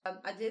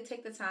did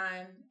take the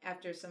time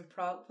after some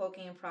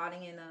poking and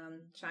prodding and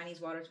Chinese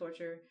water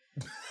torture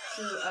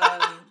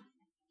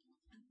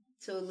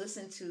to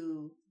listen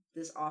to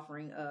this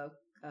offering of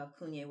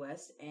Kanye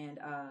West and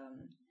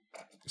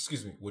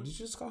excuse me, what did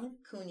you just call him?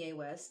 Kanye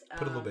West.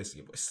 Put a little bass in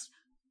your voice.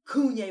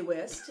 Kanye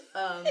West.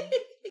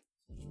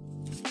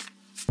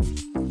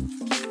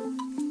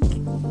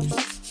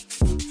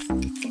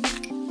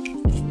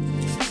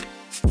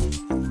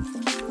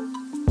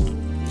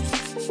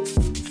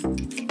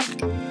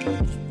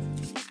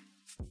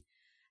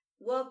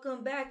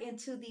 Welcome back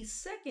into the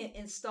second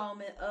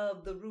installment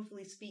of the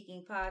Ruefully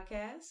Speaking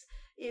podcast.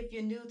 If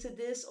you're new to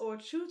this or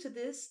true to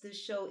this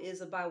show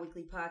is a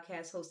bi-weekly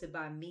podcast hosted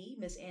by me,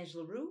 Miss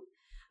Angela Roux.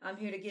 I'm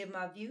here to give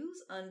my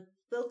views,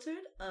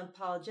 unfiltered,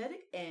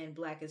 unapologetic, and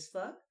black as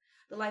fuck.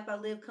 The life I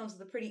live comes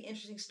with a pretty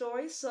interesting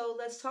story, so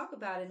let's talk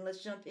about it and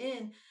let's jump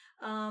in.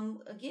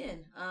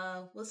 Again,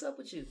 what's up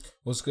with you?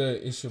 What's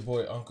good? It's your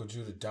boy Uncle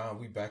Judah Don.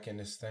 We back in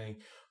this thing.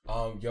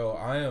 Yo,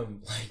 I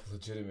am like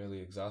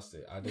legitimately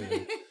exhausted.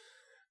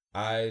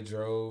 I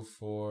drove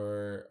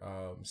for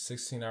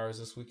 16 hours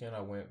this weekend.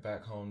 I went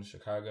back home to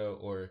Chicago,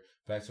 or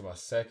back to my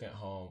second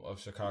home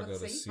of Chicago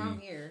to see. From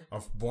here.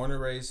 I'm born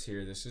and raised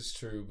here. This is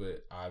true,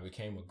 but I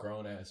became a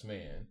grown ass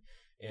man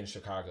in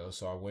Chicago,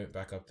 so I went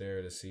back up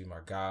there to see my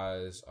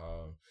guys,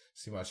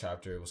 see my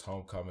chapter. It was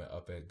homecoming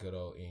up at good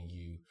old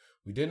NU.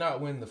 We did not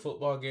win the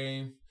football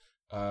game.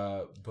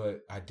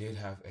 But I did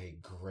have a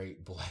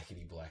great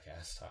blackity black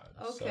ass time.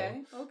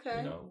 Okay.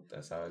 You know,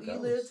 that's how it goes.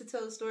 You live to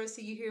tell the story,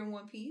 so you hear in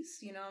one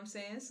piece, you know what I'm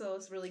saying? So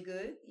it's really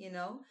good, you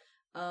know.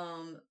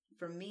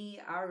 For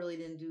me, I really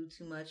didn't do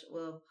too much.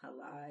 Well, I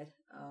lied.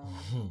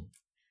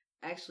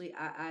 Actually,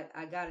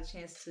 I got a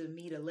chance to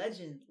meet a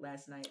legend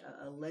last night,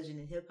 a legend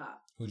in hip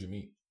hop. Who'd you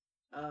meet?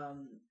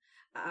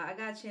 I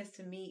got a chance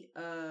to meet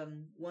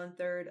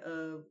 1/3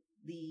 of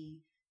the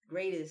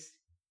greatest,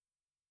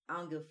 I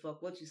don't give a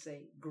fuck what you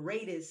say,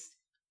 greatest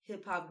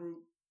hip hop group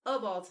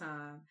of all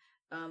time.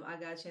 I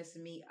got a chance to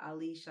meet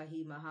Ali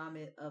Shaheed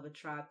Muhammad of a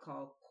tribe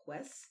called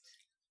Quest.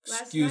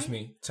 Excuse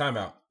me. Time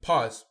out.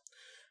 Pause.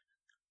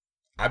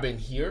 I've been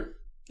here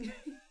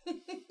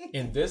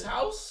in this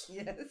house.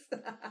 Yes.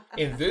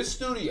 In this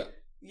studio.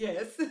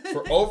 Yes.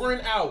 For over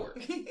an hour.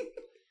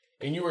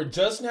 And you were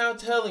just now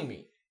telling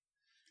me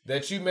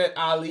that you met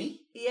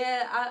Ali.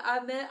 Yeah, I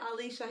met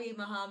Ali Shaheed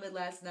Muhammad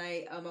last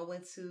night. I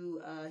went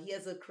to, he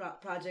has a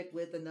project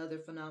with another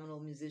phenomenal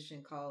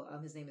musician called,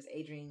 his name is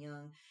Adrian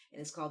Young,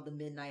 and it's called The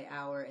Midnight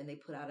Hour, and they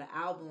put out an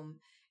album,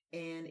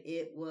 and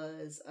it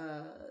was,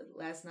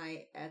 last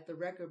night at the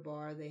record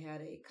bar, they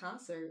had a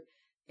concert,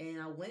 and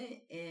I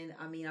went, and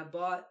I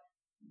bought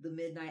The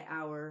Midnight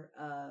Hour,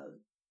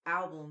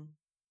 album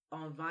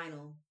on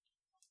vinyl.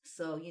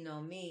 So, you know,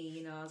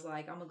 me, I was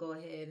like, I'm gonna go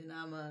ahead and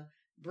I'm gonna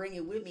bring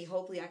it with me.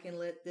 Hopefully I can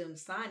let them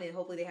sign it.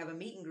 Hopefully they have a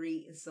meet and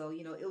greet. And so,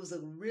 it was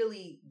a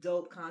really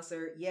dope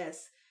concert.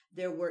 Yes,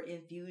 there were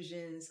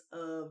infusions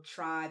of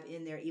Tribe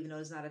in there, even though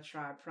it's not a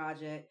Tribe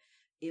project.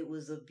 It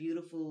was a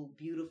beautiful,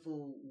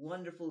 beautiful,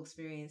 wonderful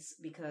experience,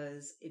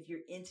 because if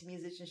you're into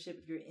musicianship,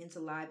 if you're into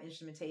live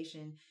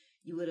instrumentation,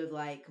 you would have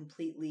like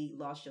completely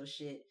lost your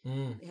shit.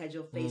 Had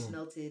your face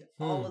melted.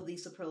 All of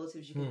these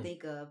superlatives you can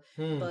think of.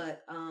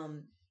 But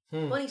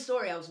funny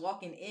story, I was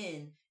walking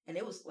in and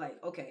it was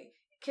like, okay,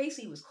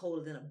 Casey was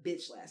colder than a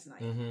bitch last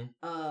night.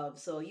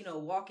 So,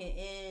 walking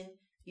in,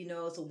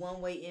 it's a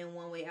one way in,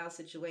 one way out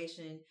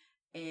situation.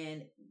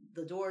 And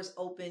the doors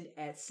opened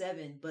at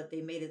 7, but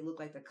they made it look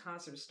like the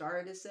concert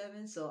started at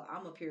 7. So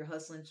I'm up here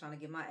hustling, trying to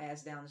get my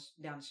ass down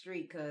the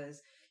street,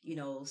 because,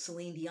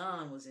 Celine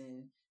Dion was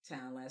in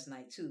town last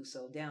night too.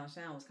 So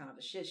downtown was kind of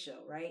a shit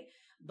show, right?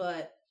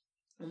 But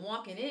I'm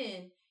walking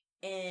in,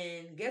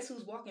 and guess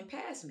who's walking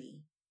past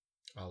me?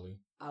 Ali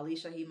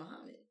Shaheed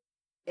Muhammad.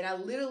 And I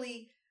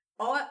literally,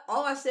 all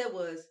I said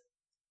was,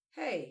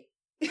 hey.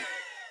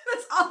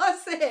 That's all I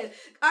said.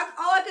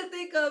 All I could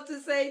think of to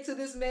say to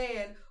this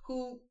man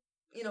who,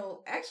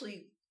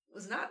 actually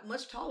was not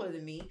much taller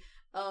than me,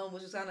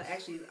 which was kind of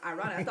actually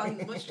ironic. I thought he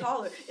was much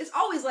taller. It's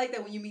always like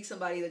that when you meet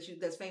somebody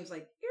that's famous,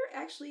 like,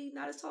 you're actually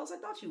not as tall as I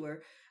thought you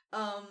were.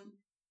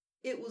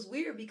 It was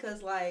weird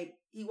because, like,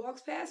 he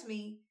walks past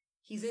me.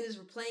 He's in his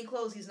plain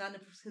clothes. He's not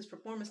in his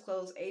performance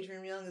clothes.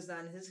 Adrian Young is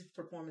not in his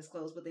performance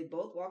clothes, but they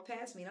both walk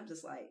past me, and I'm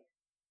just like,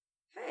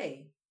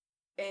 hey.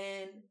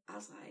 And I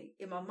was like,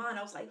 in my mind,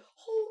 I was like,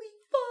 holy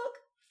fuck,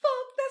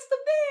 that's the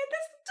man,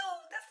 that's the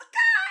dude, that's the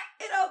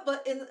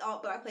guy,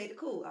 but I played it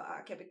cool.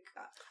 I kept it,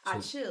 I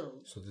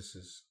chilled. So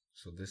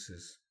this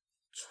is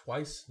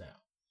twice now.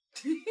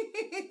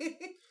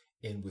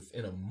 And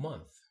within a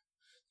month,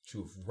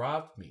 you have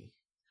robbed me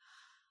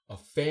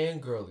of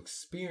fangirl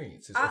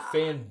experiences, or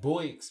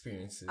fanboy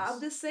experiences.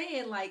 I'm just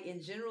saying, like, in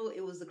general,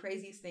 it was the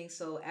craziest thing.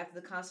 So after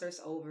the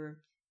concert's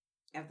over,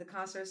 they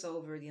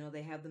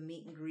have the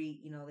meet and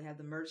greet, they have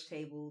the merch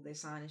table, they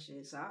sign and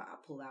shit. So I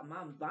pull out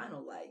my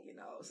vinyl, like,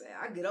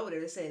 I get over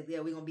there, they say, yeah,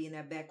 we're going to be in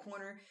that back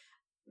corner.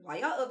 While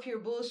y'all up here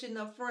bullshitting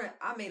up front,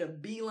 I made a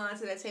beeline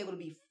to that table to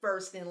be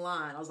first in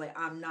line. I was like,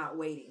 I'm not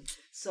waiting.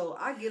 So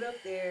I get up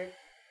there,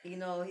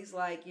 he's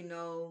like,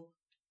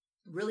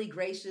 really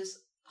gracious,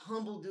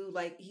 humble dude.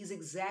 Like, he's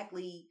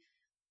exactly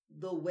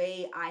the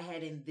way I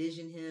had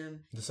envisioned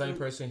him. The same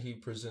person he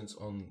presents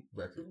on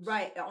records.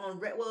 Right.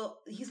 Well,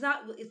 he's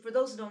not, for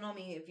those who don't know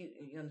me, if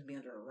you have to be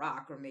under a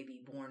rock or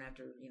maybe born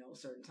after, a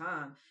certain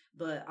time,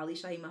 but Ali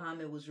Shaheed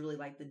Muhammad was really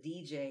like the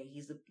DJ.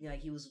 He's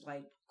he was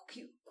like,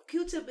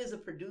 Q-Tip is a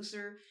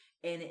producer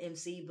and an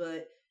MC,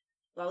 but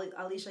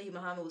Ali Shaheed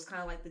Muhammad was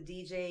kind of like the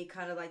DJ,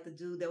 kind of like the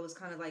dude that was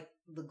kind of like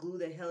the glue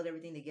that held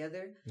everything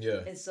together.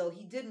 Yeah. And so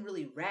he didn't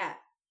really rap.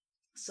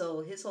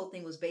 So his whole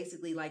thing was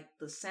basically like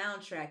the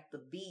soundtrack,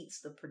 the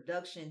beats, the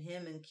production.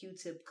 Him and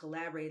Q-Tip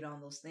collaborated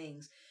on those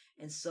things.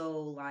 And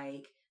so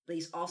but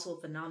he's also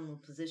a phenomenal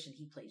musician.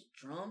 He plays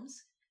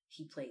drums,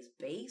 he plays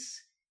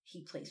bass,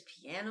 he plays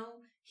piano.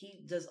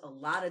 He does a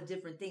lot of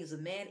different things. The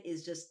man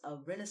is just a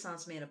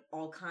renaissance man of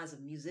all kinds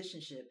of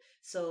musicianship.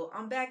 So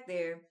I'm back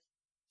there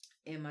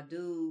and my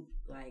dude,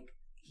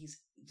 he's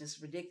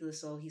just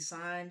ridiculous. So he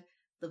signed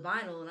the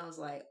vinyl and I was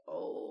like,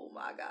 oh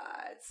my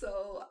God.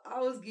 So I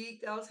was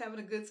geeked. I was having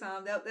a good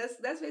time.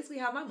 That's basically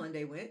how my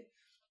Monday went.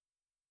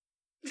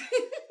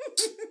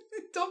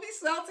 Don't be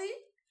salty.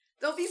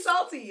 Don't be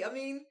salty. I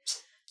mean,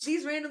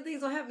 these random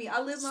things don't happen to me.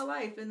 I live my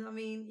life and I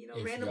mean,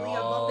 randomly I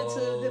bump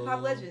into hip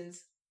hop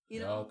legends.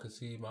 Y'all can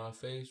see my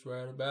face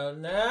right about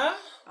now.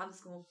 I'm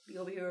just gonna be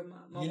over here with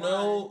my You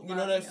know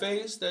that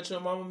face that your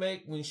mama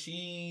make when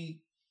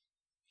she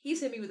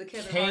He's hit me with a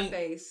Kevin Hart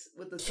face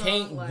with the tongue.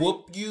 Can't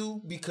whoop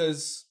you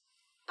because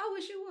I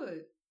wish you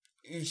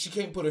would. She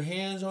can't put her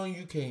hands on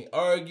you, can't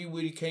argue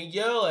with you, can't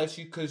yell at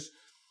you because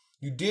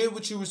you did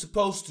what you were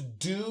supposed to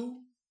do.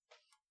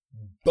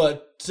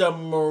 But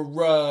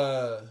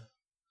the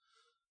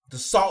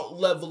salt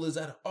level is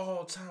at an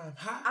all-time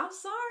high. I'm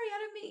sorry, I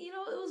didn't mean, it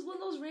was one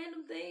of those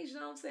random things, you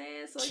know what I'm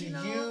saying? So to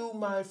you,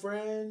 my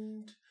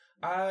friend,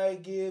 I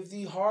give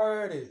the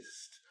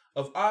hardest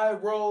of eye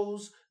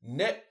rolls,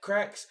 neck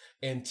cracks,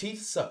 and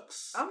teeth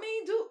sucks. I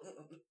mean,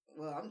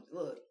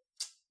 look,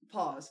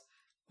 pause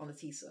on the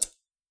teeth suck.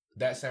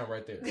 That sound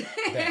right there.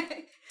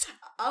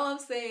 All I'm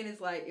saying is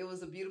it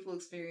was a beautiful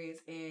experience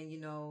and,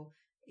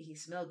 he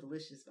smelled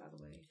delicious, by the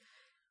way.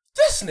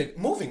 This nigga,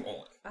 moving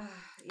on.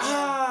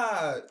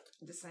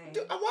 Just saying. Why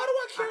do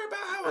I care about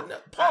how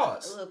it...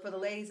 Pause. Look, for the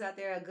ladies out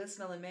there, a good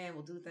smelling man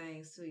will do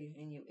things to you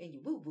and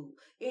you woo woo.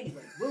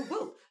 Anyway, woo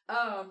woo.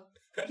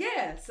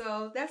 Yeah,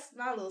 so that's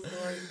my little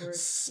story for,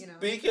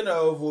 Speaking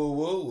of woo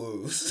woo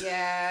woos.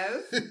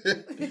 Yes.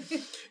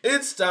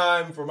 It's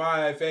time for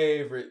my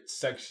favorite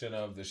section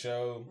of the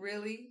show.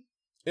 Really?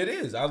 It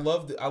is. I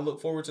love it. I look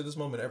forward to this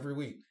moment every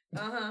week.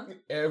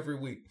 Every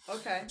week.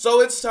 Okay.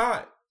 So it's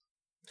time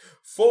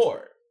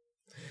for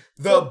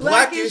the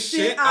blackest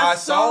shit I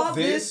saw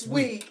this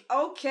week.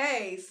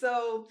 Okay,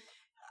 so,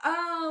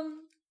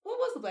 what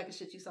was the blackest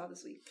shit you saw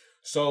this week?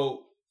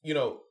 So,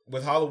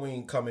 with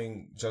Halloween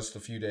coming just a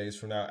few days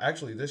from now,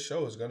 actually, this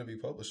show is going to be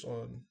published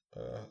on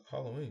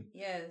Halloween.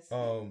 Yes.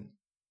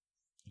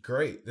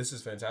 Great. This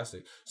is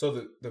fantastic.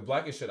 So the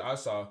blackest shit I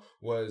saw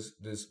was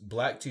this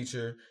black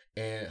teacher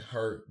and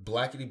her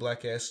blackity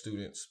black ass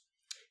students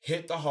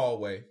hit the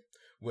hallway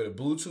with a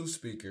Bluetooth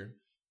speaker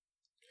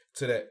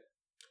to that.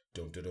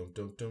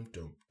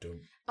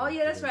 Oh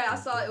yeah, that's right. I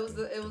saw it was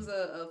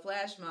a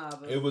flash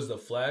mob. It was the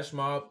flash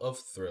mob of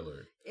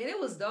Thriller, and it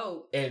was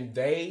dope. And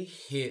they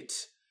hit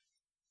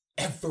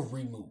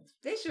every move.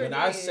 They sure when did.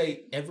 I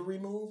say every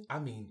move, I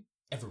mean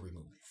every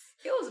move.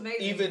 It was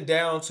amazing. Even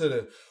down to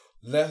the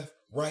left,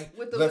 right,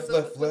 left,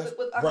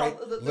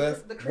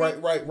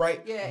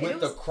 right. Yeah,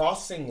 with the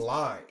crossing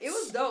lines. It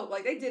was dope.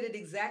 They did it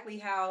exactly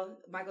how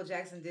Michael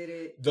Jackson did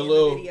it the in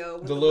little, the video.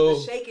 With the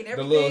little shake and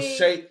everything. The little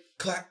shake,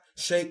 clap,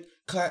 shake,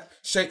 clap,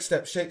 shake,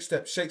 step, shake,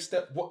 step, shake,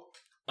 step. What?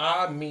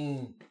 I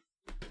mean...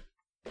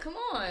 Come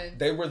on.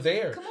 They were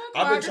there. Come on,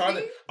 I've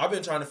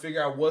been trying to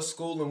figure out what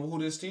school and who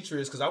this teacher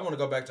is because I want to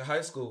go back to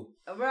high school.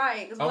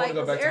 Right. I want to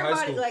go back to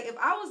high school. If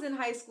I was in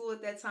high school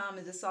at that time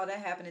and just saw that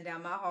happening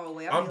down my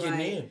hallway, I'm getting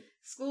in.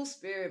 School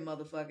spirit,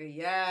 motherfucker.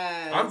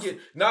 Yes. I'm getting...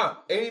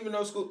 ain't even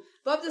no school.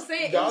 But I'm just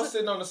saying... Y'all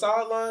sitting on the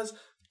sidelines,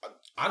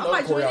 I know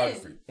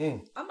choreography.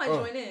 I might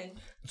join in.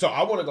 So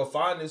I want to go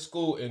find this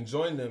school and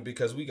join them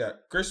because we got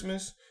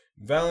Christmas,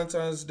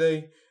 Valentine's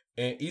Day,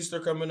 and Easter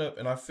coming up.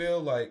 And I feel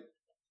like,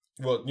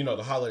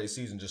 the holiday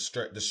season the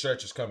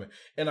stretch is coming.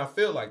 And I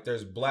feel like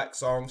there's black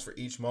songs for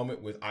each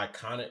moment with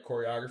iconic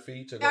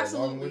choreography to go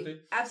along with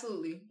it.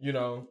 Absolutely.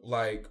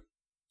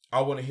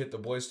 I want to hit the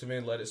Boyz II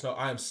Men, Let It Snow.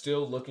 I am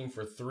still looking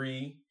for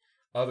 3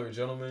 other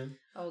gentlemen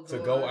to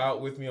go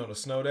out with me on a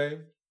snow day.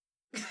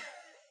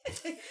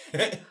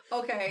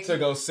 Okay. To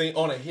go sing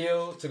on a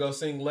hill, to go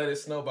sing Let It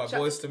Snow by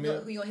Boyz II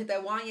Men. You gonna hit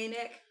that Kanye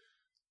neck?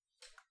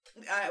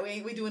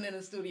 We doing it in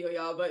the studio,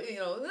 y'all, but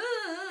yeah,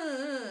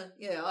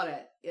 all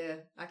that. Yeah,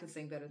 I can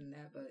sing better than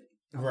that, but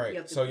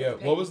right. So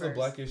what was the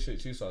blackest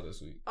shit you saw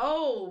this week?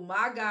 Oh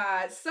my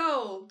God.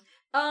 So,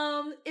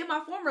 in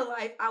my former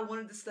life, I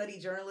wanted to study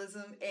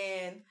journalism,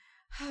 and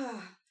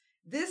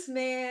this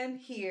man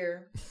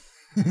here,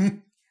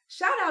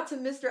 shout out to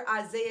Mr.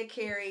 Isaiah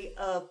Carey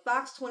of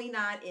Fox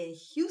 29 in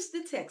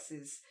Houston,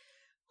 Texas,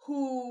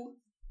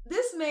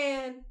 this man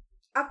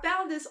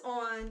found this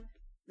on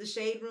the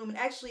Shade Room, and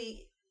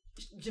actually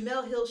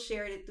Jamel Hill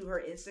shared it through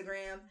her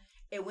Instagram.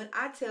 And when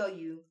I tell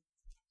you,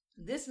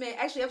 this man,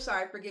 actually, I'm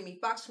sorry, forgive me,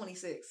 Fox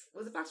 26.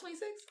 Was it Fox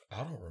 26?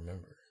 I don't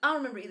remember. I don't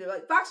remember either.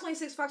 Like Fox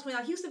 26, Fox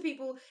 29. Houston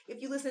people,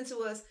 if you listen to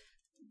us,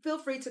 feel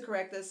free to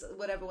correct us,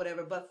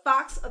 whatever. But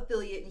Fox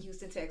affiliate in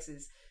Houston,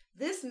 Texas.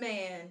 This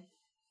man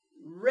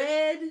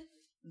read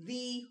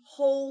the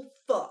whole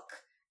fuck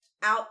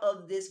out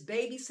of this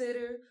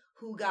babysitter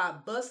who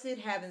got busted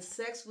having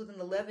sex with an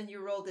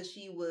 11-year-old that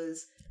she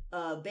was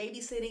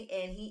babysitting,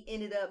 and she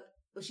ended up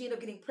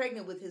getting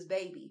pregnant with his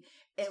baby.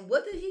 And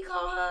what did he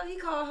call her? He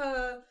called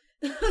her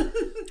what did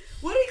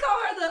he call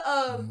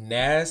her? The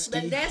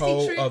nasty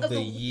hoe trick of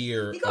the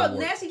year. He called it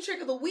nasty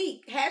trick of the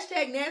week.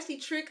 Hashtag nasty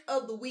trick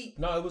of the week.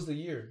 No, it was the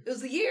year. It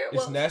was the year?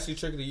 It's nasty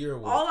trick of the year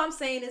award. All I'm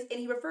saying is,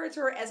 and he referred to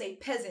her as a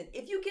peasant.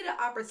 If you get an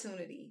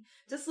opportunity,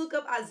 just look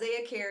up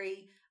Isaiah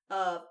Carey,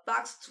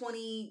 Fox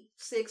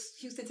 26,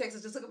 Houston,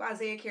 Texas. Just look up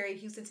Isaiah Carey,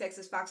 Houston,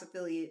 Texas, Fox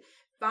affiliate.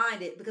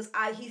 Find it, because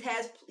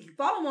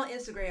follow him on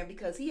Instagram,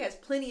 because he has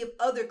plenty of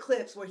other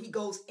clips where he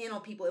goes in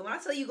on people. And when I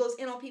tell you he goes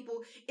in on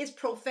people, it's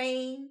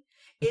profane.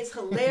 It's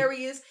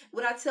hilarious.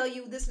 When I tell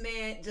you this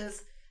man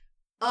just,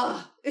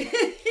 he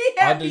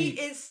had me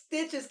in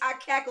stitches. I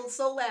cackled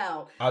so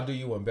loud. I'll do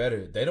you one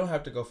better. They don't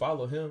have to go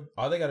follow him.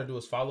 All they got to do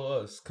is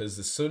follow us. Because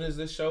as soon as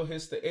this show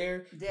hits the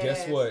air,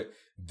 guess what?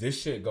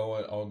 This shit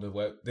going on the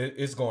web.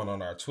 It's going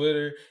on our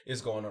Twitter. It's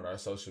going on our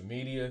social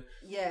media.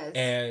 Yes.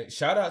 And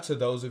shout out to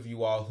those of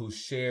you all who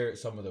shared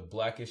some of the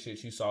blackest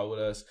shit you saw with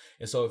us.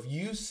 And so if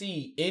you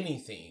see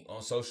anything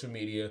on social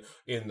media,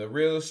 in the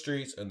real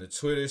streets, in the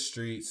Twitter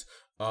streets,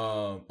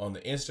 on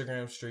the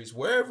Instagram streets,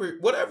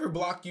 whatever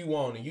block you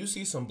on, and you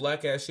see some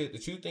black ass shit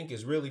that you think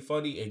is really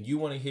funny and you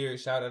want to hear it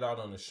shouted out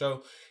on the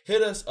show,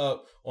 hit us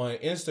up on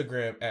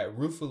Instagram at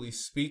Ruefully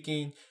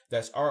Speaking.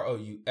 That's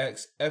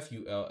ROUXFULLY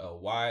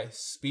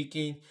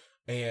Speaking,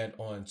 and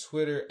on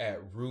Twitter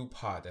at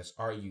RuPod. That's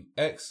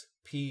RUXPOD.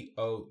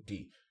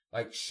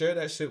 Like, share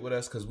that shit with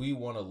us, because we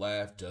want to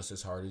laugh just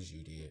as hard as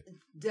you did.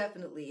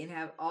 Definitely, and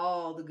have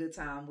all the good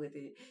time with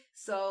it.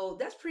 So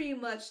that's pretty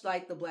much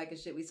like the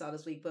blackest shit we saw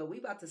this week, but we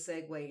about to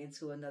segue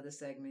into another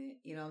segment.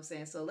 You know what I'm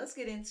saying? So let's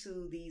get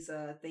into these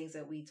things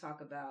that we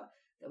talk about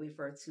that we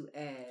refer to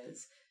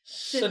as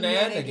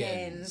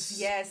shenanigans.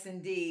 Yes,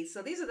 indeed.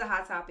 So these are the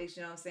hot topics,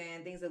 you know what I'm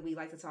saying? Things that we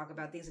like to talk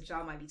about, things that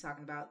y'all might be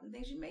talking about, and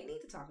things you may need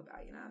to talk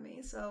about, you know what I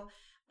mean? So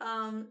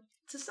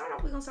to start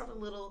off, we're going to start with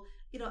a little,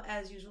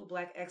 as usual,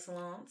 black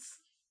excellence.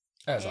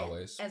 As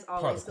always.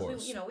 Because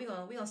we're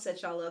gonna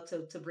set y'all up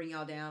to bring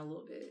y'all down a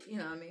little bit. You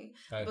know what I mean?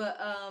 Hey. But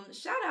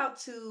shout out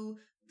to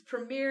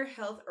Premier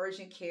Health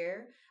Urgent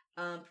Care.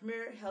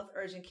 Premier Health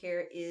Urgent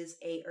Care is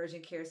a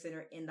urgent care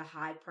center in the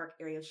Hyde Park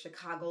area of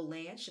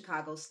Chicagoland.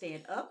 Chicago,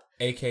 stand up.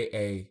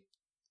 AKA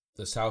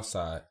the South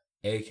Side,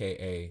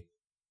 AKA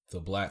the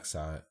Black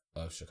Side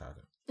of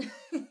Chicago.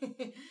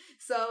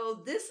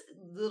 So this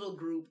little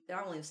group,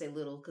 I don't even say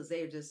little because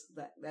they're just,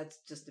 that's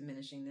just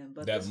diminishing them.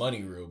 But that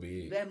money real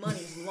big. That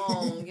money's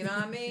long, you know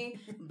what I mean?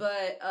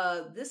 But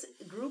this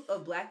group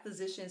of black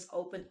physicians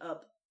opened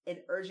up an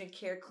urgent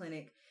care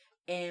clinic,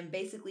 and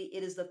basically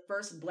it is the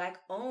first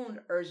black-owned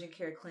urgent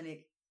care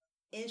clinic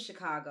in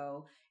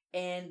Chicago.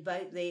 And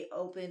they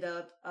opened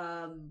up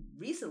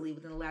recently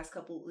within the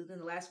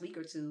last week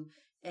or two.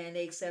 And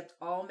they accept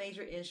all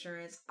major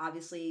insurance.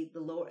 Obviously,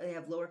 they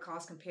have lower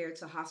costs compared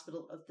to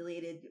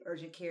hospital-affiliated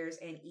urgent cares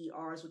and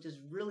ERs, which is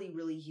really,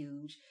 really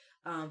huge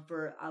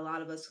for a lot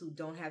of us who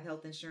don't have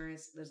health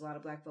insurance. There's a lot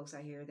of black folks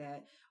out here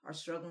that are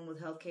struggling with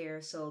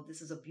healthcare. So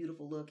this is a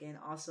beautiful look. And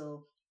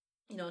also,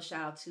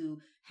 shout out to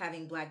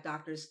having black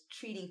doctors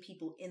treating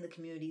people in the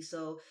community.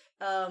 So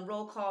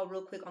roll call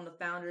real quick on the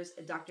founders: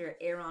 Dr.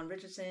 Aaron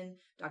Richardson,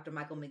 Dr.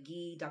 Michael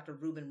McGee, Dr.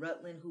 Reuben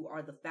Rutland, who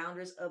are the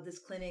founders of this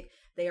clinic.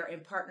 They are in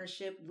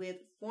partnership with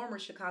former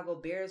Chicago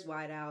Bears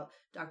wideout,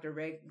 Dr.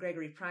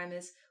 Gregory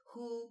Primus,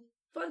 who,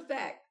 fun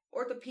fact,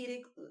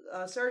 orthopedic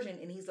surgeon,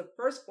 and he's the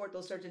first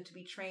ortho surgeon to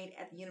be trained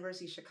at the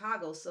University of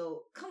Chicago.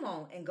 So come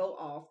on and go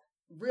off.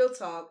 Real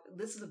talk.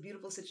 This is a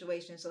beautiful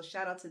situation. So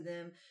shout out to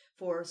them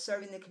for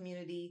serving the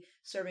community,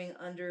 serving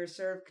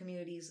underserved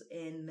communities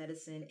in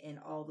medicine and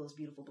all those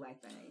beautiful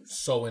black things.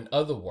 So in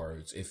other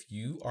words, if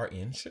you are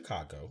in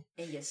Chicago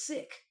and you're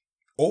sick,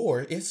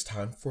 or it's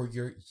time for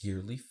your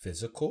yearly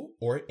physical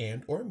or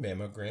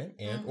mammogram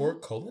or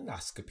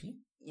colonoscopy,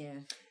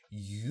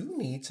 you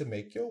need to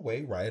make your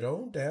way right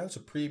on down to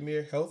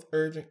Premier Health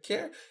Urgent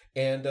Care,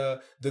 and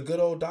the good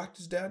old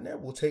doctors down there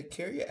will take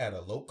care of you at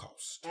a low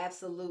cost.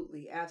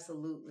 Absolutely,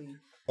 absolutely.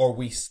 Or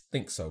we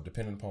think so,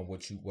 depending upon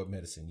what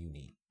medicine you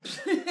need.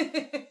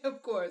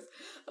 Of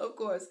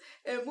course.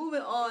 And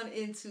moving on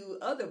into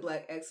other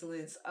black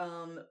excellence,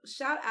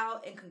 shout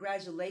out and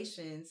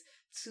congratulations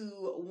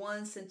to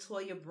one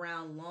Centoya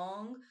Brown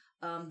Long,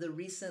 the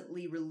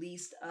recently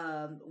released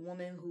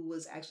woman who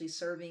was actually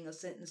serving a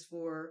sentence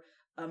for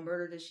a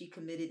murder that she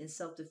committed in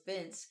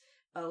self-defense.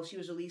 She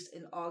was released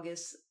in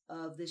August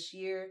of this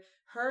year.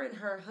 Her and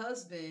her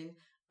husband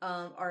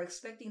are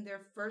expecting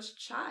their first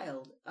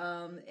child.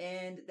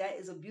 And that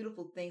is a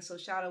beautiful thing. So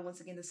shout out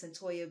once again to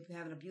Centoya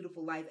having a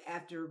beautiful life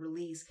after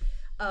release.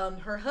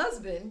 Her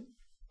husband,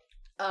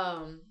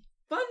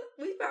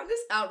 we found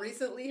this out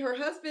recently. Her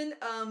husband,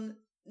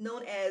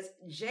 known as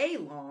J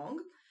Long,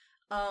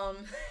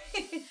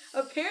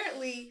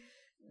 apparently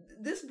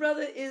this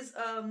brother is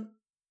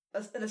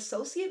an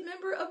associate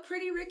member of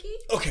Pretty Ricky.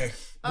 Okay,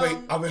 wait,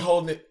 I've been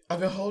holding it. I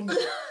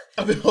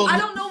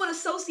don't know what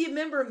associate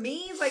member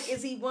means. Like,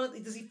 is he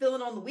does he fill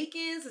in on the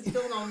weekends? Is he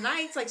filling on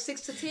nights, like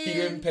 6 to 10? He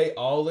didn't pay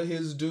all of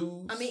his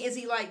dues. I mean, is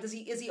he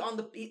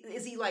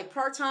like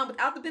part time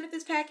without the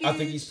benefits package? I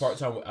think he's part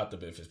time without the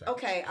benefits package.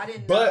 Okay, I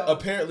didn't know. But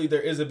apparently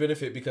there is a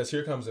benefit because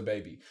here comes a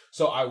baby.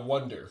 So I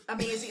wonder. I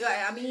mean, is he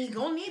he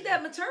gonna need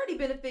that maternity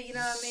benefit, you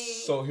know what I mean?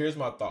 So here's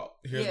my thought.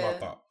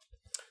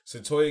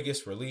 Centoya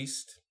gets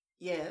released.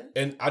 Yeah.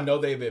 And I know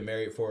they've been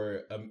married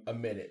for a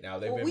minute now.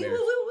 They've been married. We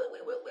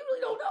really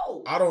don't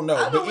know. I don't know.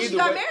 I don't know when she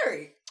got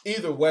married.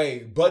 Either way,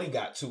 Buddy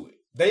got to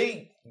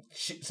it.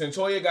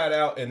 Centoya got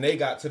out and they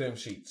got to them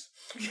sheets.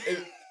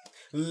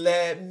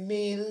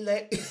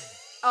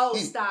 Oh,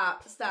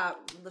 stop.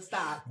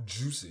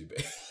 Juicy,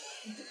 baby.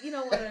 You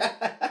know what?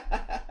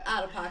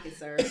 Out of pocket,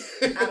 sir.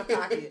 Out of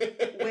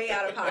pocket. Way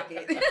out of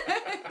pocket.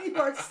 You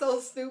are so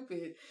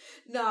stupid.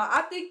 No,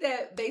 I think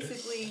that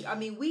basically, I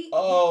mean,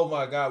 Oh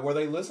my God. Were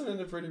they listening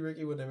to Pretty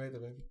Ricky when they made the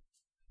baby?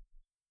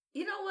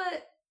 You know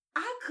what?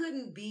 I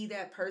couldn't be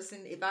that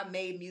person if I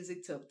made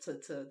music to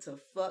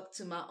fuck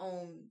to my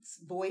own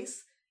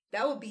voice.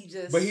 That would be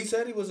just. But he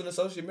said he was an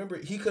associate member.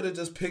 He could have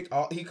just picked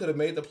all. He could have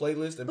made the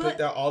playlist and picked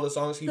out all the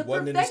songs he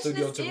wasn't in the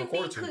studio to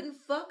record to. Couldn't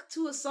fuck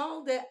to a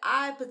song that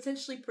I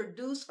potentially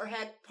produced or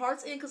had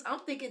parts in because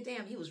I'm thinking,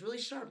 damn, he was really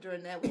sharp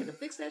during that. We had to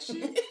fix that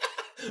shit.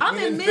 I'm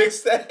in mid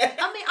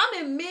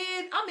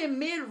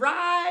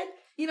ride.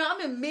 You know, I'm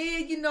in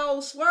mid.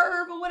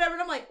 Swerve or whatever.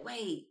 And I'm like,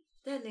 wait,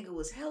 that nigga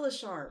was hella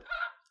sharp.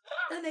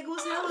 That nigga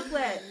was hella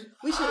flat.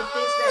 We should have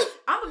fixed that.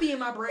 I'm gonna be in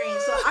my brain,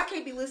 so I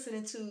can't be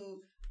listening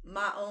to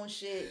my own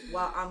shit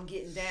while I'm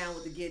getting down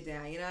with the get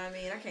down. You know what I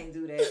mean? I can't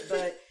do that.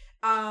 But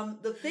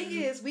the thing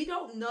is, we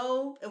don't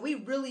know, and we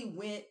really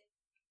went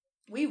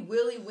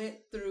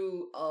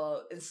through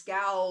and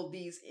scoured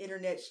these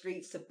internet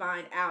streets to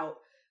find out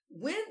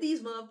when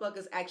these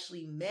motherfuckers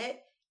actually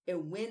met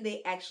and when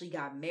they actually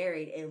got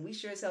married. And we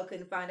sure as hell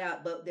couldn't find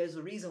out, but there's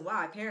a reason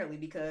why, apparently,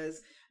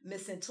 because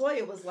Miss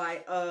Centoya was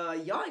like,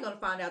 y'all ain't gonna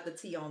find out the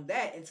tea on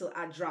that until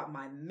I drop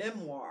my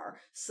memoir.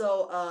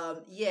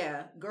 So,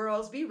 yeah,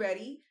 girls, be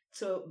ready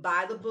to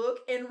buy the book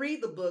and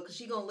read the book, because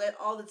she gonna let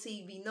all the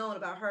tea be known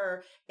about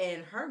her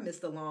and her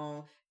Mr.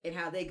 Long and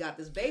how they got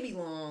this baby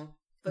Long.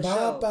 For my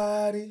sure.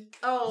 Body,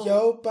 oh,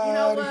 your body, you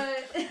know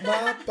what?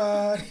 my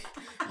body,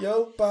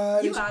 your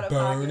body, you out of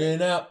burning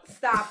pocket. up.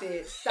 Stop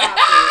it.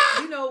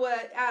 You know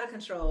what? Out of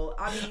control.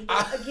 I mean,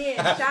 again,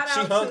 shout out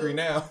to... She hungry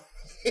now.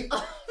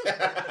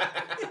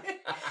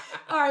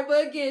 All right,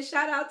 but again,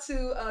 shout out to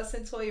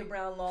Centoya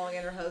Brown Long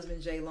and her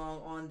husband Jay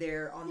Long on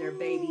their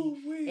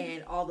baby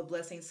and all the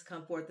blessings to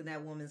come forth in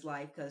that woman's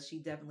life, because she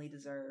definitely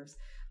deserves.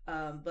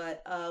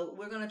 But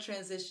we're gonna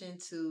transition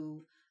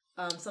to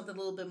something a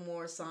little bit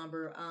more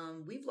somber.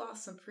 We've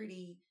lost some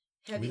pretty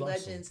heavy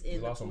legends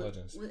in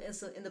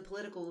the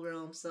political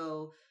realm.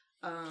 So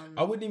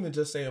I wouldn't even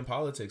just say in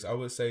politics. I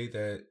would say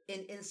that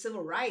in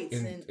civil rights,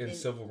 in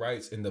civil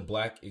rights, in the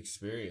Black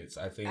experience,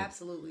 I think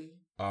absolutely.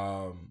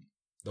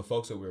 The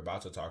folks that we're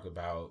about to talk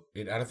about,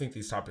 and I think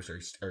these topics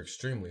are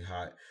extremely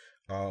hot.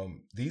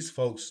 These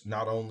folks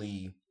not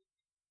only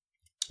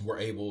were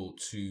able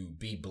to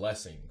be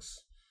blessings,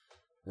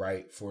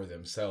 right, for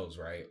themselves,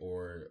 right,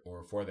 or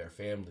for their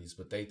families,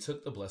 but they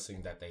took the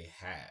blessing that they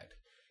had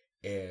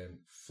and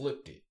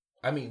flipped it.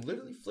 I mean,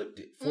 literally flipped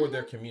it for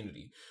their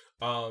community.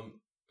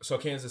 So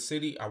Kansas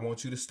City, I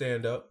want you to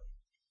stand up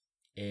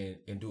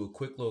and do a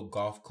quick little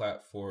golf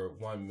clap for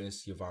one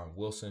Miss Yvonne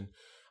Wilson.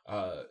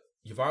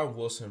 Yvonne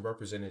Wilson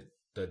represented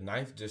the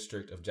 9th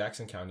District of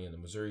Jackson County in the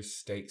Missouri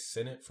State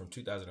Senate from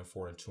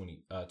 2004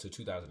 to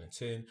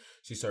 2010.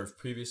 She served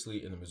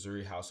previously in the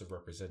Missouri House of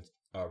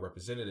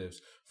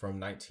Representatives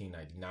from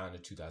 1999 to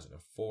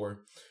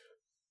 2004.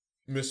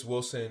 Miss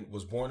Wilson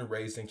was born and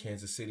raised in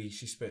Kansas City.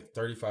 She spent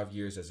 35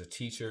 years as a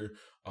teacher,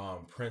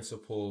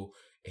 principal,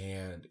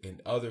 and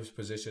in other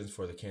positions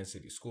for the Kansas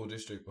City School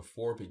District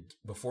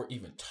before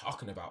even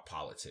talking about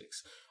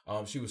politics.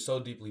 She was so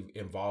deeply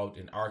involved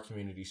in our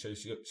community.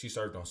 She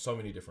served on so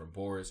many different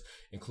boards,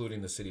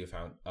 including the City of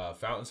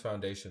Fountains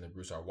Foundation, the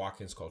Bruce R.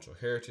 Watkins Cultural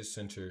Heritage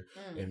Center,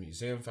 and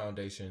Museum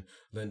Foundation,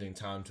 lending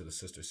time to the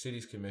Sister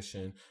Cities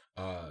Commission,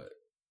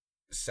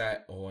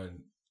 sat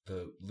on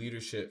the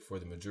leadership for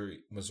the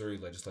Missouri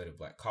Legislative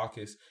Black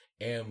Caucus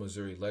and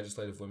Missouri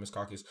Legislative Women's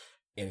Caucus.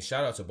 And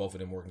shout out to both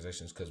of them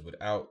organizations, because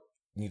without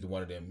neither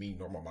one of them, me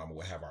nor my mama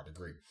would have our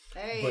degree.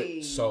 Hey.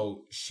 But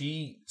so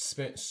she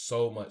spent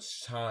so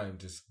much time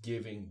just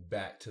giving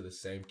back to the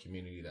same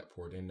community that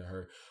poured into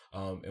her.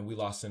 And we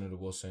lost Senator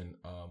Wilson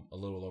a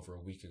little over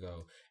a week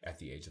ago at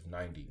the age of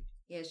 90.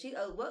 Yeah, she,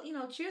 well,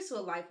 cheers to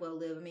a life well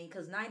lived. I mean,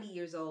 because 90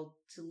 years old,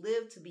 to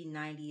live to be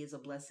 90 is a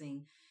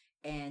blessing.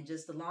 And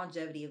just the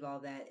longevity of all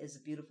that is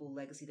a beautiful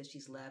legacy that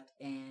she's left.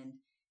 And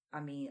I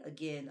mean,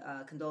 again,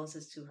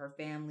 condolences to her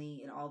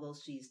family and all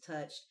those she's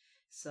touched.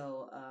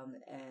 So,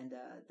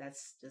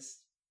 that's just,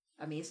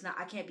 I mean, it's not,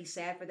 I can't be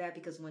sad for that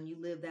because when you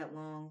live that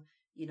long,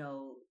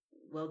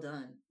 well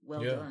done.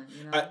 Well done.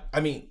 I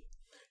mean,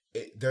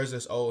 there's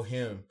this old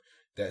hymn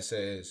that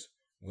says,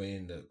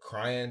 when the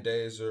crying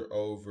days are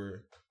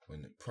over,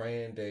 when the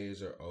praying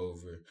days are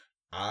over,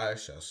 I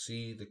shall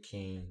see the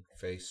King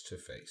face to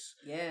face.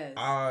 Yes.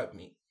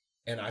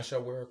 And I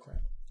shall wear a crown.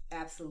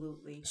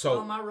 Absolutely. So,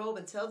 put on my robe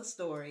and tell the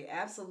story.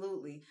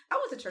 Absolutely. I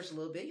went to church a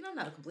little bit. I'm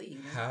not a complete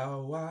heathen.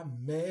 How I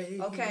made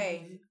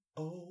Okay.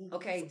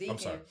 Okay, Deacon. I'm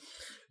sorry.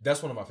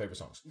 That's one of my favorite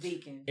songs.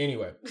 Deacon.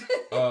 Anyway,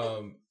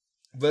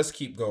 let's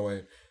keep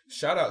going.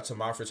 Shout out to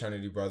my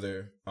fraternity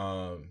brother,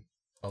 a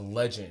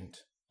legend.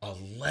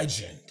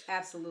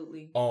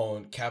 Absolutely.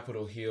 On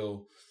Capitol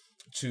Hill,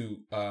 to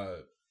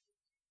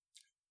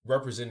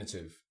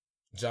Representative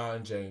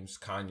John James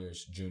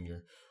Conyers Jr.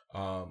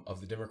 Of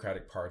the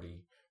Democratic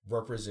Party,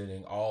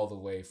 representing all the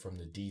way from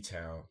the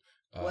D-Town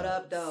what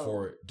up, though?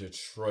 For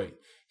Detroit.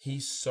 He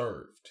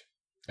served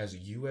as a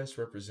U.S.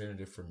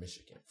 representative for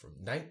Michigan from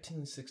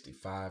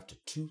 1965 to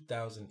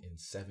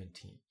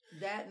 2017.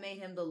 That made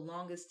him the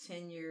longest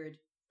tenured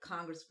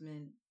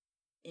congressman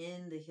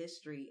in the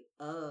history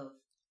of...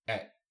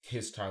 At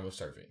his time of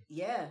serving.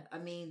 Yeah, I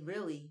mean,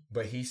 really.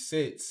 But he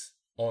sits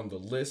on the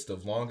list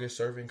of longest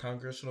serving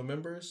congressional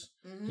members.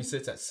 Mm-hmm. He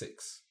sits at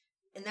 6.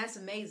 And that's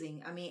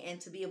amazing. I mean, and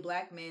to be a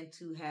black man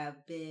to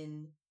have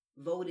been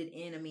voted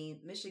in. I mean,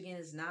 Michigan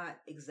is not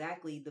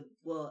exactly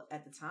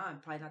at the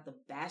time, probably not the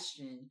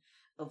bastion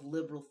of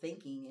liberal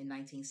thinking in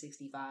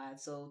 1965.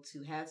 So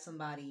to have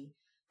somebody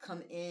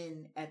come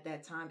in at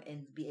that time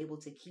and be able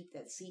to keep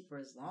that seat for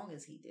as long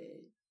as he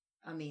did,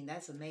 I mean,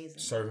 that's amazing.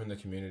 Serving the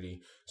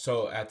community.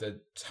 So at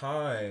the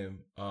time,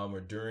 I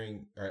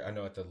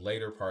know at the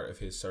later part of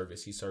his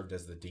service, he served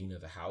as the Dean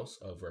of the House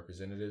of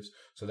Representatives.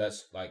 So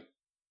that's like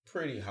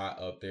pretty high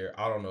up there.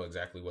 I don't know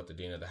exactly what the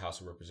Dean of the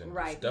House of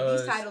Representatives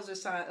does. These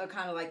titles are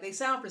kind of like, they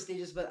sound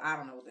prestigious, but I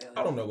don't know what the hell.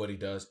 I don't know what he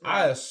does.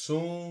 Right. I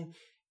assume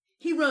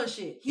he runs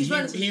shit.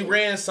 He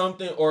ran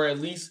something, or at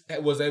least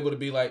was able to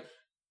be like,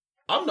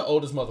 I'm the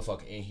oldest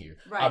motherfucker in here.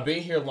 Right. I've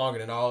been here longer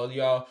than all of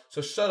y'all.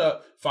 So shut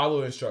up,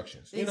 follow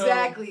instructions.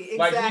 Exactly.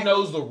 Like he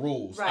knows the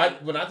rules.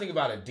 Right. When I think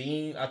about a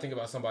dean, I think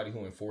about somebody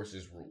who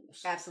enforces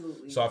rules.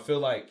 Absolutely. So I feel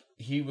like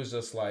he was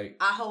just like,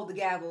 I hold the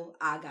gavel,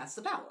 I got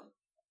the power.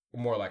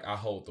 More like, I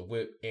hold the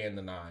whip and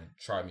the 9.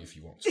 Try me if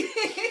you want to.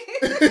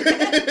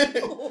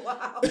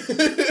 Wow.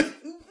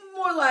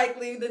 More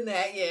likely than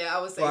that, yeah, I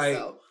would say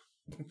so.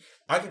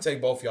 I can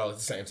take both y'all at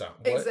the same time.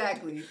 But,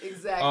 exactly.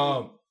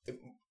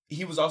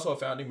 He was also a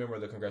founding member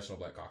of the Congressional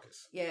Black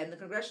Caucus. Yeah, and the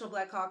Congressional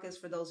Black Caucus,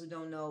 for those who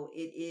don't know,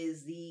 it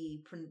is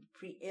the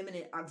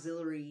preeminent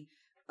auxiliary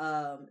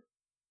the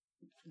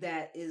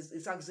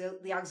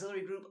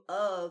auxiliary group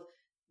of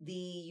the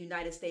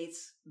United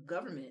States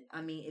government.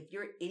 I mean, if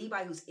you're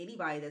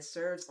anybody that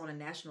serves on a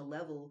national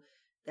level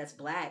that's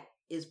black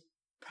is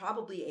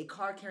probably a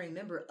card-carrying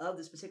member of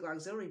this particular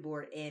auxiliary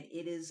board, and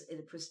it is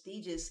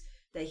prestigious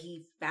that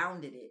he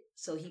founded it.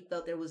 So he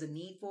felt there was a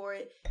need for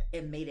it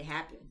and made it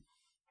happen.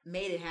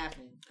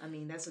 I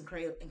mean, that's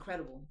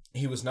incredible.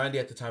 He was 90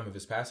 at the time of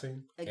his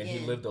passing. Again. And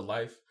he lived a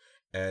life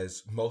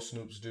as most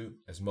Snoops do,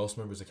 as most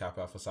members of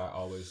Kappa Alpha Psi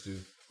always do.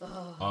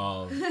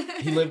 Oh.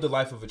 He lived a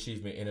life of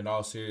achievement. And in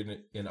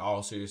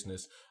all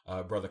seriousness,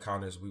 Brother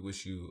Connors, we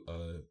wish you,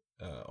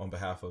 on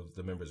behalf of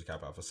the members of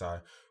Kappa Alpha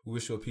Psi, we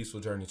wish you a peaceful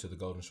journey to the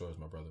Golden Shores,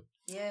 my brother.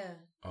 Yeah.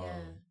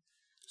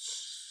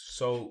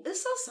 So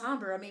it's so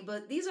somber. I mean,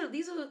 but these are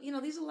these are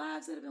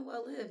lives that have been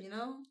well lived,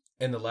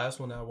 And the last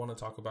one that I want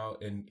to talk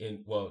about,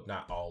 well,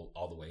 not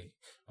all the way,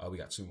 we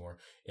got 2 more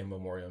in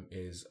memoriam,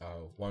 is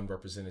one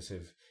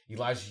Representative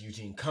Elijah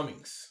Eugene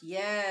Cummings.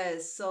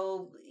 Yes.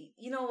 So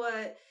you know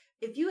what?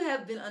 If you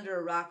have been under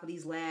a rock for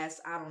these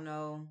last, I don't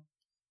know,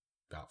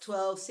 about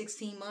 12,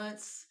 16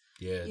 months.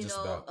 Yeah,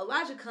 about.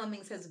 Elijah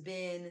Cummings has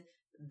been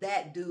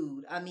that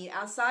dude. I mean,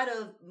 outside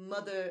of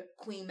Mother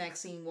Queen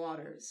Maxine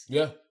Waters.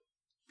 Yeah.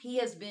 He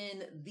has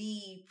been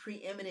the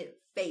preeminent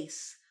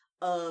face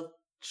of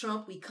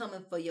Trump, we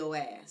coming for your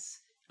ass.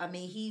 I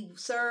mean, he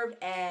served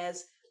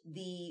as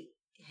the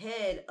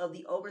head of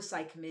the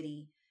Oversight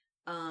Committee,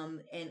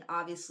 and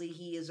obviously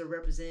he is a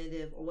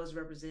representative, or was a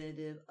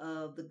representative,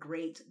 of the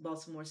great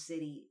Baltimore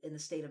City in the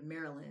state of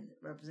Maryland,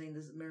 representing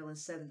the Maryland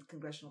 7th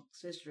Congressional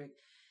District.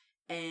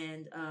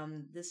 And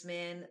this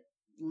man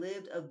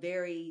lived a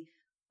very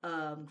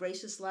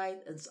gracious life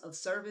of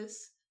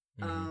service.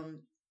 Mm-hmm.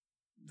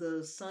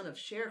 The son of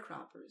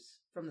sharecroppers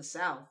from the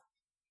South.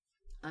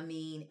 I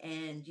mean,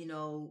 and,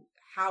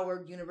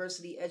 Howard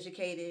University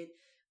educated,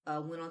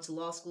 went on to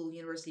law school,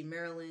 University of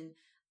Maryland.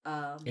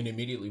 And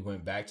immediately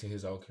went back to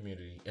his own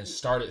community and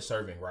started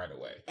serving right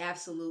away.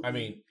 Absolutely. I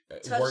mean,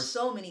 touched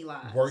so many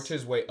lives. Worked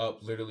his way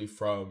up literally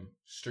from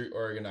street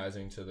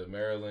organizing to the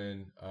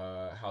Maryland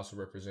House of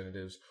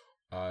Representatives,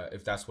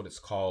 if that's what it's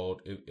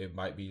called. It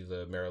might be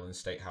the Maryland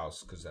State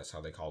House, because that's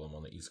how they call them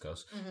on the East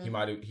Coast. He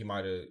might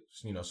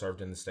have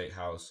served in the State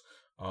House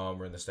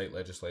or in the state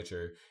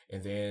legislature,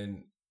 and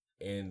then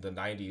in the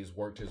 90s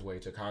worked his way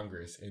to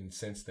Congress, and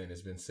since then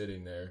has been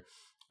sitting there.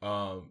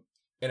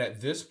 And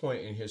at this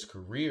point in his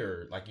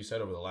career, like you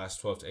said, over the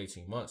last 12 to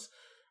 18 months,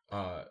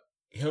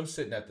 him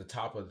sitting at the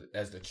top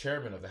as the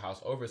chairman of the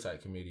House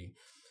Oversight Committee,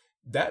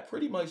 that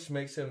pretty much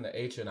makes him the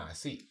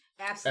HNIC.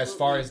 Absolutely. As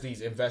far as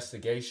these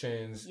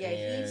investigations,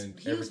 and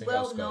he's everything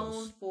well else known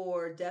goes.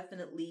 for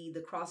definitely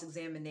the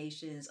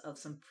cross-examinations of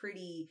some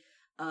pretty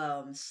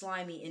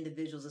slimy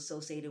individuals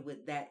associated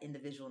with that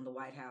individual in the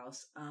White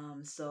House.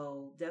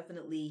 So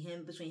definitely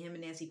between him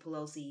and Nancy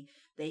Pelosi,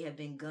 they have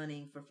been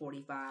gunning for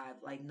 45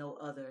 like no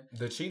other.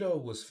 The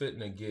Cheeto was fitting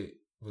to get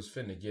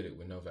it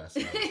with no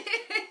Vaseline.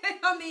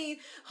 I mean,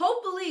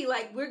 hopefully,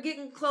 like, we're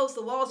getting close.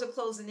 The walls are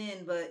closing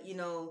in, but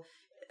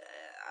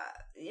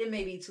it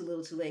may be too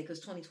little, too late, because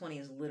 2020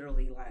 is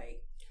literally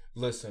like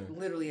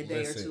literally a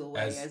day or two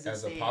away.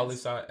 As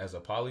a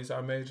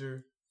poli-sci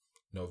major,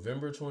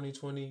 November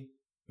 2020.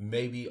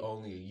 Maybe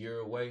only a year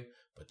away,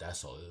 but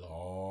that's a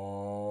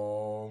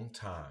long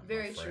time.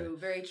 Very true.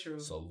 Very true.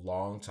 It's a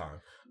long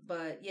time.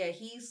 But yeah,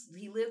 he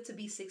lived to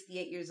be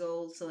 68 years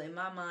old. So in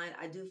my mind,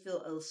 I do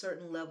feel a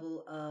certain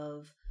level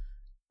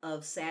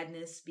of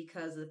sadness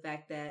because of the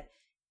fact that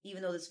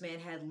even though this man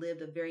had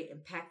lived a very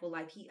impactful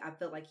life, I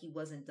felt like he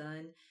wasn't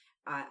done.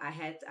 I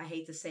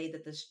hate to say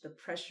that the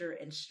pressure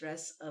and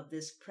stress of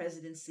this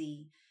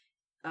presidency,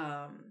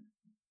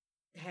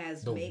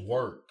 has the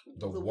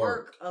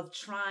work of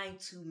trying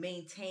to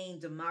maintain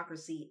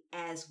democracy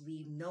as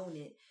we've known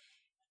it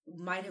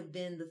might have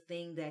been the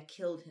thing that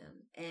killed him.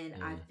 And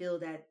I feel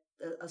that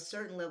a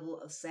certain level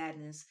of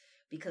sadness,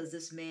 because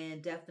this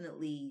man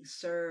definitely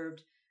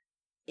served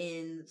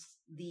in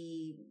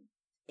the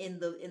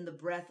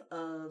breath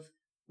of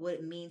what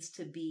it means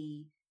to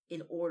be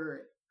in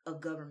order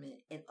of government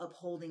and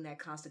upholding that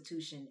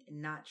Constitution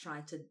and not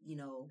trying to,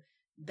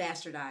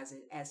 bastardize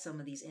it as some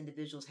of these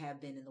individuals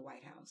have been in the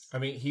White House. I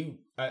mean,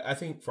 I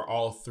think for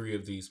all three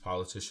of these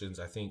politicians,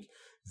 I think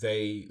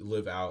they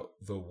live out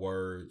the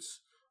words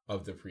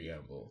of the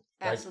preamble.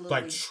 Absolutely.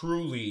 Like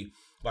truly,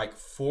 like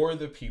for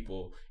the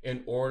people,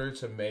 in order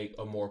to make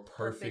a more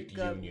perfect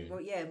union.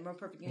 More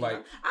perfect union.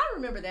 Like, I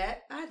remember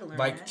that. I had to learn that.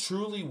 Like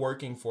truly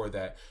working for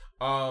that.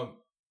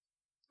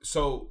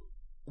 So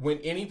when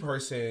any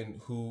person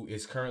who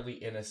is currently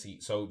in a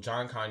seat, so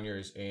John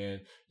Conyers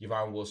and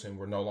Yvonne Wilson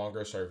were no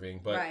longer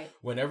serving, but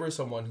whenever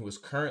someone who is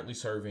currently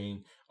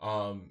serving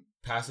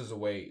passes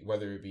away,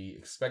 whether it be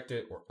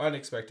expected or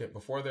unexpected,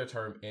 before their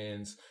term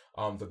ends,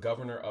 the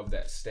governor of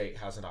that state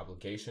has an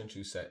obligation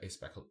to set a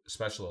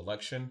special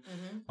election.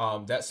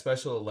 That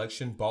special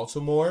election,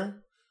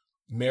 Baltimore,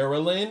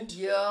 Maryland.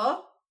 Yeah.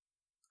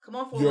 Come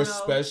on, your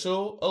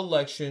special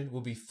election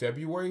will be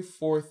February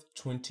 4th,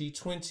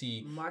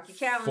 2020. Mark your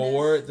calendars.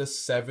 For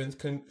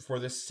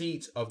the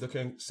seat of the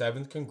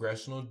 7th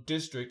Congressional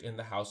District in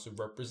the House of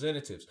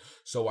Representatives.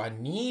 So I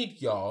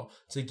need y'all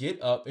to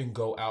get up and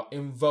go out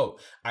and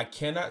vote. I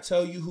cannot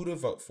tell you who to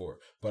vote for,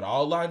 but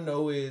all I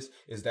know is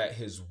that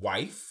his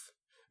wife,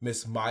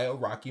 Miss Maya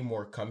Rocky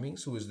Moore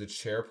Cummings, who is the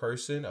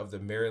chairperson of the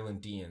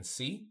Maryland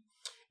DNC,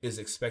 is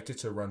expected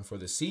to run for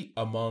the seat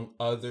among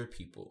other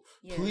people.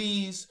 Yes.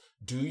 Please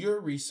do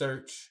your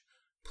research.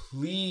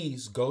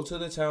 Please go to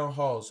the town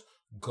halls.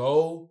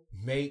 Go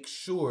make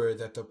sure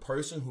that the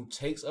person who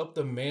takes up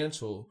the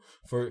mantle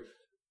for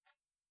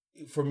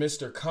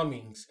Mr.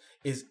 Cummings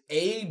is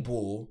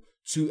able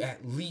to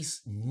at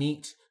least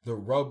meet the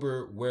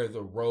rubber where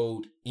the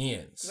road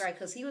ends. Right,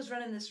 because he was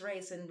running this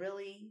race, and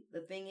really the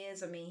thing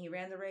is, I mean, he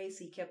ran the race,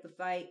 he kept the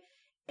fight,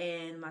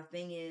 and my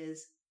thing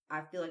is,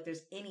 I feel like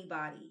if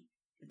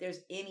there's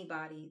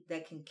anybody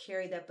that can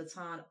carry that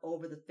baton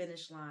over the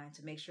finish line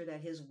to make sure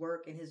that his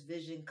work and his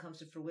vision comes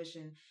to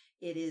fruition,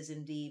 it is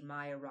indeed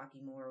Maya Rocky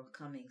Moore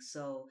Cummings.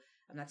 So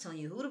I'm not telling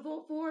you who to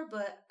vote for,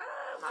 but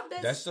my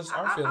bet. That's just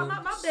our feeling.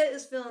 My bet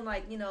is feeling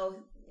like,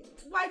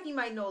 wifey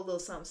might know a little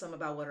something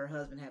about what her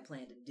husband had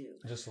planned to do.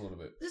 Just a little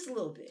bit. Just a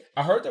little bit.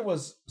 I heard there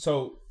was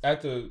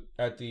at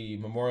the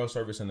memorial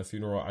service and the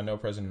funeral. I know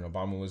President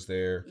Obama was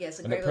there.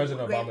 Yes,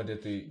 President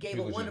Obama gave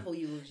a wonderful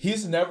eulogy.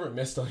 He's never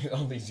missed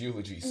on these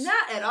eulogies.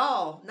 Not at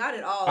all. Not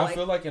at all. I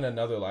feel like in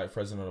another life,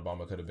 President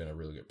Obama could have been a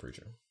really good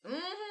preacher.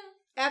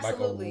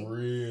 Absolutely. Like a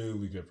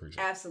really good preacher.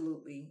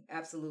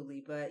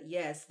 Absolutely. But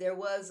yes, there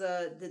was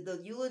the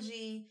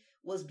eulogy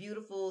was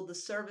beautiful. The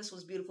service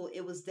was beautiful.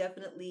 It was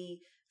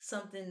definitely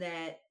something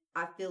that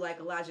I feel like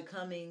Elijah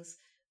Cummings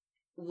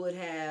would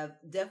have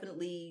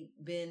definitely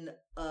been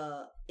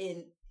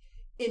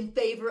in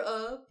favor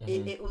of.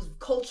 Mm-hmm. It was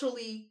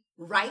culturally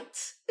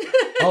right.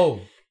 Oh,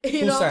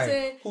 you know what I'm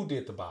saying? Who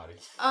did the body?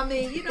 I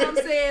mean, you know what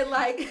I'm saying?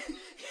 Like,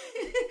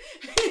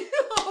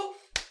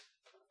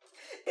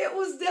 it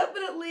was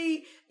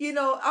definitely,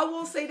 I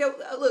will say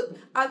that, look,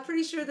 I'm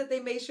pretty sure that they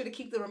made sure to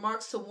keep the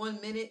remarks to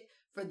 1 minute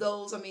for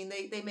those. I mean,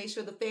 they made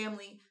sure the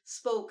family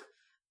spoke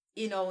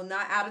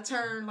not out of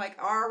turn like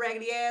our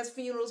raggedy ass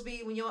funerals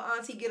be when your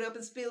auntie get up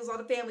and spills all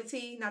the family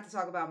tea. Not to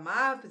talk about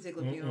my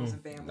particular funerals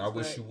and families. I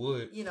wish you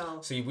would.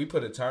 See, we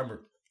put a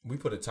timer.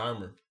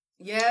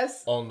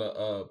 Yes. On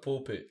the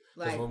pulpit.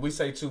 Because when we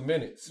say 2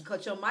 minutes,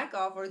 cut your mic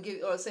off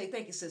or say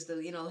thank you,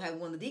 sister. Have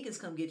one of the deacons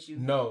come get you.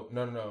 No.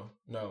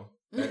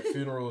 At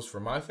funerals for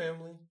my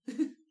family,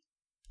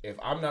 if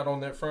I'm not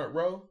on that front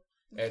row,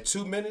 at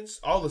 2 minutes,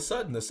 all of a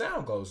sudden the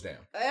sound goes down.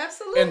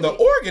 Absolutely. And the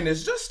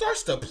organist just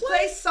starts to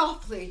play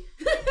softly.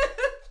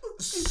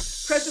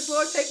 Precious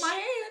Lord, take my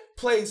hand.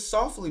 Plays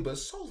softly, but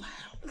so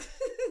loud.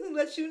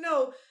 Let you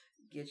know.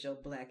 Get your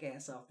black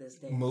ass off this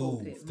day.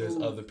 Move. There's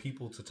other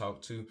people to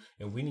talk to,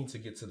 and we need to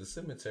get to the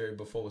cemetery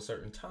before a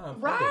certain time.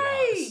 Right.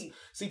 Otherwise.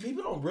 See,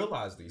 people don't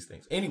realize these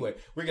things. Anyway,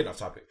 we're getting off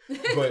topic.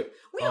 But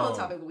we on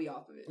topic, but we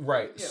off of it.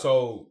 Right. Yeah.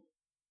 So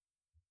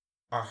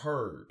I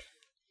heard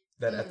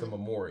that at the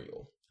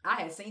memorial.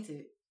 I had seen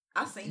it.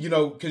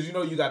 Because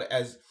you got to,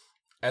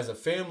 as a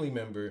family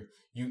member,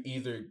 you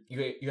either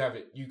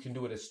you can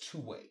do it as two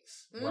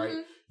ways,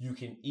 right? You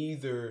can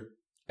either,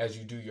 as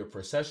you do your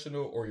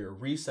processional or your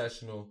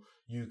recessional,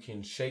 you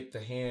can shake the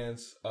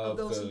hands of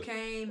those who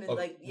came and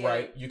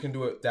right. You can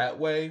do it that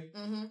way,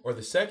 or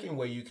the second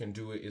way you can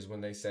do it is when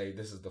they say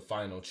this is the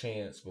final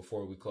chance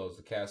before we close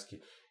the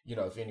casket.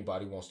 If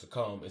anybody wants to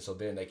come, and so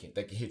then they can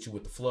hit you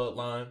with the flood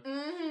line,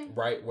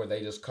 right, where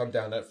they just come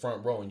down that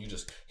front row and you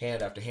just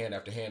hand after hand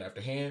after hand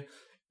after hand,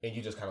 and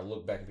you just kind of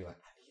look back and be like,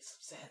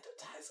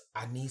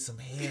 I need some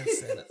hand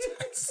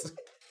sanitizer.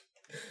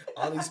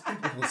 All these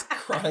people was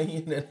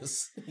crying and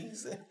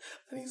sneezing.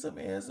 I need some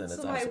hand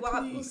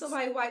sanitizer.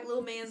 Somebody wipe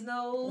little man's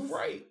nose.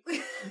 Right.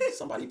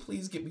 Somebody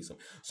please get me some.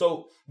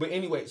 So, but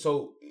anyway,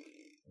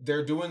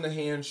 they're doing the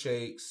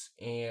handshakes,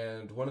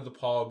 and one of the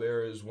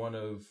pallbearers, one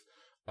of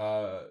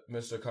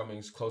Mr.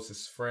 Cummings'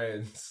 closest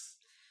friends.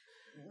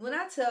 When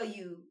I tell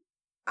you,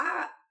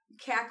 I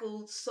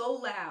cackled so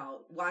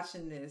loud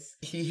watching this.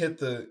 He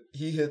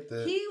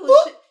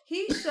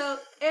shook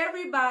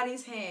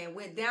everybody's hand,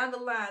 went down the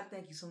line.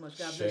 Thank you so much.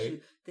 God bless you.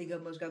 Thank you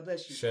much. God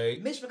bless you.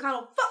 Shake. Mitch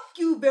McConnell, fuck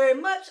you very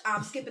much.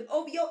 I'm skipping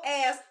over your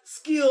ass.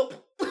 Skip.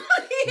 With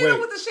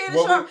the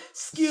Shannon Sharp.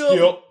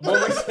 Skip.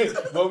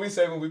 What we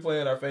say when we play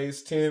in our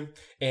face, Tim,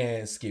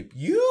 and skip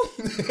you?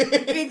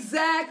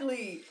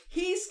 Exactly.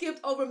 He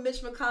skipped over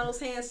Mitch McConnell's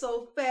hand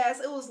so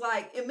fast. It was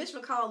like, and Mitch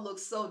McConnell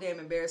looked so damn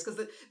embarrassed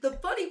because the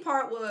funny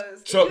part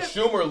was Chuck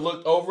Schumer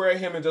looked over at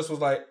him and just was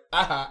like,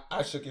 aha,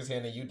 I shook his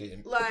hand and you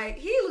didn't. Like,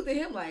 he looked at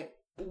him like,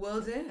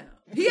 well, damn.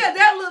 He had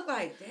that look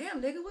like,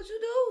 damn, nigga, what you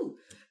do?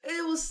 And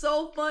it was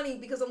so funny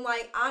because I'm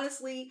like,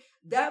 honestly,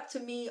 that to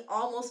me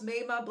almost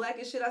made my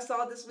blackest shit I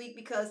saw this week,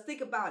 because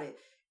think about it.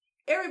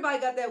 Everybody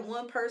got that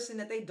one person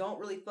that they don't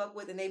really fuck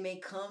with, and they may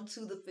come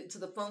to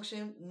the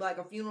function, like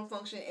a funeral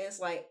function, and it's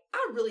like,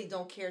 I really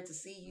don't care to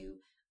see you.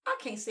 I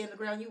can't stand the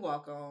ground you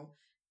walk on.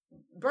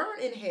 Burn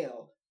in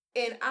hell.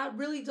 And I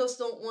really just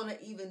don't want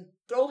to even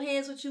throw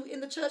hands with you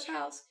in the church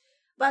house.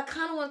 But I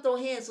kind of want to throw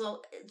hands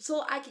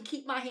so I can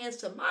keep my hands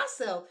to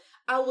myself.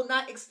 I will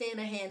not extend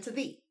a hand to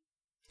thee.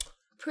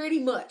 Pretty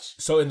much.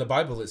 So in the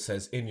Bible it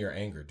says, in your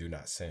anger, do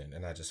not sin.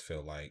 And I just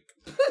feel like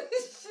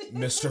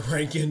Mr.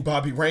 Rankin,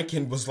 Bobby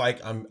Rankin was like,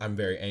 I'm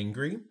very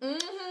angry.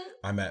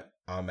 Mm-hmm.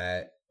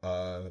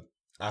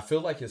 I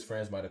feel like his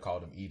friends might have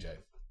called him EJ.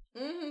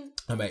 Mm-hmm.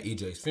 I'm at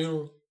EJ's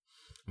funeral.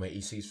 I'm at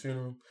EC's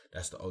funeral.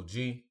 That's the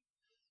OG.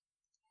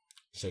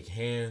 Shaking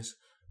hands.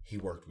 He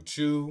worked with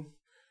you.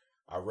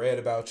 I read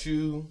about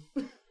you.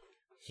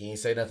 He ain't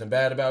say nothing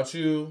bad about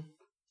you.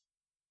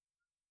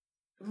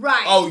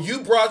 Right. Oh, you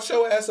brought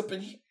your ass up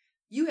in here.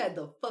 You had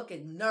the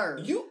fucking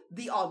nerve.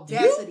 The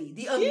audacity.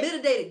 The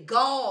unmitigated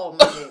gall,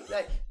 man.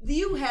 Like,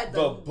 you had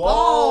the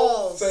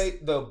balls.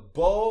 The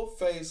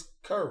bald-faced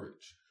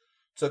courage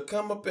to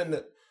come up in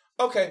the...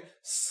 Okay,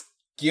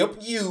 skip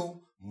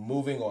you.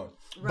 Moving on.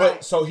 Right.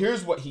 But, so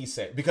here's what he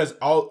said. Because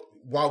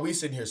while we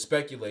sitting here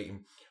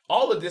speculating,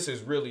 all of this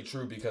is really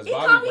true because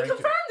Bobby Rankin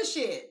confirmed the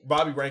shit.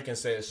 Bobby Rankin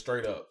says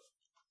straight up,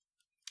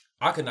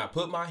 I could not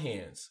put my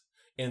hands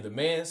in the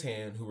man's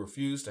hand who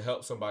refused to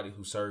help somebody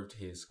who served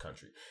his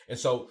country. And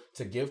so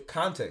to give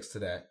context to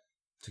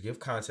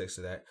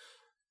that,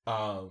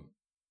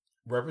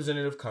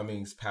 Representative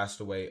Cummings passed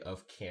away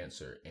of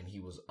cancer, and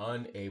he was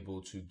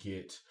unable to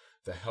get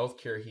the health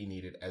care he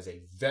needed as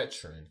a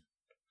veteran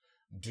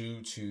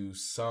due to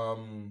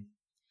some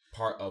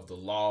part of the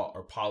law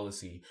or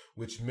policy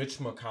which Mitch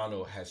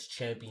McConnell has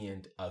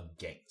championed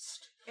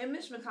against. And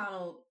Mitch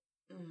McConnell...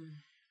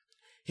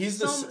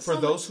 He's for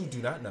those who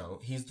do not know,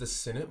 he's the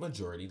Senate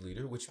Majority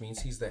Leader, which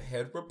means he's the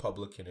head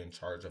Republican in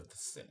charge of the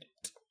Senate.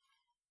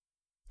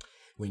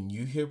 When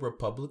you hear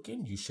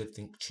Republican, you should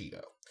think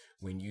Cheeto.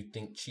 When you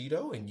think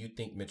Cheeto and you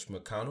think Mitch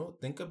McConnell,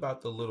 think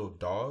about the little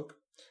dog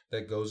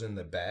that goes in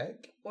the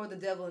bag. Or the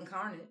devil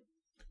incarnate.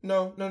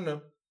 No.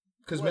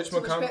 Because Mitch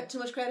McConnell... Too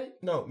much credit?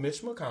 No,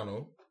 Mitch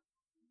McConnell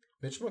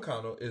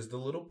is the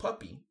little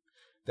puppy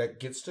that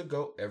gets to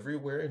go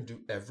everywhere and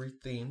do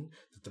everything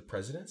that the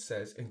president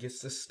says and gets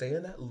to stay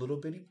in that little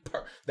bitty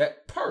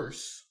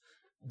purse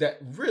that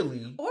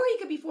really... Or he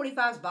could be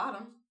 45's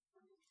bottom.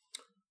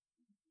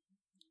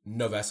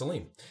 no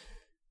Vaseline.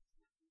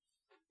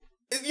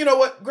 You know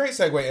what? Great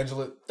segue,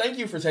 Angela. Thank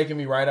you for taking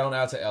me right on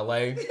out to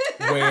LA,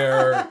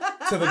 where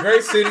to the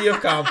great city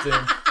of Compton.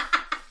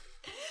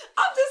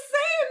 I'm just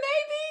saying,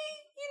 maybe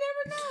you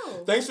never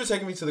know. Thanks for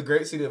taking me to the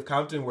great city of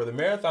Compton, where the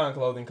Marathon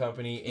Clothing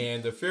Company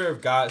and the Fear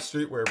of God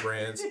streetwear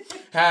brands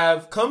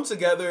have come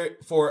together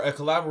for a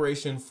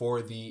collaboration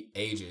for the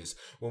ages.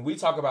 When we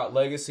talk about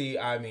legacy,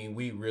 I mean,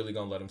 we really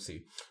gonna let them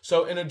see.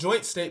 So in a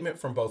joint statement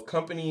from both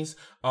companies,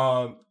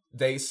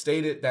 they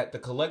stated that the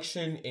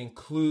collection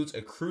includes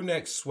a crew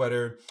neck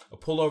sweater, a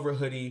pullover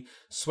hoodie,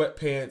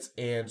 sweatpants,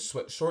 and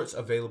sweat shorts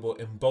available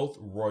in both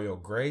royal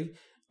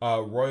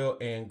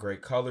and gray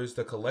colors.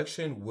 The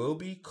collection will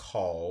be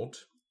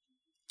called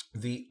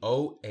the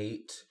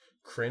 08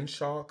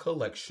 Crenshaw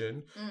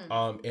Collection,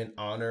 in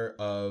honor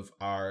of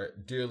our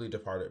dearly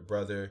departed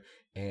brother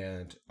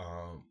and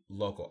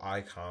local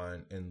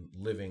icon and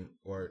living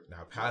or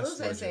now past. I was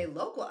going to say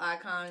local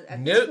icon.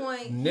 At Nip, this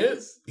point,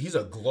 he's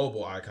a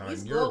global icon.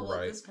 He's You're global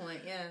right. at this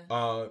point, yeah.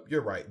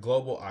 You're right.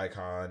 Global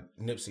icon,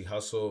 Nipsey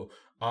Hussle.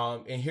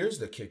 And here's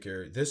the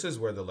kicker. This is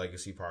where the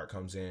legacy part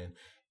comes in.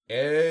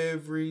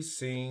 Every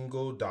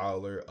single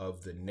dollar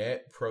of the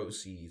net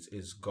proceeds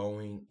is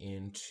going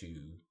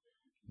into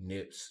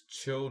Nip's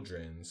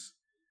children's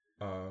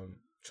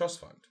trust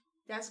fund.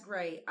 That's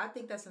great. I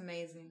think that's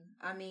amazing.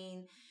 I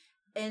mean,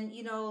 and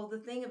you know, the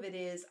thing of it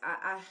is,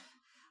 I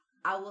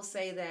will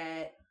say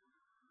that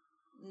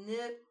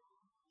Nip,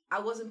 I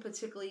wasn't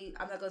particularly,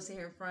 I'm not going to sit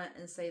here in front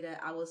and say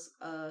that I was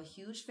a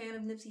huge fan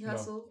of Nipsey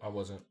Hussle. No, I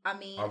wasn't. I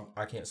mean,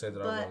 I can't say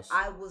that I was. But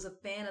I was a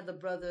fan of the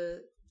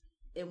brother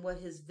and what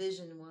his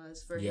vision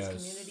was for his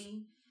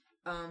community.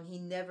 He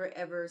never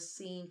ever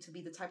seemed to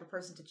be the type of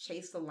person to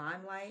chase the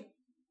limelight.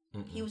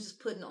 Mm-mm. He was just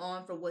putting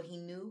on for what he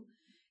knew,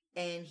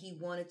 and he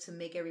wanted to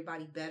make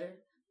everybody better.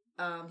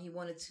 He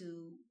wanted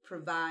to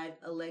provide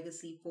a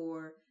legacy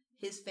for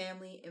his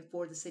family and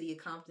for the city of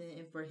Compton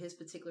and for his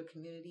particular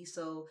community.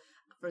 So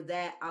for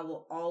that, I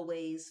will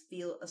always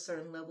feel a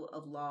certain level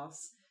of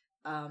loss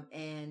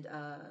and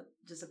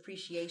just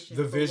appreciation.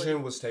 The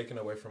vision was taken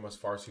away from us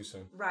far too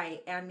soon.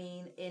 Right. I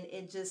mean, and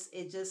it just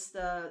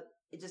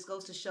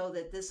goes to show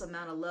that this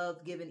amount of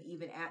love given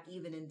even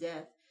in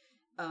death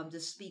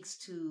just speaks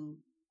to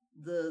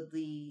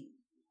the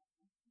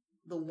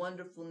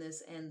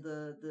wonderfulness and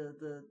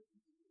the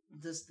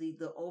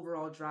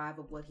overall drive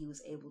of what he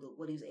was able to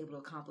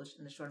accomplish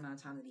in the short amount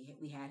of time that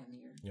we had him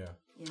here. Yeah.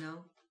 You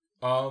know?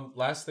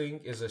 Last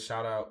thing is a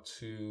shout out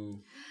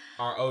to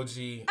our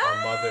OG,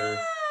 our mother,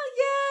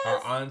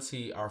 our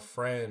auntie, our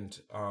friend,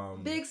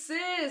 Big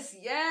Sis,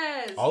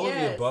 yes. All of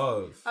the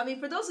above. I mean,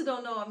 for those who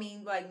don't know, I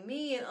mean, like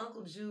me and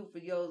Uncle Ju, for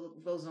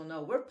those who don't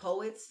know, we're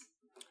poets.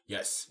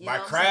 Yes, by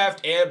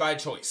craft and by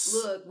choice.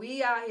 Look,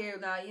 we out here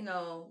now, you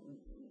know,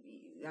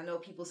 I know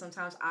people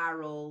sometimes eye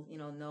roll,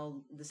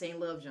 no, this ain't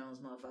Love Jones,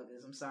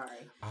 motherfuckers. I'm sorry.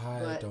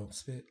 I don't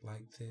spit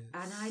like this.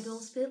 And I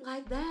don't spit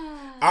like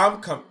that.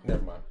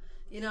 Never mind.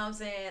 You know what I'm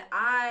saying?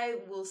 I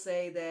will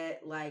say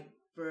that, like,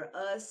 for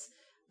us,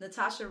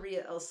 Natasha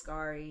Rhea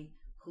Elskari,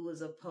 who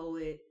is a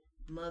poet,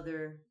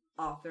 mother,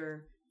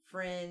 author,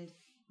 friend,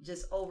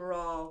 just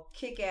overall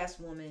kick-ass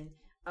woman.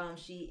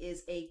 She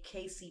is a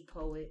KC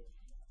poet,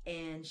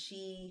 and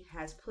she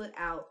has put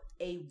out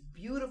a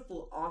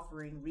beautiful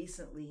offering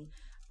recently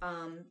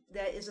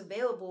that is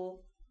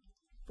available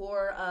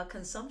for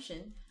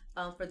consumption.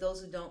 For those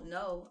who don't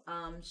know,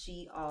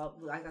 she,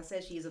 like I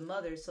said, she is a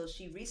mother. So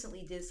she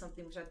recently did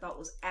something which I thought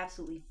was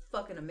absolutely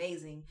fucking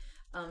amazing.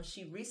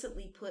 She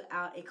recently put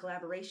out a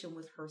collaboration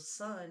with her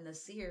son,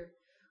 Nasir,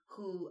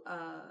 who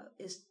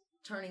is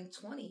turning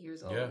 20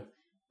 years old. Yeah.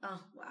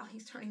 Wow,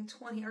 he's turning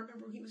 20. I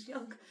remember when he was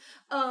young.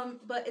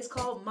 But it's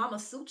called Mama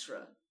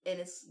Sutra. And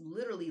it's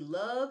literally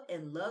love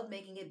and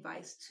love-making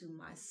advice to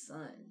my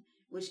son,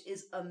 which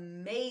is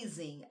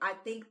amazing. I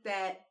think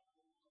that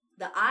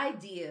the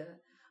idea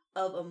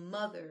of a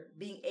mother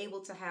being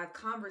able to have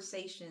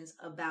conversations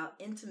about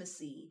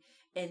intimacy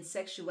and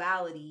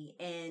sexuality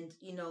and,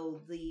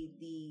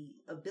 the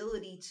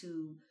ability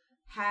to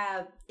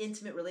have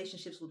intimate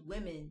relationships with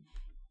women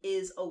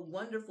is a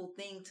wonderful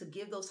thing. To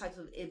give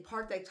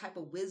impart that type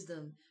of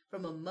wisdom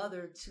from a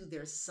mother to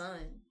their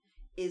son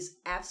is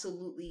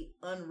absolutely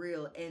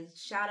unreal. And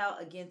shout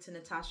out again to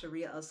Natasha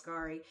Rhea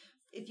Elskari.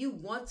 If you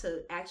want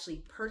to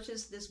actually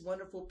purchase this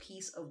wonderful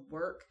piece of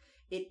work,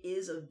 it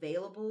is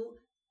available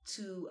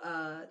to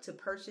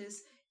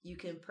purchase. You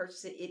can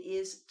purchase it. It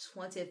is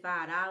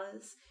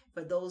 $25.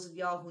 For those of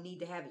y'all who need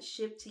to have it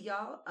shipped to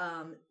y'all,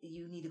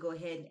 you need to go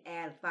ahead and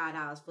add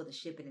 $5 for the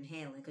shipping and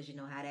handling, because you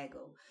know how that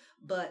go.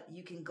 But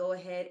you can go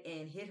ahead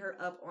and hit her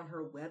up on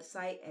her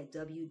website at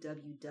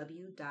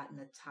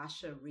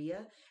www.natasharia,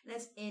 and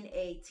that's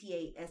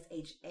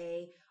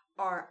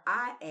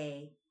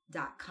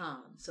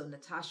NATASHARIA.com. So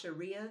Natasha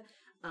Rhea.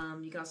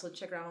 You can also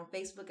check her out on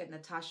Facebook at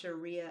Natasha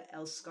Rhea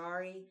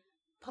Elskari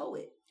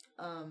Poet.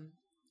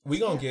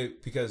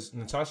 Because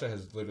Natasha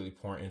has literally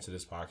poured into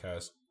this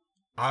podcast,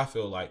 I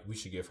feel like we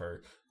should give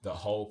her the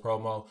whole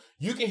promo.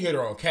 You can hit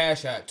her on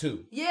Cash App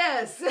too.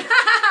 Yes.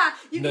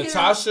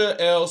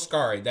 Natasha L.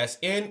 Scari. That's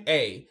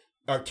N-A,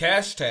 or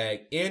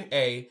hashtag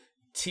N-A-T-A-S-H-A-L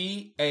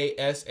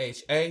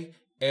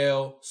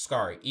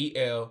Scari.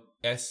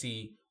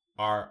 E-L-S-C-R-I.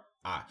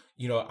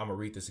 You know what? I'm going to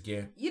read this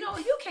again. You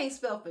can't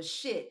spell for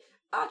shit.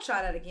 I'll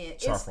try that again.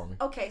 Try for me.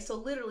 Okay, so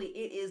literally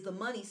it is the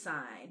money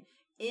sign.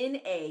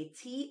 N-A-T-A-S-H-A,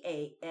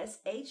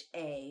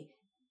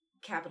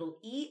 capital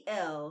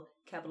E-L,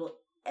 capital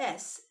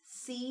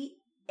S-C-A-R-I.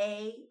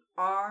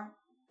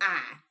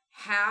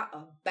 How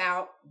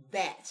about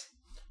that?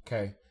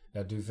 Okay,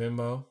 now do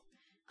Venmo.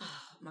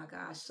 Oh my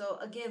gosh. So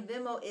again,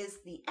 Venmo is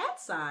the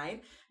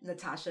 @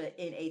 Natasha,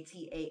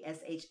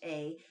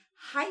 N-A-T-A-S-H-A,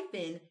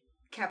 hyphen,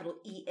 capital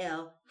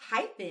E-L,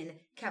 hyphen,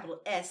 capital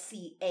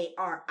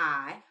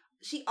S-C-A-R-I.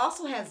 She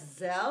also has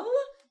Zelle,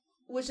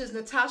 which is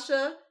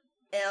Natasha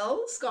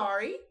L.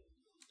 Scari,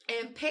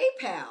 and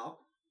PayPal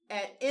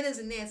at N as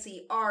in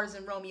Nancy, R as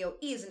in Romeo,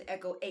 E as in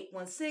Echo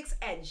 816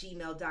 at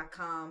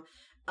gmail.com.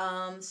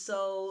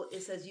 So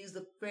it says use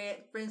the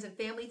friends and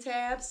family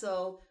tab.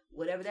 So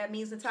whatever that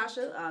means,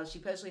 Natasha, she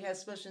personally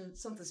has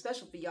something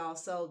special for y'all.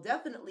 So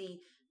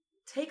definitely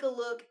take a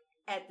look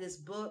at this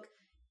book.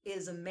 It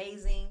is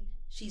amazing.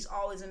 She's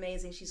always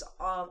amazing. She's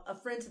a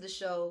friend to the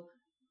show,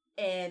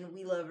 and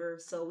we love her.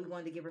 So we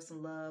wanted to give her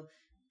some love.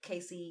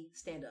 Casey,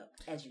 stand up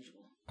as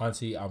usual.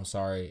 Auntie, I'm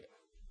sorry.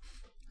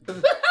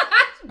 I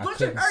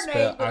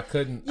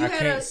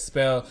can't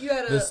spell.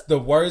 The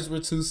words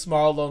were too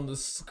small on the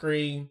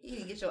screen. You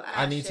need to get your eyes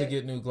I need checked. to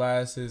get new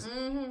glasses.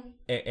 Mm-hmm.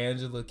 And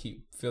Angela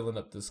keep filling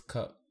up this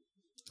cup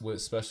with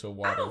special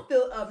water. I don't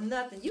fill up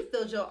nothing. You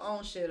filled your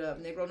own shit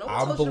up, Negro. No one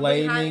I'm told you to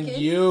bring blaming Heineken.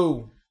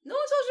 you. No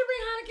one told you to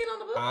bring Heineken on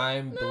the book.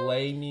 I'm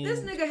blaming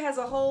This nigga has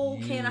a whole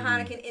you. can of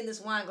Heineken in this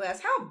wine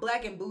glass. How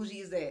black and bougie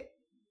is that?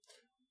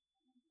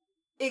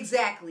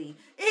 Exactly.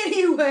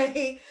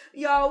 Anyway,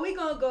 y'all, we're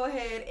going to go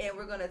ahead and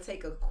we're going to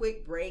take a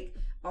quick break.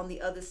 On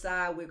the other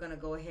side, we're going to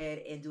go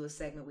ahead and do a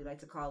segment we like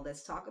to call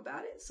Let's Talk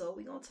About It. So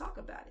we're going to talk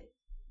about it.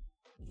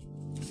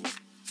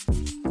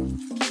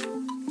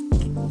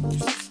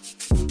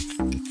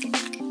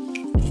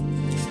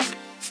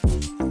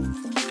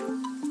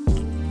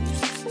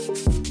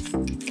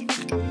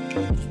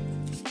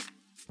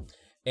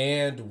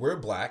 And we're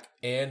black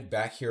and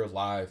back here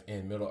live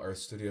in Middle Earth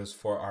Studios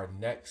for our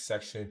next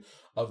section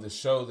of the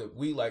show that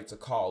we like to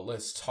call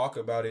Let's Talk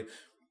About It.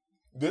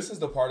 This is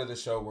the part of the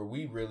show where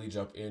we really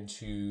jump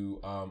into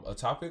a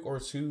topic or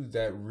two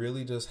that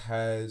really just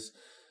has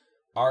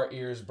our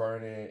ears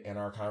burning and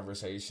our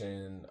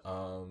conversation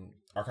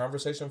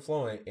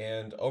flowing.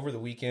 And over the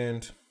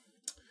weekend,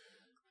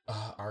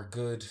 our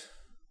good,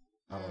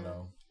 I don't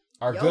know.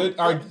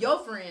 Your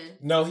friend.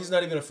 No, he's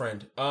not even a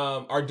friend.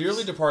 Our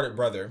dearly departed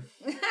brother,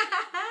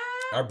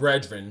 our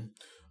brethren,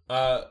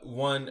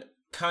 one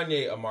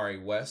Kanye Amari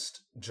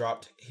West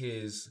dropped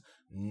his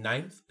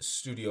 9th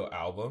studio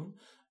album,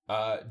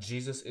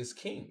 Jesus is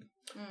King.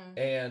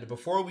 And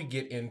before we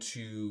get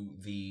into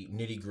the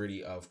nitty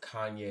gritty of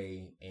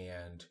Kanye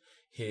and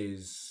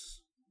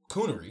his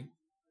coonery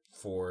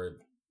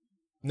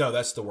no,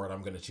 that's the word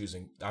I'm going to choose.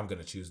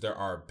 There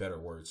are better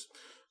words.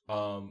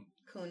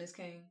 Coon is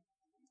king.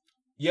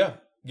 Yeah.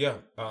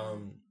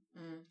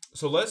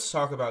 So let's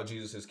talk about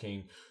Jesus is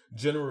King.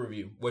 General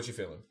review. What you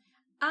feeling?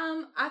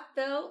 I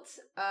felt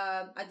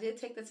I did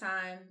take the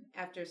time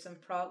after some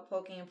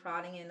poking and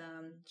prodding and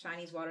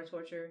Chinese water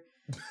torture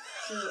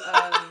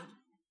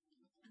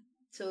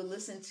to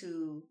listen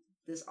to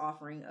this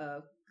offering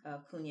of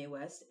Kanye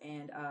West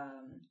and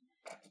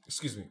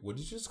excuse me, what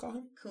did you just call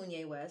him?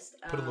 Kanye West.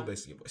 Put a little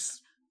bass in your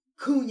voice.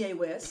 Kanye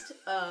West.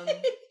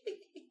 I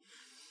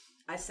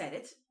said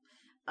it.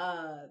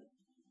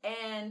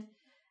 And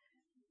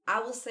I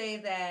will say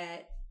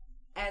that,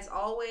 as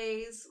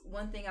always,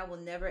 one thing I will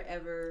never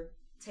ever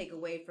take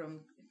away from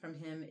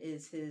him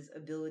is his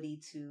ability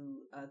to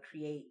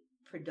create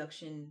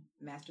production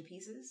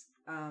masterpieces.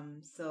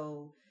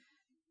 So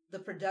the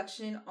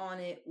production on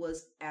it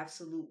was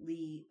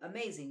absolutely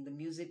amazing. The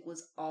music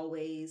was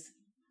always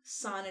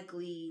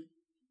sonically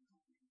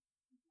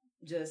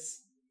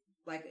just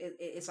like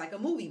it's like a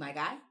movie, my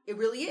guy. It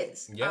really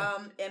is. Yeah.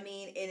 I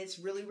mean, and it's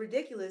really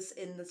ridiculous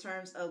in the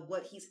terms of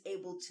what he's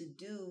able to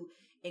do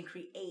and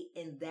create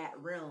in that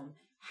realm.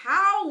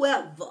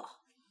 However,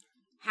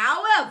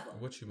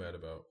 what you mad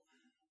about?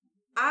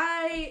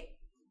 I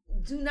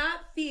do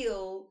not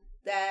feel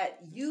that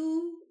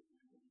you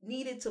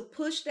needed to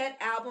push that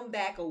album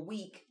back a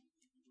week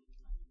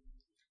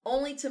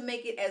only to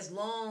make it as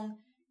long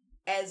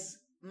as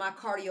my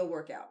cardio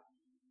workout.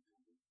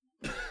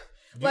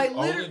 You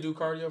only do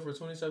cardio for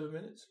 27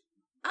 minutes?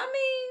 I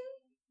mean,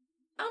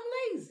 I'm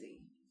lazy.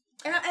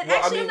 And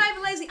actually, I'm not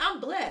even lazy. I'm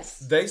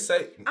blessed. They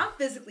say... I'm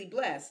physically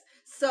blessed.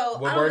 So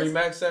what Bernie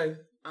Mac say?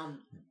 I'm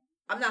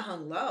not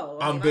hung low.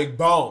 I'm big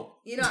bone.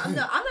 You know, I'm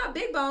not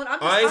big bone.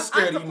 I ain't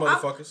scared of you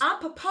motherfuckers. I'm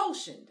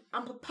proportioned.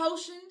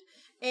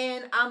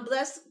 And I'm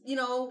blessed,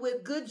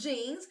 with good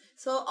genes.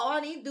 So all I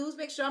need to do is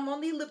make sure I'm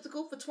on the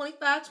elliptical for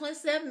 25,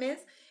 27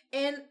 minutes.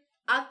 And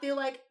I feel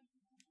like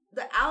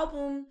the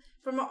album,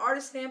 from an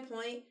artist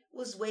standpoint,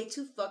 was way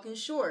too fucking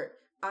short.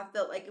 I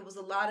felt like it was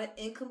a lot of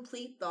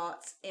incomplete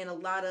thoughts and a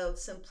lot of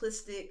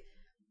simplistic,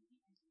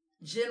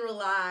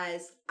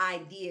 generalized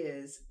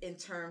ideas in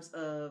terms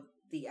of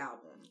the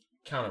album.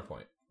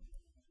 Counterpoint.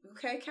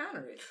 Okay,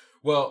 counter it.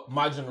 Well,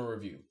 my general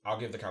review. I'll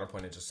give the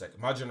counterpoint in just a second.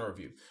 My general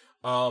review.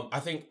 I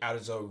think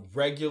as a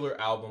regular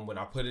album, when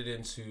I put it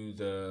into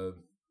the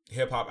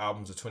hip-hop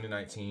albums of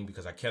 2019,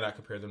 because I cannot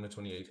compare them to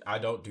 2018, I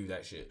don't do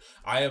that shit.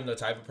 I am the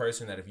type of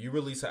person that if you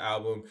release an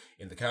album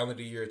in the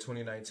calendar year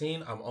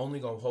 2019, I'm only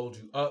going to hold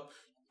you up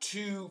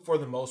to, for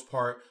the most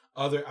part,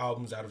 other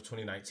albums out of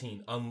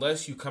 2019,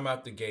 unless you come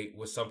out the gate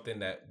with something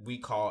that we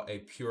call a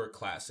pure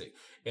classic.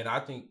 And I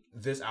think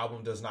this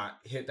album does not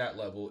hit that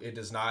level. It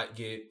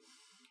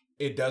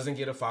doesn't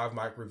get a 5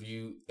 mic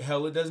review.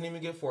 Hell, it doesn't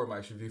even get 4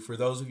 mics review. For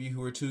those of you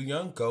who are too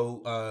young,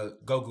 go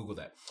Google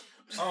that.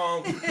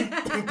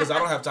 Because I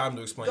don't have time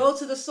to explain. Go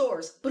to the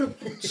source. But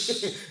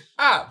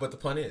the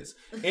pun is.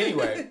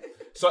 Anyway,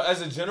 so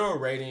as a general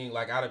rating,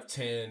 like out of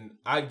 10,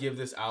 I'd give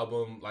this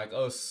album like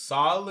a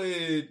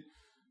solid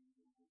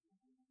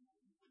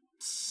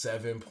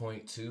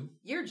 7.2.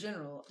 You're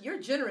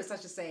generous, I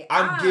should say.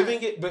 I'm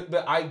giving it, but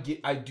I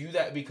do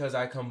that because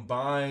I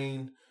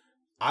combine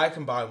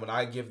when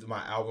I give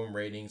my album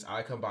ratings,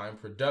 I combine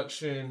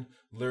production,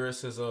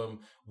 lyricism,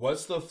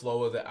 what's the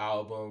flow of the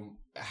album,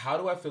 how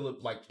do I feel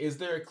it, like, is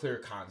there a clear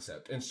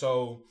concept? And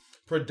so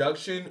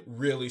production,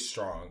 really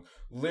strong.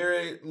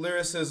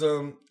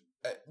 Lyricism,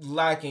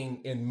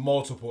 lacking in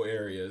multiple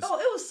areas. Oh,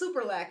 it was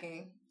super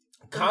lacking.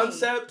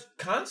 Concept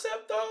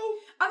though?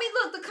 I mean,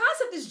 look, the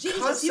concept is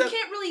Jesus. You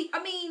can't really,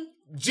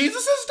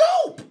 Jesus is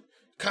dope.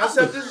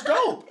 Concept is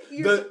dope.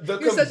 You're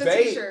such a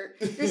t-shirt.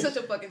 You're such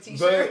a fucking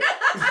t-shirt.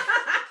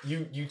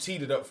 You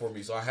teed it up for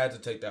me, so I had to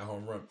take that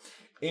home run.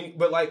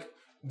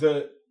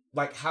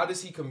 But how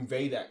does he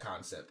convey that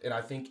concept? And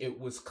I think it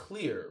was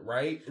clear,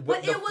 right?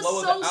 But it was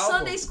so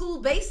Sunday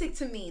school basic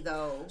to me,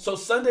 though. So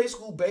Sunday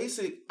school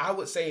basic, I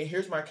would say, and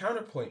here's my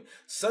counterpoint.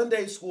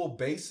 Sunday school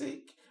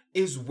basic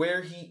is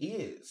where he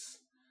is.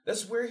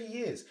 That's where he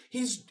is.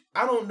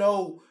 I don't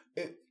know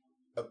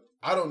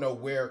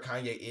where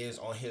Kanye is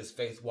on his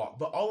faith walk,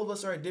 but all of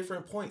us are at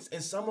different points.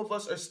 And some of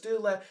us are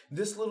still at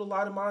this little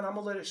light of mine, I'm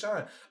going to let it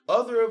shine.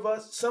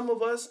 Some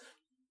of us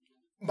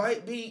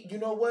might be, you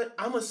know what?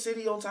 I'm a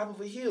city on top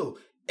of a hill.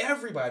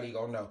 Everybody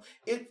going to know.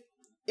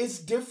 It's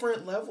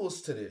different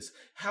levels to this.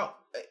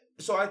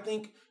 So I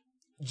think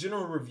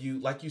general review,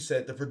 like you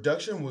said, the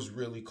production was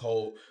really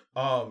cold.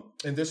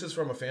 And this is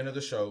from a fan of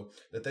the show,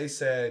 that they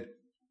said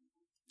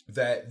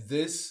that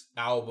this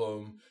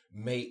album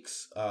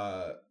makes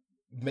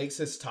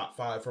his top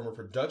 5 from a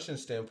production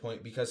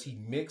standpoint because he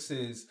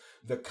mixes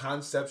the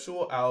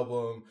conceptual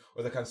album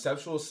or the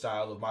conceptual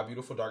style of My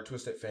Beautiful Dark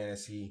Twisted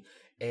Fantasy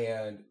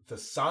and the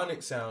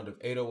sonic sound of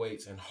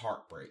 808s and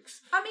Heartbreaks.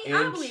 I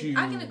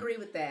can agree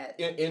with that.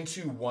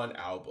 Into one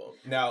album.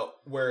 Now,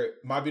 where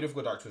My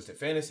Beautiful Dark Twisted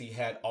Fantasy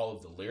had all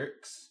of the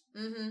lyrics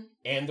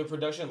and the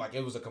production, like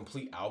it was a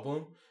complete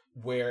album,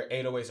 where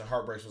 808s and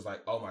Heartbreaks was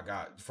like, oh my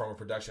God, from a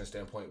production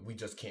standpoint, we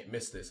just can't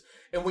miss this.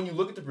 And when you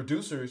look at the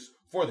producers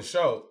for the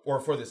show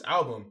or for this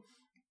album,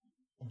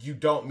 you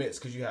don't miss,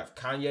 because you have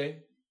Kanye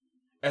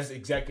as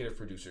executive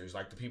producers,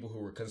 like the people who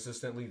were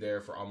consistently there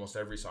for almost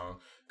every song.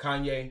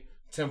 Kanye,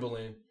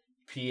 Timbaland,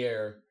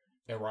 Pierre,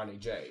 and Ronnie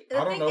J.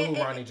 I don't know who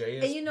Ronnie J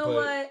is. And you know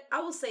what?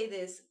 I will say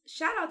this.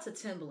 Shout out to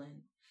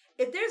Timbaland.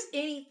 If there's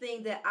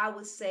anything that I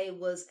would say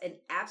was an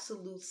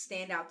absolute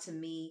standout to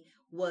me,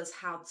 was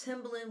how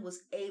Timbaland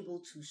was able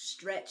to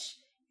stretch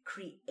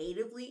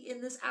creatively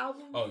in this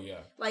album. Oh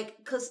yeah. Like,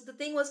 because the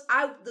thing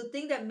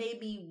that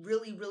made me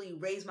really, really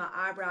raise my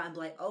eyebrow and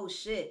be like, oh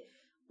shit,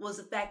 was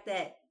the fact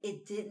that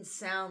it didn't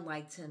sound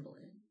like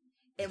Timbaland.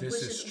 And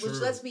which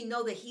lets me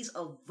know that he's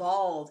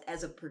evolved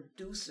as a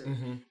producer.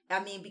 Mm-hmm.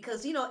 I mean,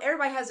 because,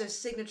 everybody has their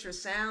signature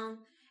sound,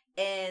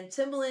 and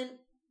Timbaland,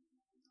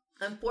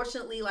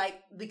 unfortunately,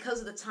 like, because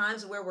of the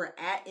times where we're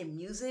at in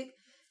music,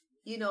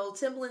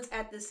 Timbaland's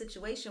at this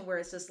situation where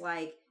it's just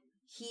like,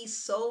 he's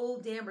so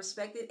damn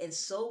respected and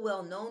so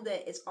well known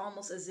that it's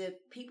almost as if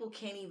people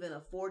can't even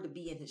afford to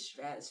be in his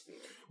stratosphere.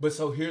 But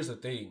so here's the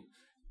thing,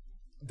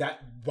 that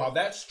while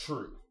that's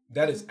true,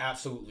 that is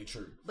absolutely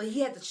true. But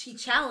he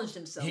challenged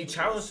himself. He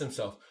challenged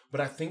himself.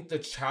 But I think the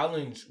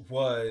challenge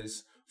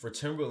was for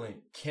Timbaland,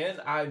 can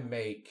I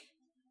make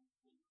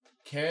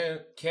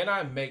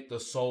the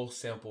soul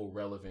sample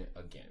relevant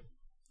again?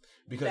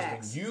 Because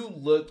Facts. When you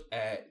look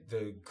at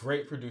the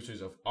great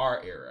producers of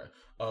our era,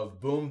 of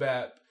boom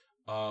bap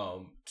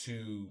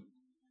to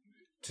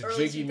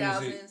jiggy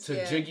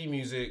music, jiggy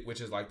music,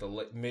 which is like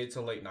the mid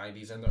to late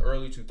 90s and the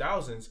early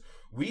 2000s,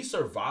 we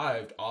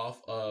survived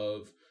off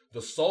of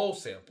the soul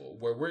sample,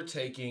 where we're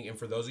taking, and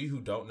for those of you who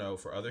don't know,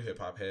 for other hip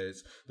hop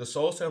heads, the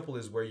soul sample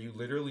is where you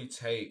literally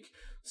take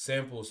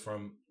samples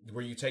from,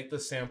 where you take the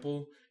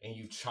sample and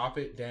you chop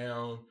it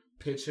down,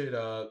 pitch it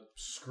up,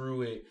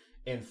 screw it,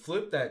 and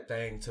flip that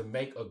thing to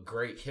make a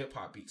great hip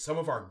hop beat. Some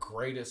of our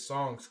greatest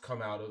songs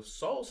come out of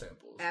soul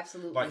samples.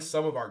 Absolutely. Like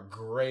some of our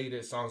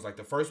greatest songs, like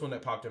the first one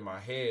that popped in my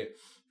head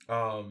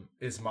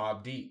is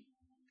Mobb Deep.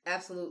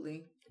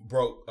 Absolutely.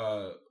 broke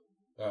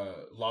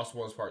Lost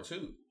Ones Part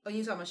 2. Oh,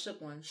 you talking about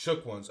Shook Ones?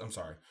 Shook Ones, I'm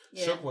sorry.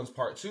 Yeah. Shook Ones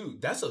Part 2.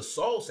 That's a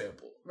soul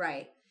sample.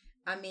 Right.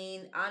 I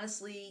mean,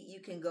 honestly,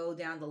 you can go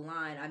down the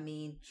line. I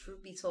mean,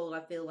 truth be told, I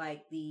feel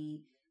like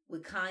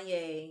with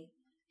Kanye,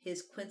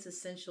 his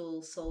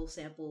quintessential soul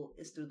sample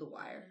is Through the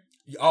Wire.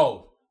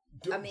 Oh,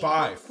 I mean,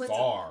 by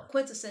far.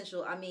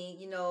 Quintessential. I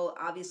mean,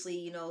 obviously,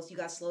 you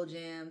got slow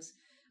jams.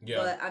 Yeah.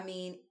 But I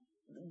mean,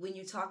 when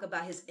you talk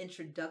about his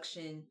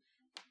introduction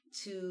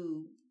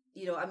to,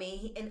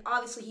 and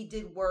obviously he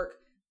did work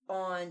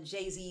on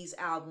Jay-Z's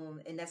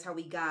album, and that's how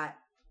we got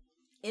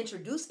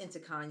introduced into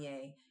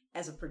Kanye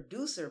as a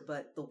producer.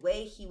 But the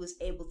way he was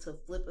able to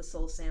flip a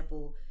soul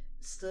sample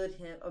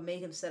made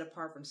him set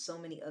apart from so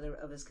many other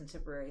of his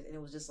contemporaries, and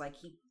it was just like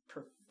he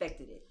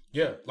perfected it.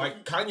 Yeah,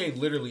 like Kanye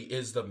literally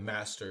is the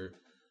master,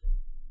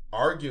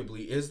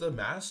 arguably is the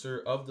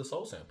master of the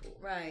soul sample.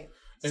 Right.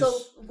 And so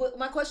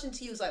my question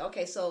to you is like,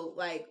 okay, so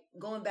like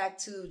going back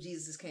to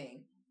Jesus is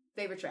King,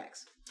 favorite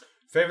tracks?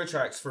 Favorite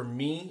tracks for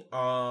me,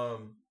 I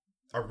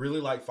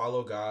really like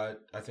Follow God.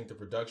 I think the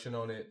production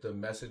on it, the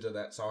message of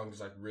that song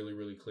is like really,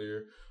 really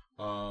clear.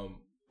 I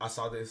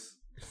saw this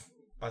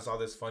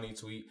funny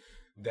tweet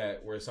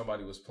where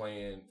somebody was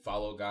playing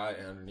Follow God,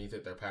 and underneath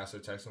it, their pastor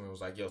texted them and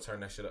was like, "Yo,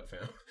 turn that shit up,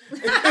 fam."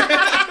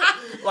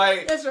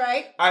 Like, that's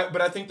right.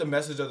 But I think the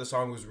message of the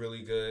song was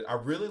really good. I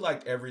really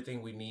liked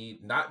Everything We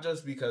Need, not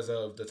just because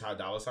of the Ty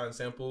Dolla $ign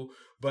sample,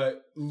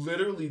 but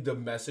literally the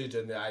message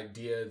and the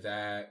idea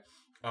that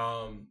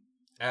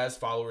as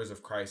followers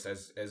of Christ,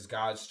 as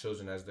God's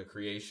children, as the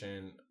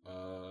creation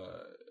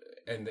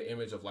and the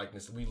image of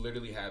likeness, we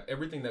literally have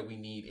everything that we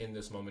need in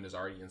this moment is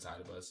already inside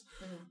of us.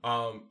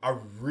 Mm-hmm. I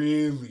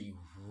really,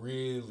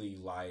 really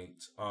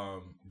liked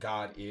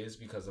God Is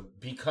because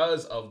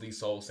of the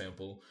soul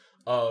sample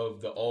of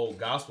the old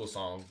gospel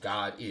song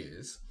God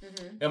Is.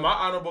 Mm-hmm. And my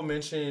honorable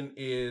mention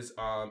is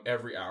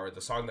Every Hour,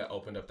 the song that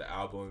opened up the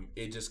album.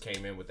 It just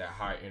came in with that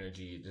high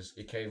energy.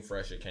 It came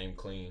fresh, it came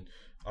clean.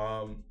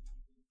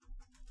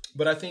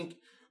 But I think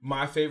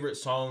my favorite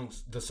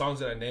songs, the songs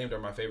that I named, are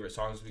my favorite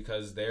songs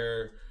because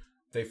they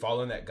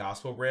fall in that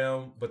gospel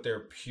realm, but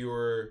they're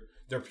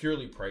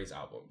purely praise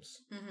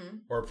albums. Mm-hmm.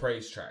 Or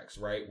praise tracks,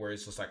 right? Where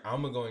it's just like,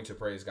 I'm going to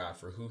praise God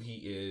for who he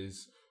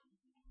is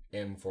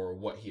and for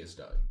what he has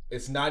done.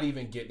 It's not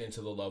even getting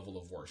into the level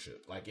of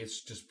worship. Like,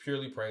 it's just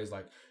purely praise.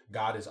 Like,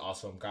 God is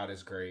awesome. God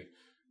is great.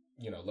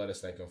 Let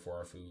us thank him for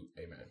our food.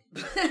 Amen.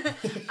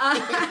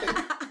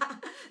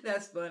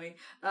 That's funny.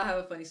 I have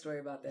a funny story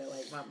about that.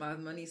 Like, my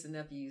niece and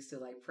nephew used to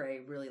like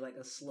pray really like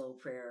a slow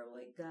prayer,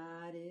 like,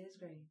 God is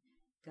great.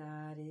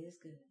 God is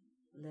good.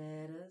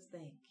 Let us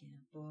thank him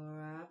for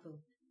our food.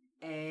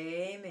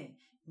 Amen.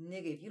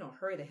 Nigga, if you don't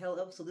hurry the hell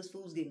up, so this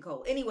food's getting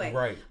cold. Anyway.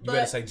 Right. You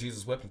better say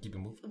Jesus wept and keep it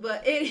moving.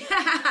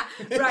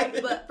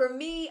 Right. But for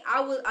me,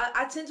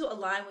 I tend to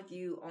align with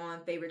you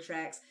on favorite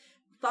tracks.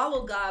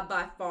 Follow God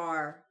by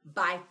far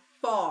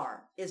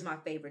is my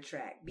favorite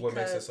track. What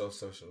makes it so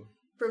social?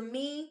 For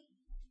me,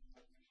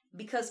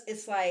 because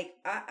it's like,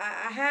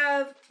 I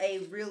have a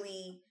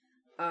really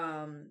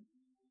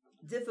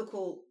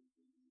difficult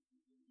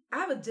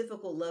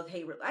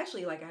love-hate.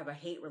 Actually, like, I have a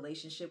hate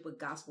relationship with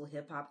gospel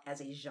hip-hop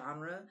as a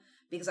genre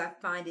because I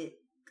find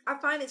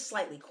it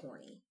slightly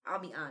corny. I'll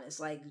be honest.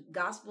 Like,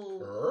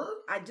 gospel,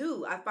 I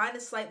do. I find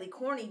it slightly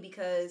corny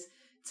because,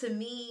 to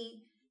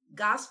me,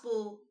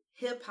 gospel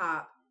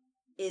hip-hop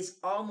is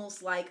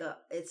almost like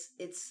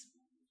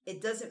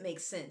it doesn't make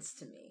sense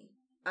to me.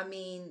 I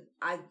mean,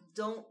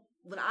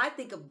 when I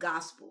think of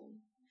gospel,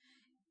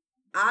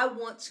 I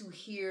want to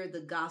hear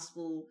the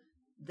gospel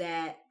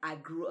that I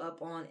grew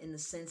up on, in the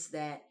sense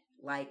that,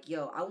 like,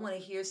 I want to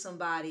hear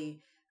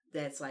somebody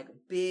that's like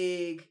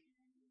big,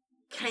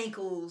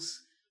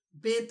 cankles,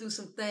 been through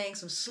some things,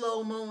 some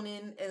slow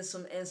moaning and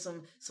some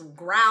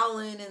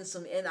growling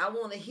and I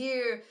want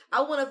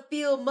to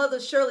feel Mother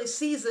Shirley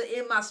Caesar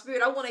in my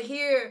spirit. I want to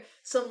hear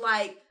some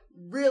like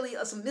really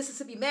some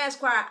Mississippi Mass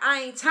Choir.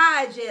 I ain't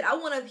tired yet. I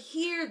want to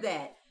hear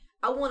that.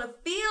 I want to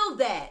feel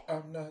that.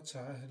 I'm not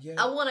tired yet.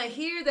 I want to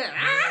hear that.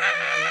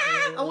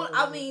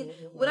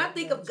 When I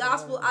think of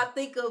gospel, I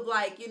think of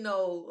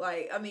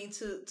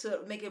to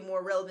make it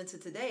more relevant to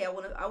today.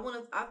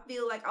 I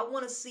feel like I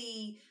want to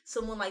see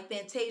someone like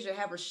Fantasia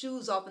have her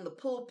shoes off in the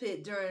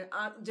pulpit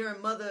during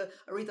Mother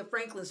Aretha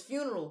Franklin's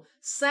funeral,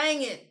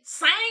 singing.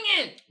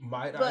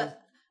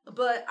 But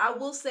I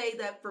will say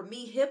that for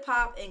me, hip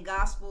hop and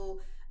gospel,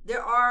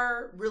 there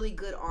are really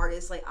good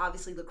artists. Like,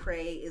 obviously,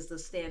 Lecrae is the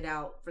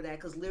standout for that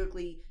because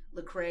lyrically,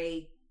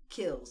 Lecrae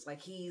kills.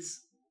 Like, he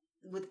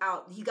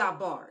got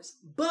bars.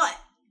 But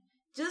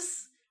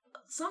just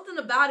something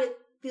about it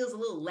feels a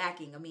little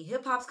lacking. I mean,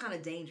 hip hop's kind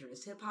of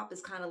dangerous. Hip hop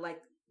is kind of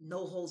like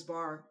no holds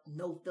bar,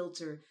 no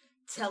filter.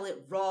 Tell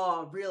it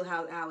raw, real,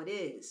 how it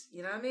is.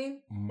 You know what I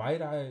mean?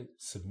 Might I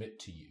submit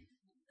to you?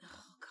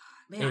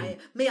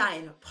 May I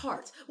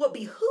impart what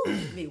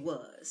behooved me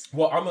was.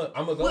 Well, I'm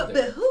gonna go what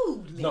there. What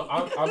behooved me? No,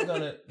 I'm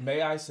gonna.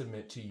 May I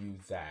submit to you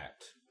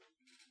that,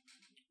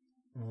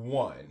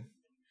 one,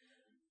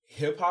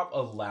 hip hop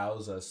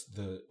allows us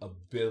the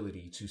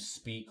ability to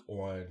speak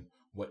on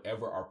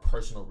whatever our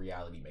personal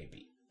reality may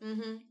be.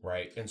 Mm-hmm.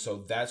 Right. And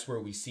so that's where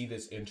we see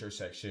this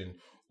intersection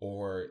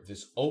or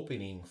this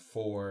opening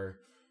for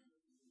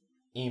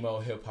emo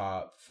hip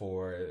hop,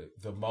 for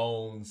the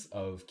moans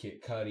of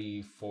Kid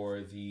Cudi,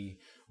 for the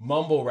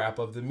mumble rap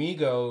of the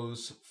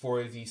Migos,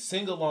 for the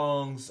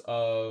sing-alongs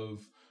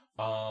of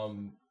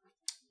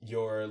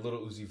your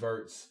Little Uzi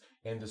Verts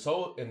and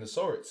the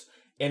sorts.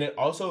 And it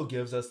also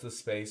gives us the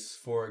space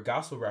for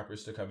gospel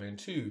rappers to come in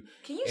too.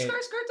 Can you skirt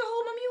to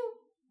hold my mule?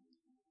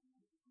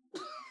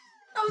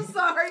 I'm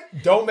sorry.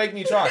 Don't make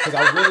me try, because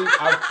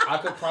I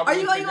could probably. Are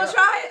you gonna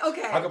try it?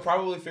 Okay. I could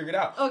probably figure it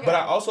out. Okay. But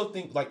I also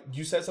think, like,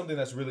 you said something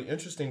that's really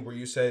interesting, where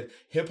you said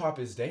hip hop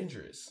is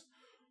dangerous.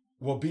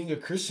 Well, being a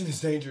Christian is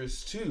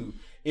dangerous too.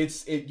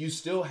 You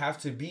still have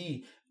to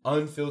be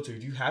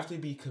unfiltered. You have to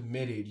be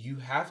committed. You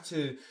have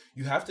to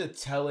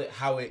tell it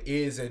how it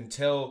is and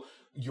tell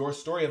your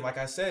story. And like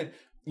I said,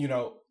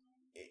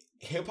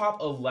 hip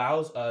hop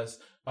allows us.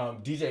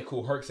 DJ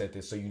Kool Herc said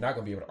this, so you're not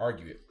gonna be able to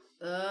argue it.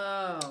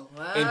 Oh,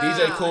 wow. And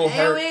DJ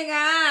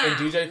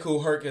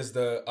Kool Herc is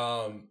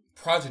the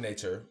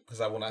progenitor,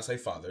 because I will not say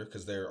father,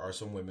 because there are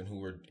some women who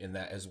were in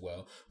that as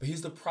well. But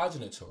he's the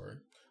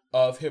progenitor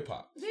of hip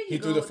hop. He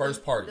threw the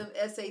first party.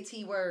 The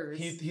SAT words.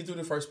 He threw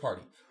the first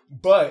party.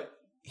 But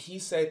he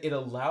said it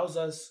allows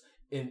us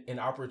an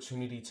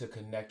opportunity to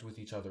connect with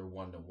each other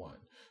one-to-one.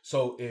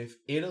 So if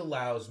it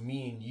allows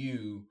me and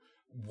you,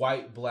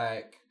 white,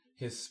 black,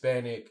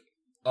 Hispanic,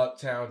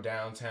 uptown,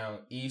 downtown,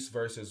 East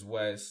versus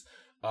West,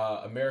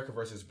 America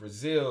versus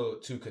Brazil,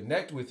 to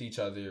connect with each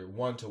other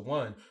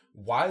one-to-one,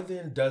 why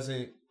then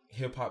doesn't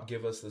hip-hop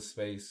give us the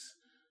space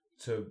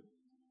to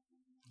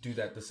do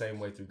that the same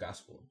way through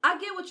gospel? I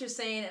get what you're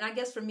saying, and I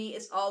guess for me,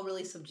 it's all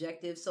really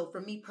subjective. So for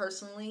me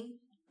personally,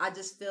 I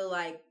just feel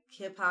like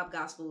hip-hop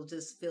gospel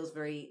just feels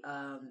very,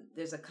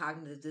 there's a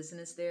cognitive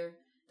dissonance there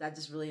that I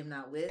just really am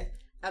not with.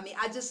 And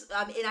I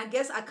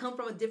guess I come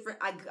from a different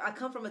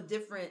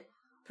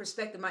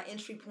perspective. My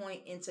entry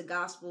point into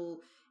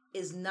gospel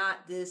is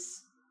not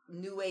this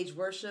new age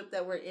worship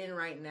that we're in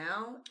right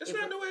now. It's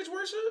not new age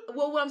worship.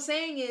 Well, what I'm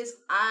saying is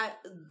I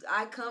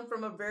come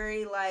from a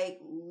very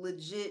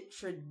legit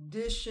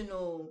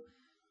traditional,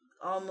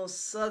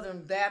 almost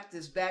Southern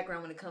Baptist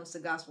background when it comes to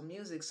gospel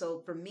music.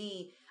 So for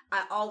me,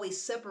 I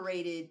always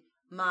separated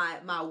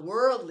my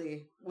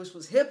worldly, which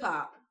was hip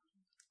hop,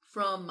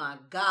 from my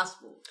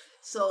gospel.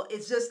 So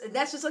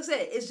that's just like I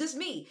said, it's just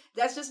me.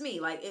 That's just me.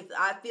 Like, if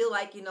I feel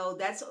like,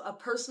 that's a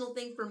personal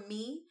thing for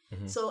me.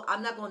 Mm-hmm. So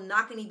I'm not going to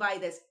knock anybody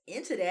that's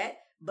into that.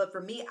 But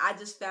for me, I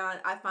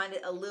find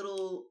it a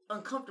little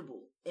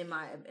uncomfortable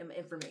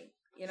for me.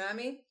 You know what I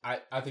mean?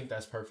 I think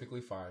that's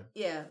perfectly fine.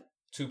 Yeah.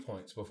 2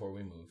 points before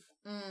we move.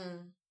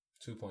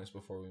 2 points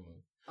before we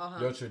move. Uh-huh.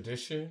 Your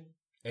tradition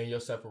and your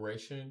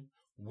separation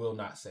will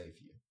not save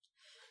you.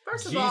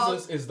 First of all,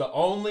 Jesus is the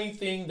only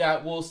thing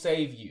that will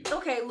save you.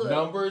 Okay, look.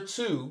 Number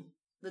 2.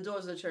 The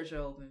doors of the church are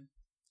open.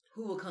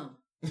 Who will come?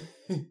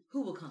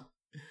 Who will come?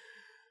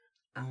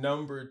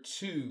 Number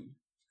 2,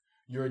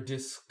 your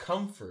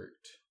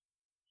discomfort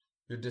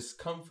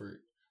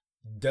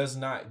does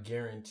not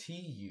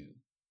guarantee you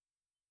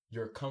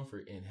your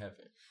comfort in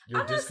heaven. Your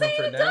I'm not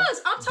saying it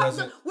does.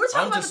 We're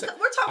talking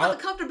about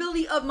the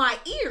comfortability of my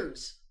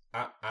ears.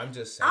 I'm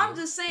just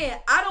saying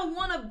I don't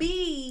want to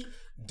be.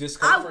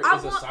 Discomfort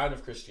is a sign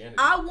of Christianity.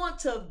 I want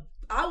to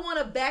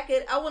back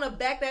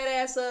that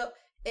ass up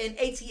and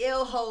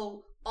ATL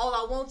hold all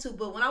I want to,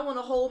 but when I want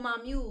to hold my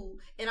mule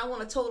and I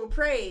want a total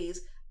praise,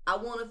 I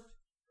want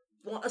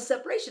a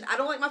separation. I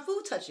don't like my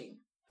food touching.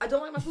 I'm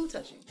gonna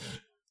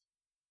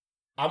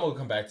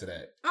come back to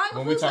that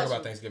when we talk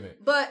about Thanksgiving.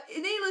 But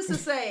needless to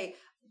say,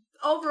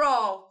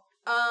 overall,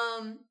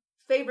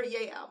 favorite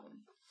Ye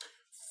album.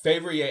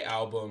 Favorite Ye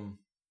album.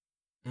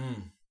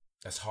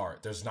 That's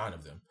hard. There's 9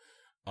 of them.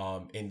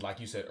 And like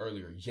you said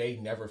earlier, Ye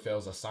never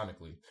fails us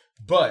sonically.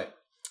 But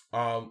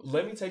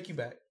let me take you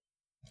back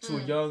to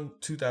a young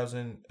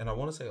 2000, and I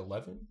want to say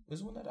 11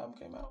 is when that album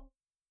came out.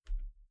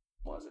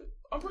 Was it?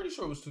 I'm pretty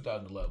sure it was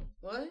 2011.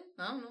 What?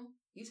 I don't know.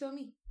 You tell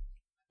me.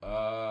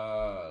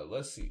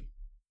 Let's see.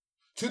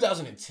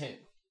 2010.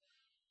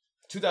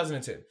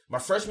 My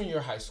freshman year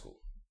of high school.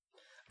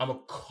 I'm a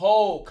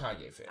cold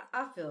Kanye fan.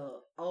 I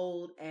feel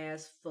old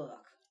as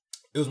fuck.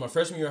 It was my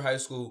freshman year of high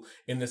school,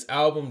 and this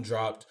album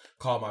dropped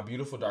called My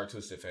Beautiful Dark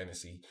Twisted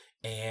Fantasy.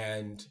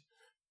 And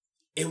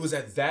it was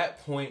at that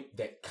point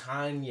that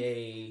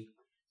Kanye,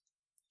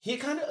 he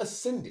kind of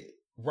ascended,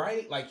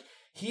 right? Like,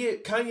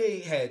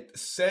 Kanye had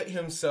set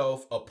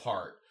himself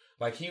apart.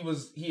 Like, he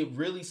had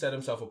really set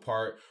himself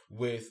apart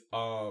with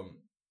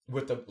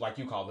the, like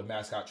you call it, the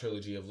mascot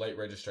trilogy of Late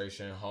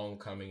Registration,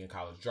 Homecoming, and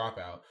College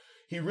Dropout.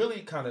 He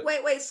really kind of...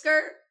 Wait,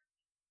 skirt.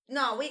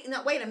 No, wait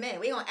a minute.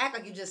 We gonna act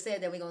like you just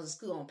said that we gonna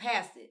scoot on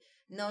past it.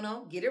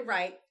 No, get it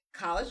right.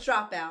 College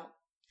Dropout,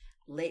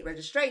 Late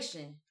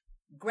Registration,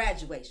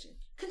 Graduation.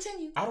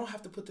 Continue. I don't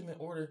have to put them in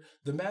order.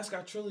 The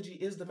mascot trilogy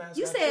is the mascot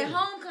You said trilogy.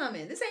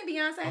 Homecoming. This ain't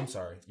Beyonce. I'm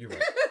sorry. You're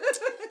right.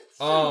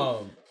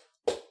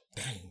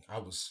 Dang, I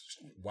was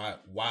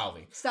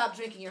wilding. Stop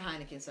drinking your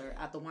Heineken, sir,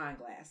 out the wine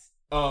glass.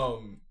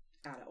 Out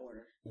of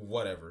order.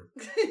 Whatever.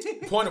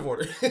 Point of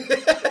order.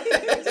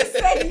 Just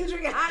say you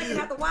drinking Heineken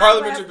out the wine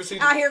Parliamentary glass.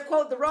 procedure. Out here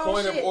quote the wrong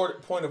shit.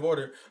 Point of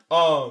order.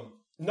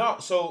 No,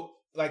 so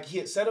like he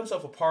had set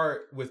himself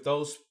apart with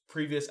those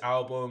previous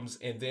albums,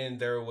 and then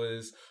there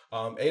was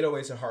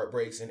 808s and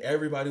Heartbreaks, and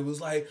everybody was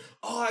like,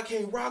 oh, I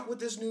can't rock with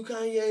this new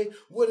Kanye.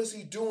 What is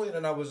he doing?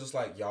 And I was just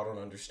like, y'all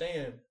don't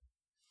understand.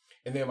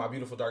 And then My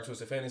Beautiful Dark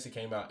Twisted Fantasy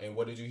came out, and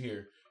what did you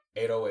hear?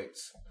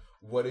 808s.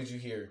 What did you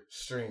hear?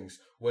 Strings.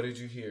 What did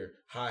you hear?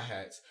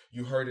 Hi-hats.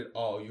 You heard it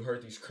all. You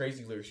heard these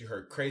crazy lyrics. You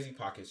heard crazy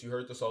pockets. You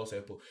heard the soul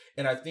sample.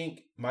 And I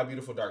think My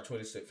Beautiful Dark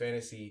Twisted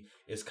Fantasy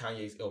is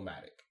Kanye's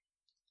Illmatic.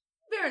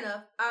 Fair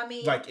enough. I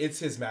mean, like, it's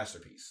his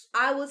masterpiece.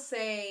 I would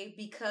say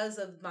because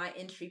of my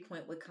entry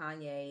point with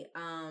Kanye,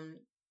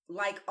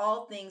 like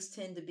all things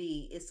tend to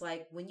be, it's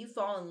like when you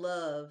fall in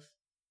love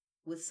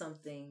with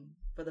something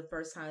for the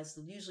first time, it's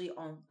usually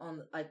on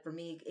like for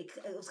me, it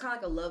was kind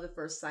of like a love at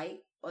first sight,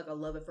 like a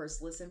love at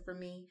first listen for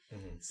me.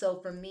 Mm-hmm. So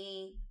for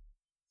me,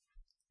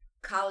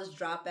 College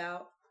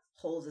Dropout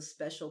holds a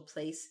special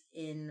place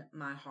in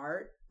my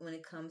heart when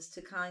it comes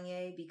to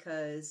Kanye,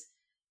 because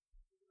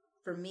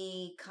for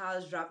me,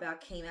 College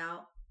Dropout came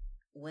out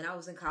when I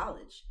was in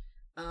college.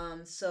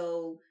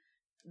 So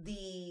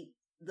the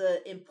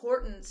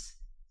importance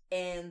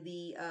and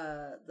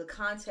the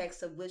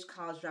context of which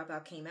College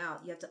Dropout came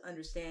out, you have to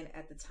understand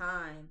at the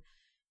time,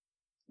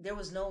 there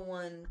was no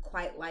one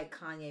quite like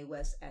Kanye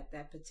West at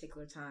that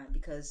particular time,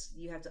 because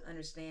you have to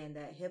understand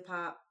that hip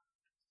hop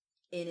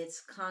in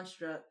its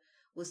construct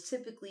was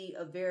typically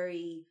a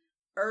very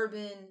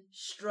urban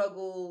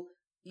struggle,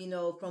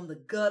 from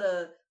the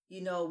gutter,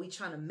 we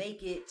trying to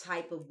make it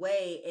type of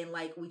way. And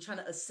like, we trying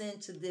to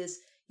ascend to this,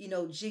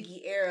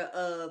 jiggy era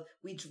of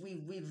we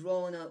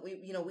rolling up,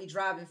 we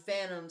driving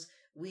Phantoms,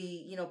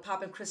 we,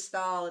 popping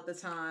Cristal at the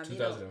time.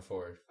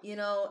 2004.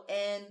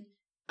 And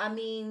I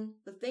mean,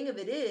 the thing of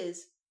it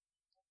is,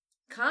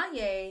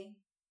 Kanye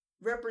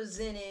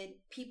represented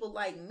people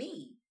like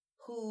me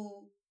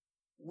who,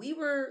 we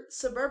were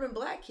suburban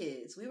black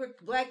kids. We were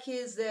black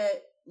kids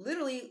that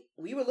literally,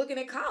 we were looking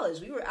at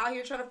college. We were out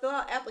here trying to fill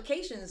out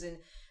applications and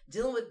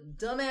dealing with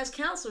dumbass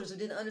counselors who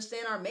didn't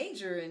understand our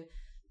major, and,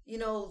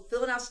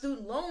 filling out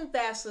student loan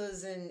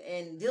FAFSAs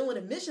and dealing with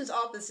admissions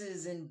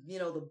offices and,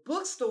 the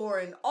bookstore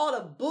and all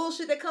the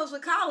bullshit that comes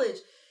with college.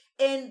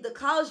 And the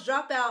College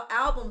Dropout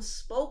album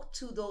spoke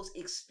to those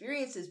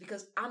experiences,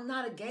 because I'm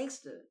not a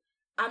gangster.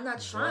 I'm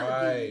not trying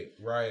to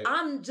be. Right.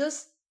 I'm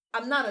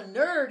not a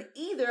nerd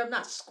either. I'm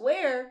not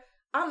square.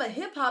 I'm a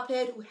hip hop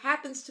head who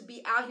happens to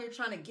be out here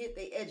trying to get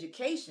their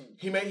education.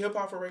 He made hip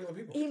hop for regular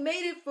people. He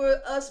made it for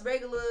us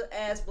regular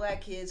ass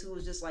black kids who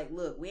was just like,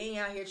 look, we ain't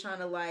out here trying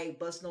to like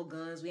bust no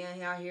guns. We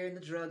ain't out here in the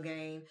drug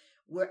game.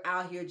 We're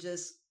out here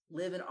just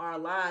living our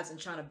lives and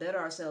trying to better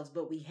ourselves.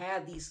 But we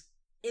have these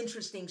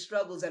interesting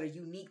struggles that are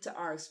unique to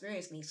our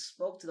experience, and he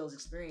spoke to those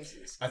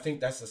experiences. I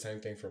think that's the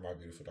same thing for My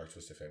Beautiful Dark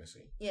Twisted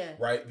Fantasy. Yeah.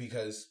 Right?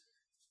 Because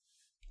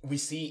we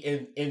see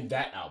in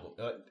that album,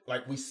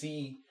 like we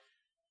see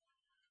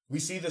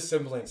the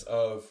semblance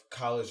of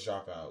College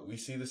Dropout. We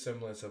see the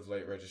semblance of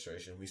Late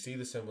Registration. We see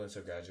the semblance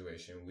of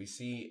Graduation. We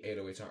see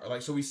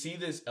 808. So we see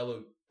this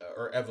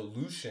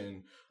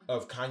evolution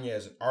of Kanye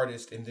as an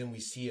artist, and then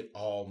we see it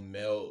all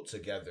meld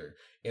together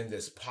in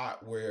this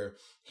pot where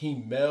he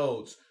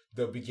melds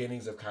the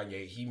beginnings of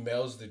Kanye. He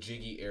melds the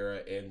Jiggy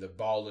era and the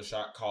baller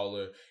shot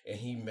caller, and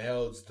he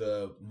melds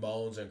the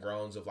moans and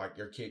groans of like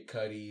your Kid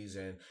Cudis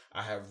and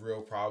I Have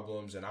Real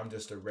Problems, and I'm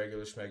just a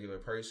regular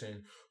schmegular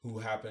person who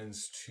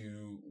happens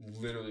to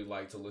literally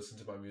like to listen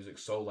to my music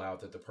so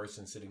loud that the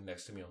person sitting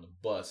next to me on the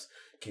bus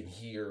can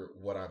hear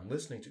what I'm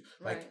listening to.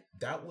 Like, right.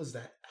 That was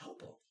that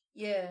album.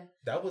 Yeah.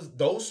 That was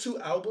those two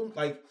albums.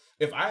 Like,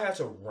 if I had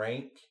to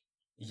rank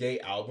Ye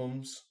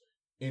albums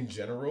in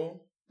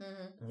general,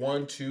 mm-hmm.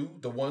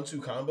 1-2, the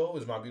 1-2 combo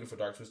is My Beautiful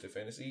Dark Twisted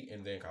Fantasy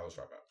and then College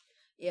Dropout.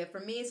 Yeah, for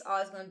me, it's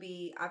always going to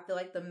be, I feel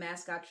like the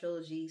Mascot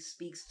trilogy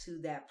speaks to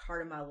that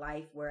part of my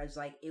life where it's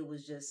like, it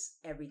was just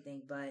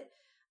everything. But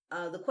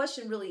the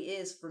question really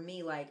is for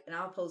me, like, and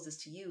I'll pose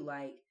this to you,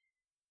 like,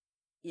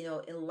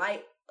 in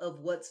light of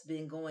what's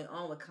been going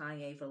on with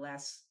Kanye for the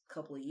last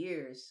couple of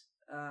years,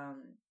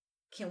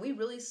 can we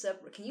really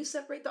can you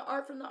separate the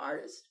art from the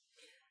artist?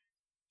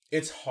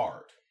 It's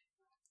hard.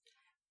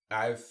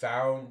 I've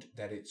found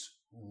that it's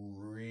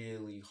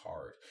really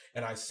hard.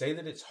 And I say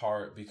that it's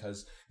hard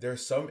because there are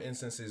some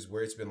instances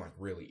where it's been like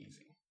really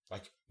easy.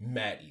 Like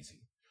mad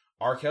easy.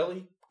 R.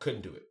 Kelly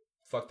couldn't do it.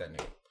 Fuck that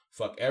nigga.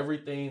 Fuck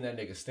everything that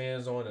nigga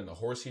stands on and the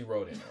horse he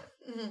rode in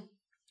on.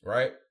 Mm-hmm.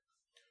 Right?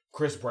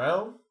 Chris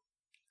Brown,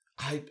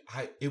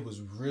 it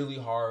was really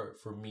hard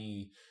for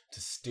me to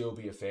still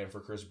be a fan for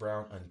Chris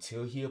Brown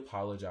until he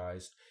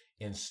apologized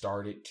and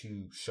started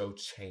to show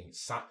change.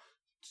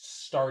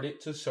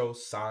 Started to show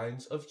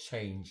signs of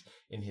change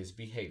in his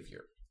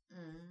behavior.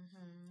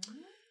 Mm-hmm.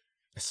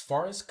 As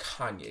far as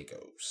Kanye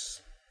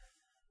goes,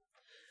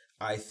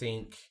 I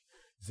think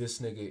this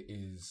nigga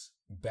is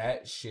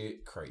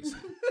batshit crazy.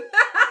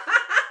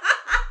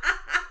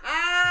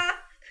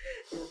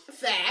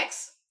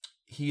 Facts.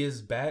 He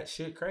is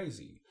batshit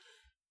crazy.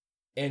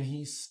 And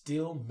he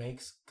still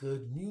makes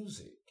good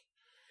music.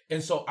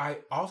 And so I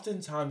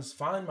oftentimes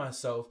find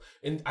myself,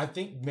 and I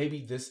think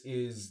maybe this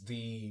is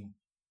the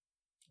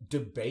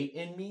debate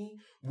in me,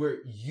 where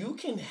you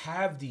can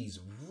have these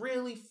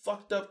really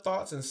fucked up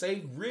thoughts and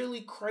say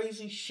really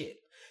crazy shit.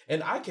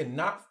 And I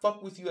cannot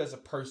fuck with you as a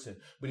person.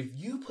 But if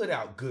you put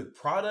out good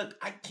product,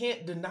 I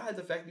can't deny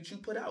the fact that you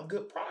put out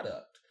good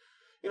product.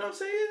 You know what I'm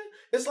saying?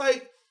 It's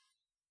like,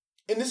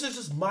 and this is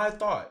just my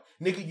thought.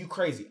 Nigga, you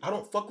crazy. I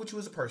don't fuck with you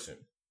as a person.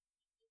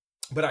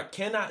 But I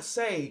cannot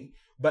say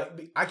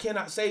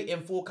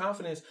in full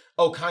confidence,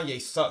 oh,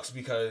 Kanye sucks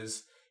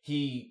because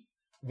he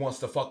wants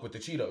to fuck with the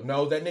Cheeto.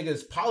 No, that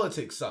nigga's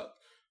politics suck.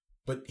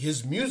 But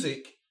his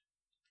music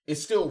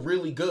is still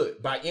really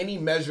good. By any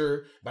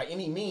measure, by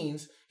any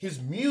means, his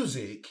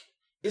music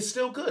is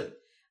still good.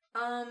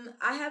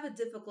 I have a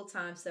difficult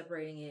time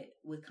separating it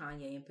with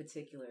Kanye in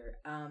particular.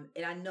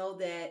 And I know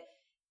that,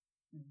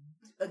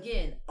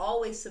 again,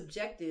 always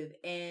subjective.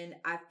 And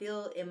I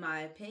feel, in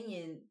my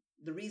opinion,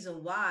 the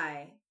reason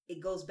why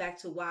it goes back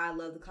to why I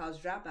love the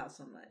College Dropout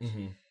so much.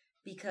 Mm-hmm.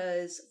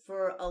 Because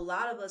for a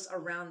lot of us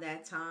around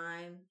that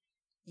time,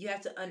 you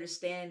have to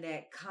understand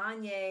that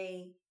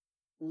Kanye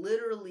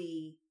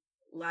literally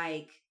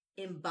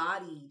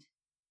embodied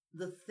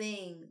the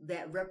thing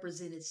that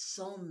represented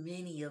so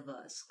many of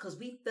us. Because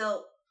we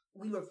felt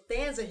we were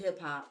fans of hip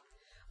hop,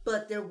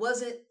 but there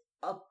wasn't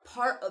a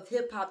part of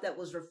hip hop that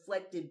was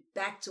reflected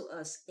back to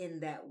us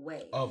in that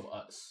way. Of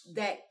us.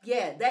 That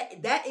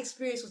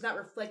experience was not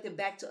reflected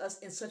back to us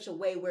in such a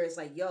way where it's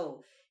like,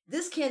 yo,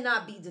 this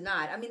cannot be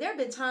denied. I mean, there have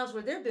been times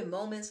where there have been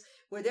moments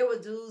where there were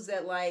dudes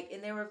that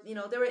and there were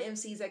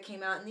MCs that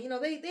came out and,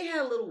 they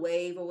had a little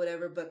wave or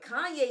whatever, but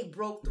Kanye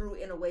broke through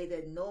in a way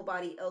that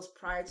nobody else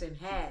prior to him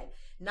had,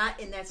 not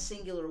in that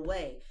singular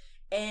way.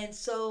 And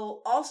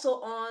so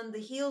also on the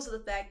heels of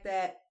the fact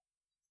that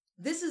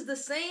this is the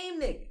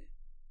same nigga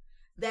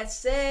that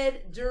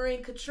said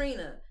during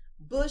Katrina,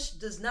 Bush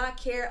does not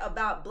care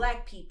about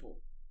black people.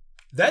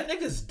 That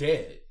nigga's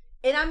dead.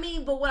 And I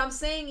mean, but what I'm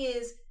saying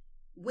is,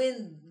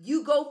 when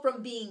you go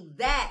from being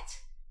that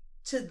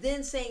to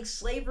then saying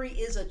slavery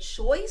is a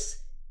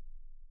choice,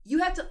 you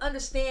have to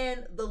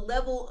understand the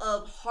level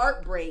of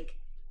heartbreak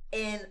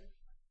and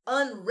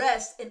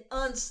unrest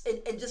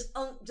and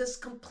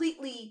just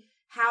completely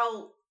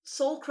how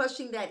soul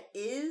crushing that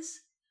is.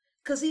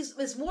 Because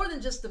it's more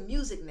than just the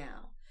music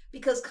now.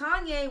 Because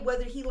Kanye,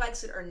 whether he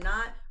likes it or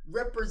not,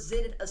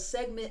 represented a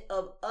segment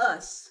of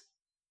us.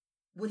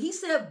 When he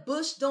said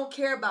Bush don't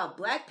care about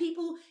black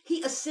people,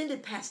 he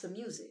ascended past the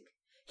music.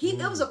 It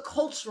was a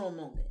cultural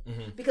moment.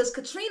 Mm-hmm. Because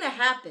Katrina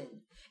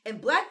happened and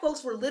black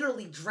folks were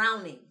literally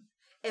drowning.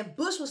 And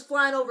Bush was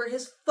flying over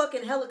his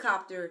fucking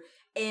helicopter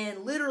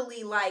and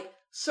literally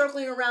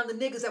circling around the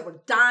niggas that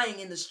were dying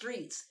in the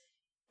streets.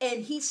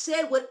 And he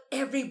said what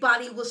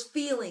everybody was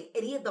feeling.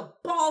 And he had the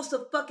balls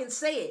to fucking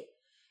say it.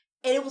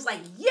 And it was like,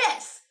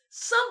 yes,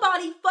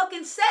 somebody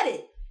fucking said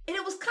it. And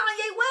it was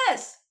Kanye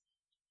West.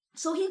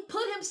 So he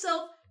put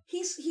himself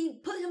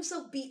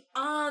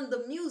beyond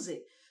the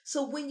music.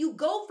 So when you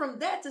go from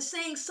that to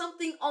saying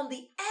something on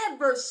the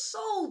adverse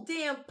so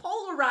damn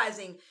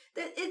polarizing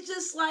that it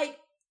just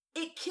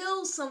it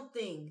kills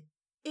something.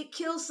 It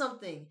kills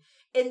something.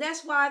 And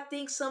that's why I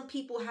think some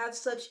people have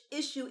such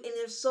issue in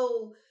their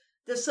soul.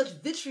 There's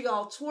such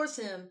vitriol towards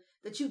him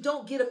that you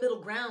don't get a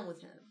middle ground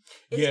with him.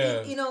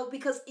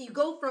 Because you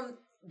go from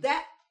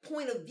that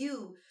point of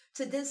view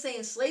to then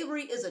saying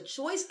slavery is a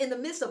choice in the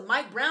midst of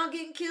Mike Brown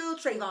getting killed,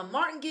 Trayvon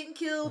Martin getting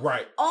killed,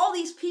 right? All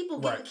these people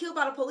getting killed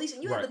by the police,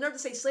 and you have the nerve to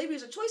say slavery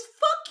is a choice?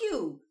 Fuck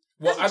you.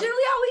 That's generally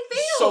how we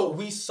feel. So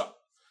we saw,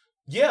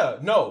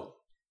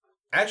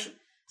 actually.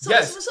 So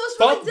yes, it's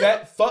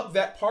really fuck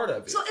that part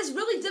of it. So it's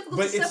really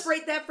difficult to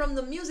separate that from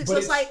the music. So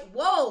it's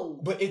whoa.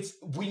 But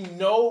we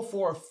know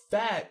for a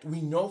fact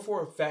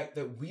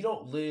that we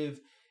don't live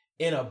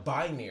in a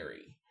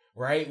binary,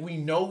 right? We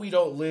know we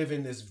don't live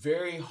in this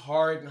very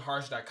hard and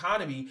harsh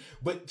dichotomy.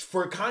 But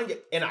for Kanye,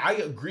 and I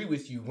agree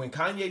with you, when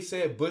Kanye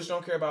said Bush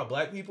don't care about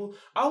black people,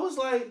 I was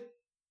like,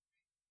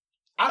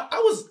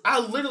 I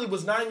literally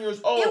was 9 years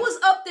old. It was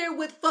up there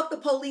with "Fuck the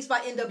Police"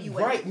 by NWA.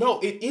 Right? No,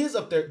 it is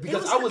up there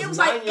because I was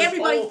 9 years old.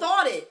 Everybody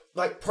thought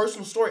it.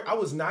 Personal story. I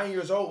was 9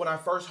 years old when I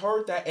first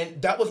heard that,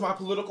 and that was my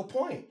political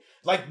point.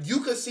 You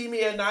could see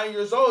me at 9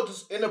 years old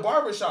just in the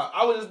barbershop.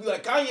 I would just be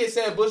like, Kanye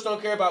said Bush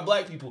don't care about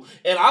black people,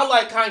 and I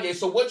like Kanye.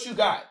 So what you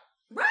got?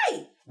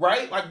 Right?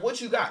 What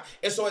you got?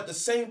 And so at the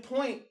same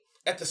point,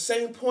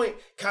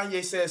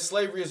 Kanye says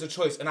slavery is a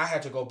choice. And I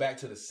had to go back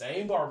to the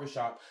same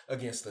barbershop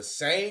against the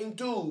same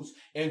dudes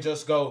and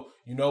just go,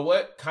 you know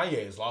what?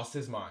 Kanye has lost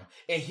his mind.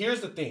 And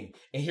here's the thing.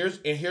 And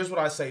here's what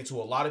I say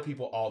to a lot of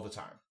people all the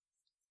time.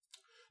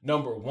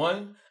 Number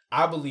one,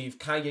 I believe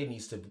Kanye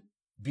needs to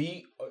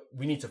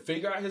we need to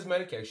figure out his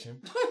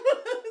medication.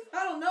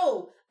 I don't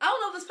know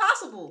if it's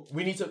possible.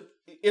 We need to,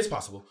 It's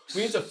possible.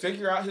 We need to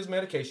figure out his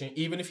medication,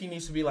 even if he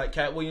needs to be like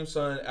Cat Williams'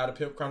 son out of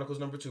Pimp Chronicles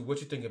 #2. What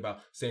you thinking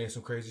about? Saying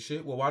some crazy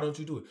shit? Well, why don't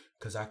you do it?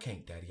 Because I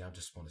can't, Daddy. I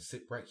just want to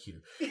sit right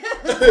here.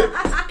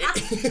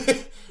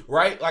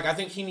 Right? Like, I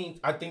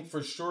think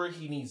for sure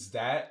he needs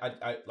that.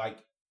 I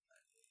like,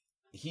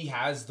 he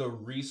has the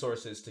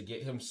resources to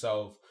get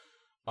himself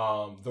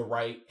the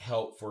right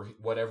help for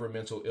whatever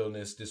mental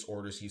illness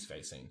disorders he's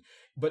facing.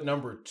 But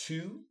number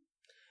 2,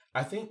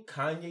 I think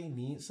Kanye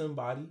needs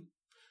somebody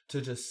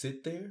to just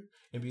sit there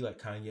and be like,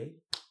 Kanye,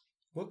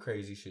 what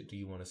crazy shit do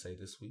you want to say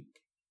this week?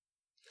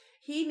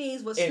 He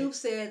needs what Snoop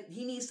said.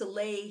 He needs to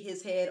lay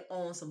his head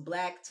on some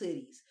black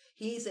titties.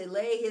 He needs to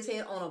lay his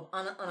head on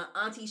an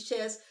auntie's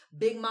chest,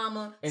 Big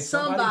Mama, and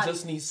somebody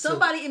just needs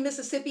somebody in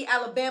Mississippi,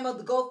 Alabama,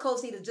 the Gulf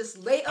Coast need to just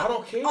lay up. I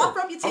don't care. Off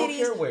from your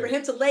titties for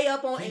him to lay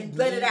up on and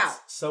let it out.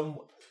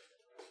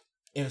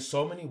 In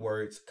so many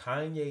words,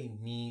 Kanye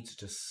needs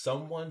just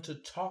someone to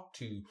talk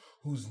to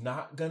who's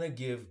not gonna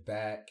give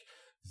back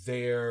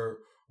their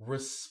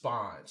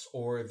response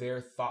or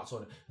their thoughts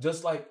on it.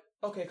 Just like,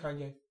 okay,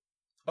 Kanye.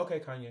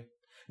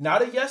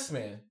 Not a yes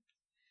man.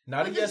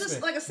 Not a yes man.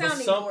 Just like a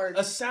sounding board.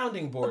 A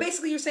sounding board. But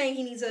basically, you're saying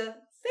he needs a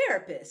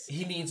therapist.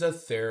 He needs a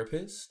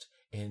therapist.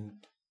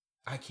 And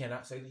I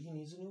cannot say that he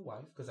needs a new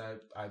wife because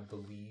I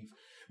believe.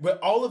 But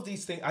all of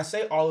these things, I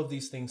say all of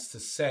these things to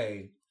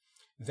say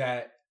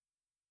that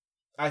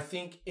I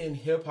think in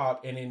hip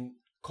hop and in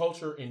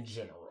culture in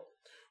general,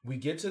 we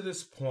get to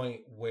this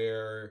point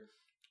where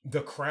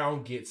the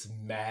crown gets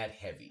mad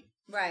heavy.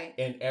 Right.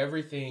 And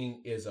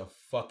everything is a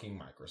fucking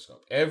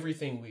microscope.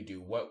 Everything we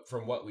do,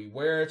 from what we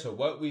wear to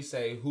what we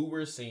say, who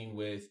we're seen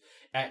with,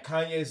 at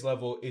Kanye's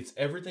level,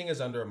 everything is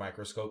under a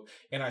microscope.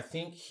 And I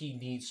think he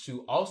needs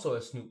to also,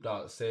 as Snoop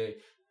Dogg said,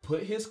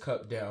 put his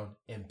cup down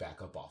and back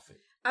up off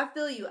it. I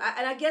feel you.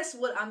 I guess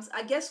what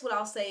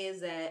I'll say is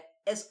that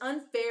as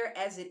unfair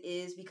as it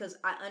is, because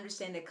I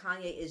understand that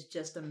Kanye is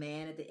just a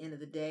man at the end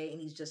of the day,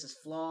 and he's just as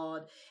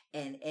flawed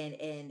and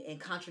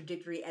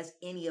contradictory as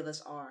any of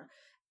us are.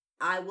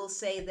 I will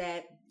say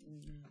that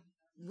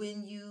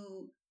when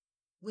you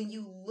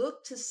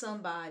look to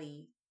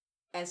somebody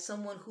as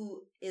someone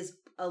who is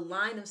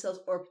aligned themselves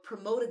or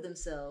promoted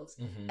themselves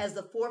as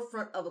the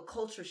forefront of a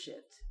culture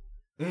shift.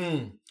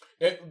 Yeah.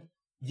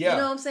 You know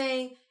what I'm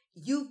saying?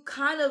 You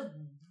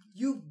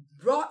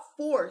brought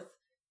forth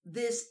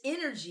this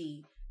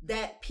energy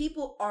that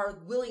people are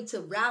willing to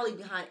rally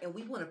behind, and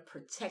we want to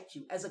protect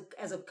you as a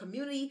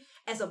community,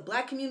 as a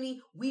black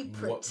community. We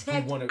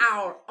protect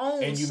our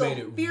own, and you made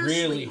it fiercely.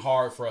 Really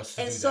hard for us to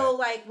do that. And so,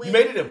 like, when you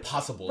made it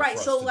impossible, right?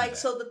 For so, us to like, do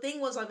that. so the thing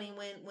was, I mean,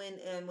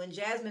 when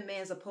Jasmine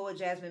Mans, the poet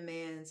Jasmine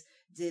Mans,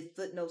 did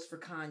footnotes for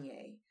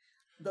Kanye,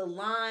 the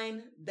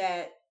line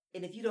that,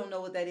 and if you don't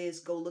know what that is,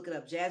 go look it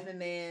up. Jasmine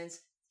Mans,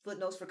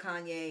 footnotes for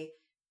Kanye.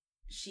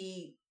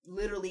 She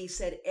literally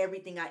said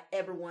everything I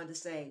ever wanted to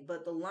say.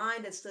 But the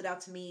line that stood out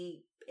to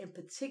me in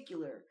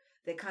particular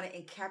that kind of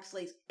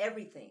encapsulates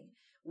everything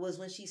was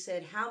when she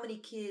said, how many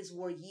kids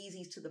wore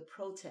Yeezys to the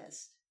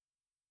protest?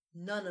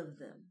 None of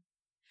them.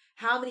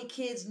 How many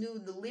kids knew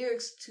the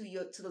lyrics to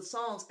the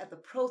songs at the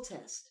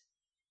protest?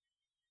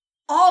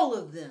 All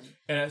of them.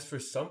 And as for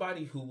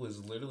somebody who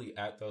was literally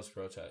at those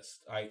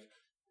protests, like,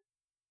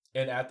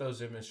 and at those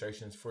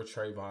demonstrations for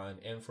Trayvon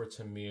and for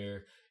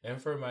Tamir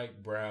and for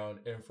Mike Brown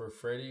and for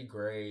Freddie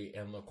Gray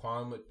and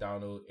Laquan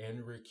McDonald and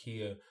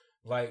Rakia,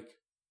 like,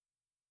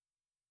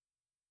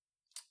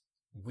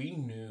 we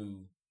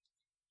knew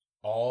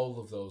all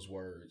of those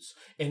words.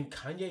 And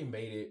Kanye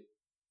makes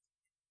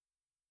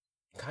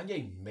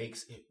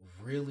it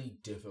really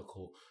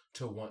difficult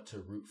to want to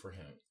root for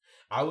him.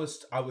 I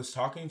was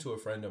talking to a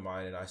friend of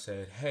mine and I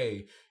said,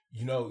 hey,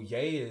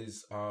 Ye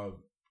is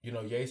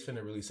Ye's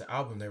finna release an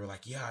album. They were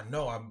like, yeah, I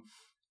know, I'm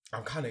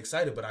kind of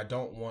excited, but I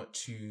don't want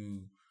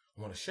to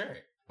share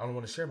it. I don't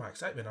want to share my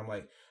excitement. I'm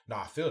like, no,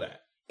 I feel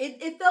that.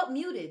 It felt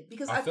muted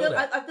because I feel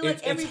like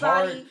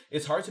everybody.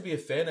 It's hard to be a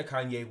fan of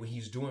Kanye when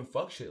he's doing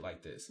fuck shit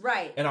like this.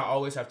 Right. And I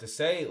always have to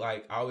say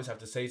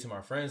to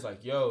my friends,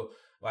 like, yo,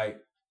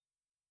 like,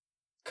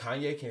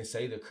 Kanye can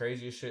say the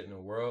craziest shit in the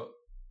world.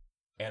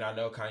 And I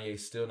know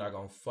Kanye's still not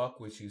going to fuck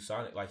with you,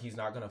 Sonic. Like, he's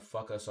not going to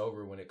fuck us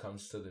over when it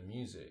comes to the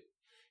music.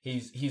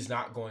 He's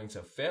not going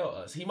to fail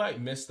us. He might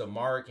miss the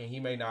mark and he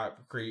may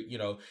not create,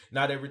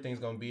 not everything's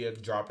going to be a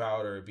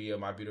Dropout or be a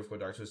My Beautiful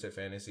Dark Twisted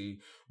Fantasy,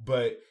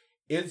 but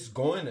it's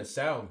going to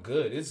sound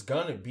good. It's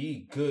going to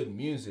be good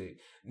music.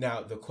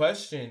 Now,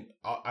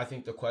 I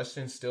think the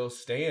question still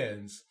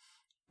stands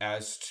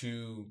as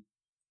to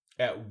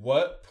at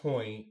what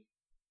point,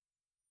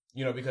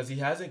 because he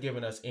hasn't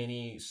given us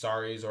any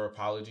sorries or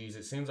apologies.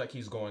 It seems like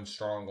he's going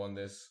strong on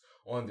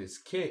this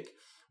kick.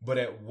 But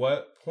at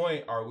what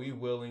point are we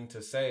willing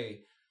to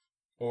say,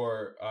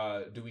 or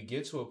do we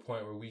get to a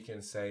point where we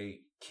can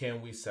say,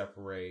 can we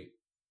separate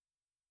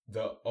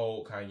the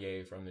old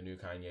Kanye from the new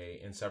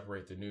Kanye and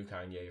separate the new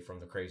Kanye from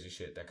the crazy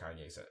shit that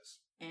Kanye says?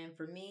 And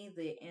for me,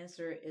 the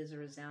answer is a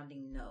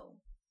resounding no.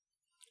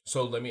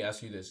 So let me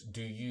ask you this.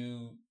 Do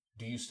you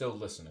still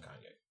listen to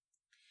Kanye?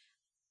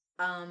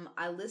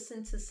 I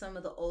listen to some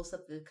of the old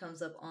stuff that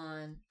comes up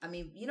on. I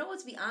mean, you know what?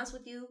 To be honest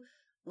with you,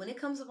 when it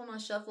comes up on my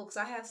shuffle, because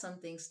I have some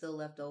things still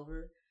left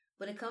over.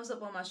 When it comes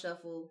up on my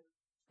shuffle,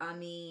 I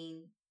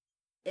mean,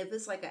 if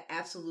it's like an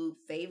absolute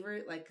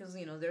favorite, like, because,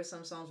 you know, there's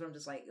some songs where I'm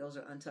just like, those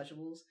are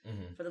untouchables.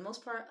 Mm-hmm. For the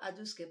most part, I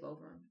do skip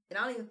over them. And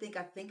I don't even think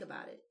I think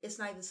about it. It's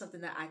not even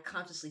something that I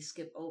consciously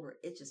skip over.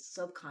 It just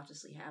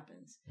subconsciously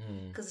happens.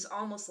 Because it's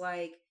almost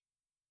like,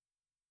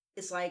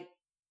 it's like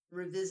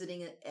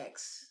revisiting an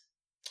ex.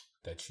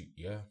 That you,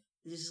 yeah.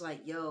 It's just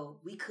like, yo,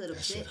 we could have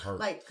That been. shit hurt.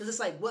 Like, because it's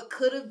like, what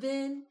could have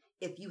been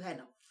if you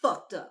hadn't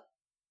fucked up?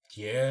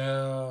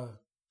 Yeah.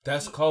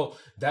 That's cold.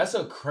 That's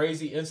a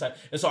crazy insight.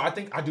 And so I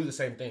think I do the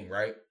same thing,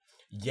 right?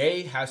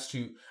 Ye has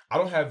to, I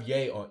don't have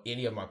Ye on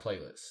any of my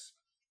playlists.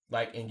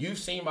 Like, and you've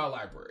seen my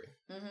library.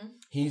 Mm-hmm.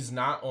 He's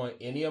not on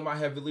any of my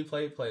heavily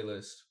played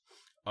playlists.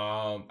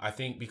 I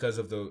think because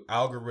of the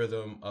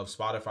algorithm of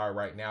Spotify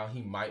right now,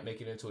 he might make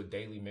it into a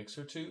daily mix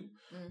or two.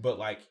 Mm-hmm. But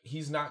like,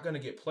 he's not going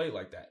to get played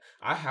like that.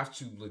 I have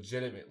to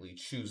legitimately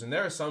choose. And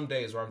there are some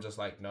days where I'm just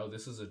like, no,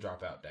 this is a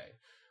dropout day.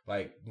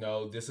 Like,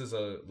 no, this is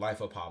a Life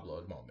of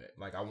Pablo moment.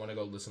 Like, I want to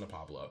go listen to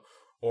Pablo.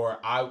 Or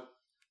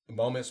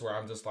moments where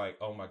I'm just like,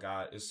 oh my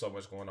God, it's so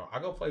much going on. I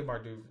go play my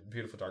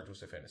Beautiful Dark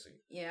Twisted Fantasy.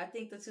 Yeah, I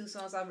think the two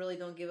songs I really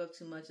don't give up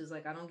too much is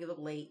like, I don't give up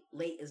Late.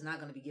 Late is not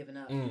going to be given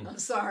up. I'm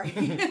sorry.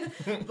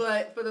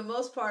 But for the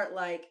most part,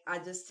 like, I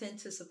just tend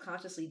to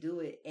subconsciously do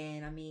it.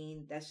 And I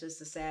mean, that's just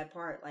the sad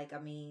part. Like, I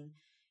mean,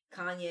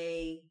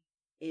 Kanye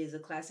is a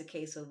classic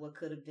case of what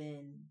could have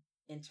been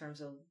in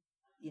terms of,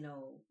 you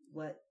know,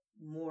 what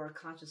more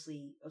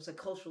consciously or so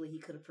culturally he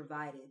could have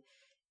provided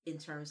in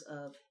terms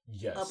of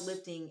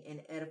uplifting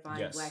and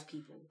edifying Black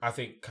people. I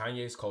think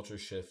Kanye's culture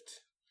shift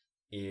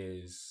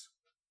is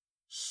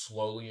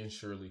slowly and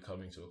surely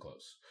coming to a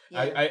close.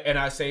 Yeah.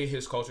 I say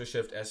his culture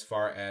shift as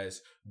far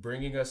as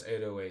bringing us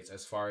 808s,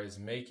 as far as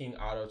making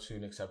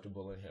auto-tune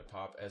acceptable in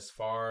hip-hop, as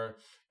far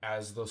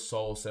as the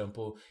soul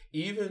sample,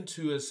 even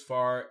to as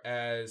far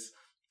as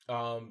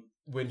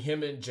when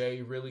him and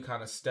Jay really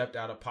kind of stepped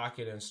out of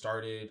pocket and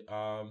started,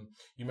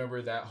 you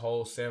remember that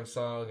whole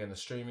Samsung and the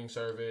streaming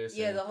service?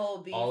 Yeah, the whole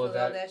beef all of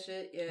that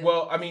shit. Yeah.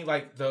 Well, I mean,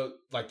 like the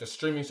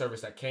streaming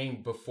service that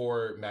came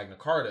before Magna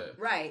Carta,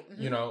 right?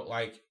 Mm-hmm. You know,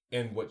 like,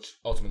 and which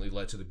ultimately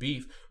led to the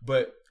beef.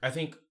 But I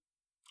think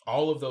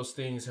all of those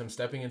things, him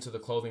stepping into the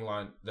clothing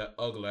line, that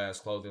ugly ass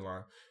clothing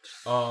line,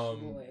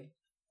 boy.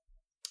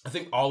 I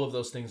think all of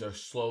those things are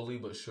slowly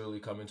but surely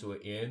coming to an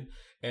end.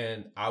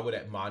 And I would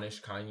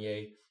admonish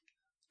Kanye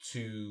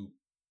to,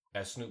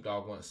 as Snoop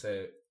Dogg once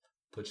said,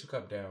 put your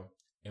cup down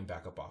and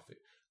back up off it.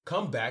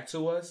 Come back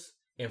to us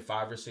in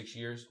 5 or 6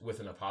 years with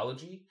an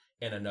apology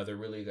and another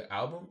really good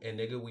album, and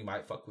nigga, we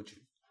might fuck with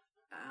you.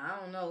 I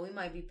don't know. We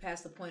might be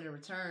past the point of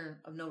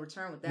no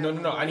return with that.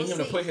 No. I need him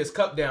to put his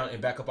cup down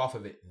and back up off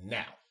of it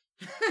now.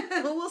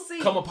 We'll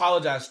see. Come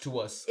apologize to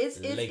us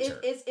later.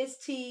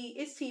 It's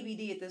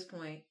TBD at this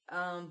point.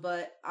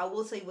 But I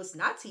will say what's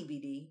not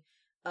TBD.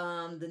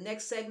 The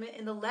next segment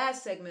and the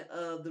last segment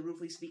of the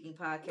Ruefully Speaking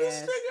podcast. This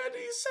thing got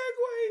these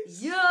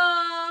segues.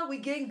 Yeah, we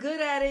getting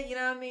good at it. You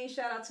know what I mean?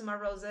 Shout out to my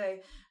Roux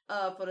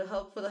for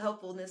the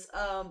helpfulness.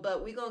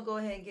 But we're gonna go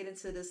ahead and get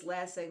into this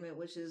last segment,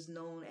 which is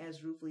known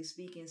as Ruefully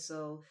Speaking.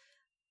 So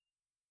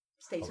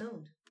stay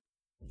tuned.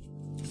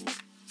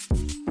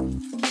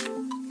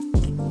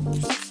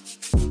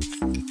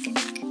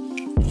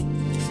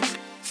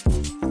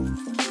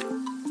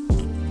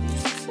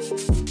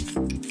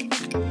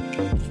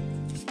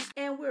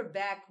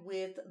 Back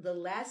with the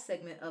last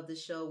segment of the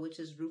show, which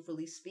is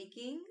Ruefully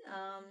Speaking.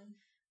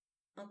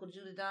 Uncle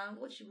Judah Don,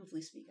 what you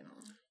ruefully speaking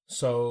on?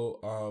 So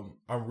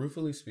I'm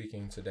ruefully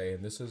speaking today,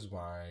 and this is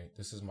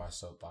my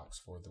soapbox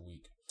for the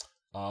week.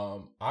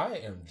 I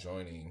am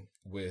joining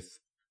with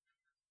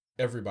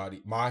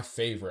everybody, my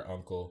favorite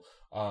uncle,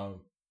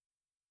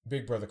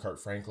 Big Brother Kirk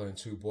Franklin,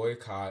 to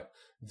boycott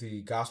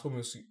the Gospel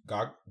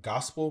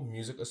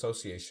Music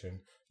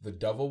Association, the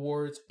Dove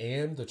Awards,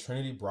 and the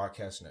Trinity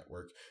Broadcast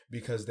Network,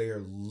 because they are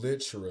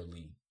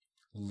literally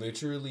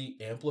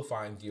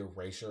amplifying the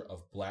erasure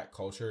of Black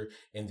culture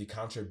and the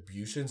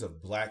contributions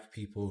of Black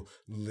people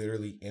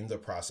literally in the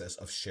process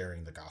of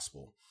sharing the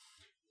gospel.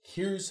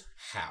 Here's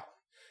how.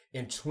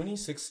 In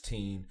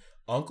 2016,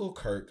 Uncle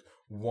Kirk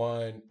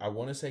won, I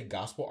want to say,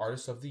 Gospel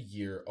Artist of the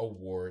Year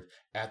award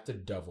at the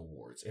Dove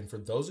Awards. And for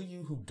those of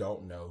you who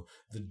don't know,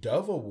 the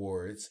Dove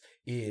Awards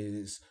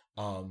is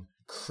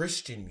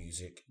Christian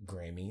music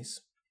Grammys,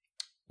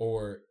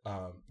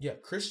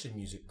 Christian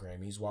music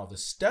Grammys, while the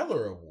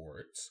Stellar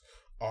Awards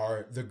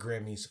are the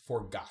Grammys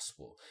for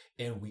gospel.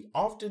 And we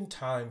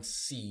oftentimes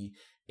see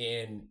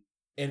in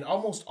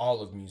almost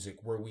all of music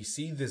where we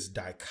see this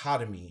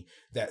dichotomy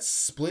that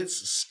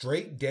splits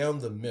straight down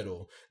the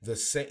middle,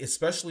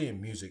 especially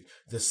in music,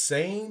 the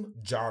same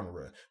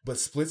genre, but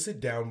splits it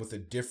down with a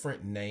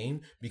different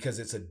name because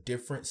it's a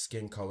different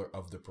skin color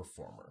of the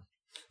performer.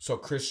 So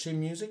Christian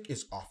music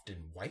is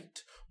often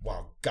white,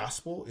 while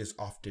gospel is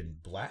often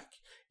Black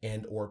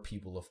and or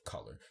people of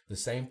color. The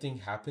same thing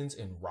happens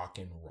in rock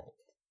and roll.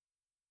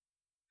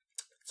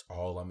 It's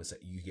all I'm gonna say.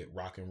 You get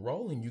rock and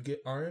roll and you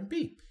get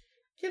R&B.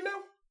 You know,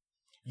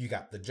 you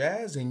got the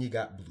jazz and you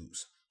got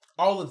blues.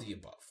 All of the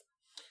above.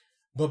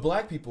 But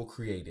Black people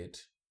created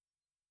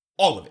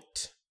all of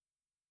it.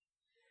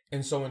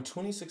 And so in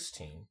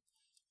 2016,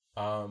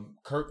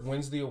 Kirk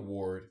wins the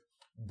award,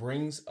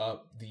 brings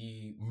up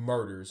the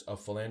murders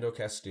of Philando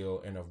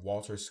Castile and of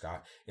Walter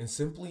Scott, and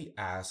simply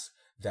asks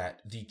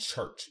that the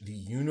church, the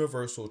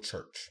universal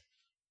church,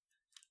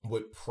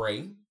 would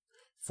pray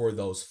for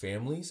those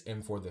families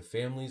and for the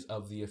families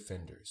of the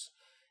offenders.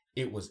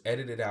 It was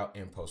edited out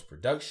in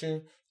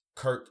post-production.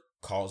 Kirk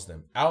calls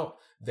them out.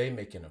 They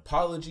make an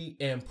apology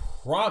and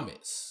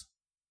promise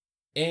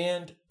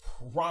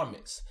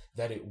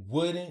that it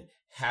wouldn't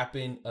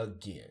happen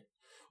again.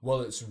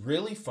 Well, it's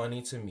really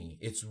funny to me.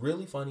 It's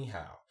really funny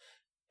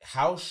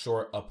how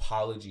short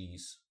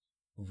apologies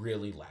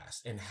really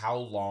last and how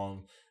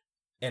long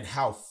and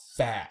how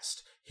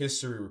fast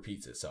history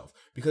repeats itself.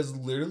 Because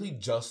literally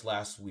just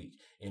last week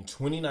in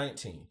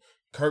 2019,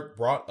 Kirk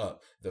brought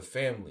up the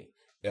family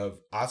of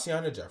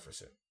Atiana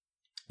Jefferson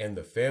and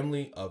the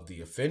family of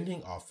the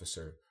offending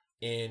officer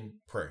in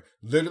prayer.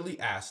 Literally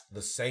asked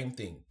the same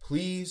thing.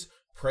 Please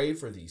pray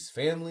for these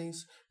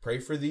families, pray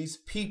for these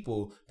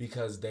people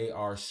because they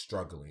are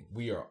struggling.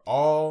 We have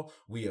all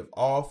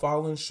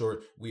fallen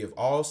short. We have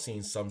all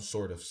seen some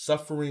sort of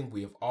suffering.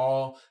 We have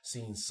all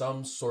seen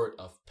some sort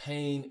of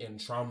pain and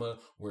trauma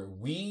where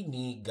we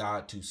need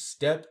God to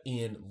step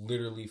in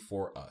literally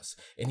for us.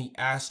 And he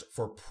asked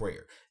for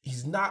prayer.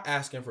 He's not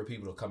asking for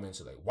people to come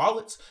into their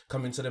wallets,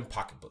 come into them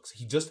pocketbooks.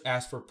 He just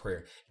asked for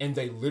prayer. And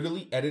they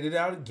literally edited it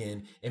out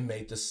again and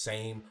made the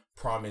same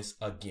promise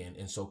again.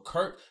 And so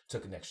Kirk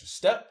took an extra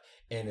step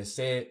and it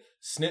said,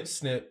 snip,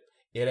 snip,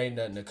 it ain't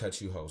nothing to cut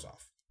you hoes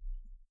off.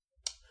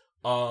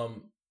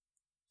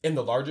 In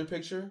the larger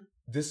picture,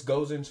 this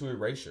goes into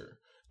erasure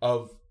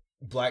of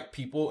Black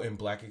people and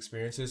Black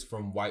experiences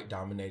from white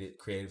dominated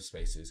creative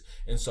spaces.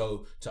 And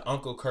so to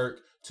Uncle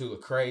Kirk, to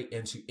Lecrae,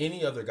 and to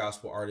any other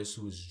gospel artist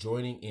who is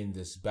joining in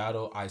this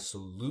battle, I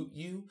salute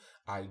you,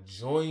 I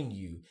join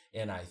you,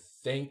 and I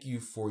thank you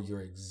for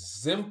your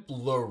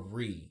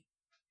exemplary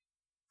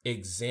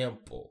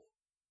example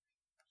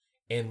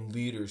and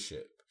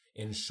leadership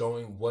in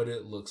showing what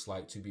it looks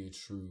like to be a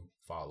true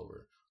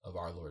follower of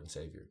our Lord and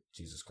Savior,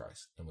 Jesus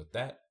Christ. And with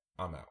that,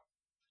 I'm out.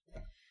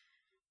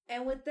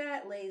 And with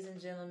that, ladies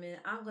and gentlemen,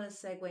 I'm going to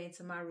segue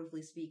into my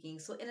Ruefully Speaking.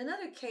 So in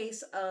another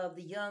case of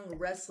the young,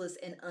 restless,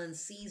 and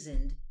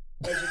unseasoned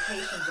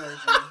education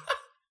version,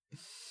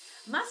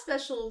 my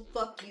special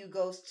fuck you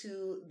goes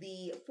to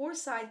the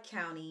Forsyth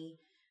County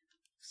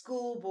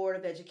School Board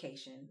of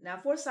Education. Now,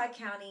 Forsyth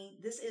County,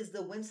 this is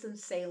the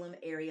Winston-Salem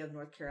area of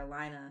North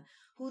Carolina,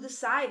 who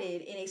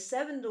decided in a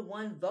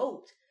 7-1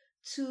 vote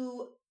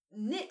to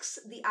nix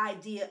the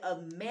idea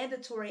of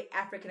mandatory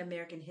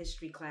African-American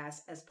history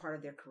class as part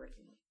of their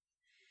curriculum.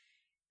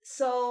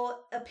 So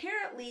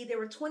apparently there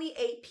were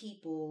 28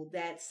 people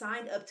that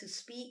signed up to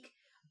speak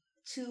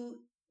to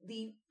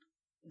the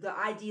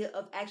idea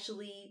of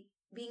actually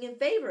being in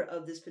favor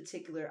of this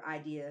particular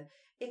idea,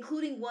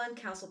 including one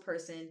council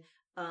person,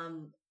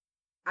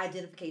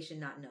 identification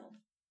not known.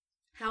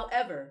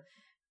 However,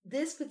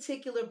 this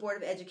particular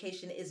Board of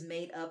Education is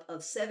made up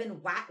of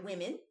 7 white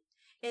women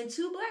and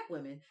 2 Black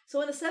women.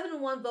 So in a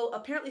 7-1 vote,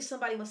 apparently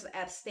somebody must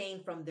have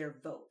abstained from their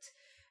vote.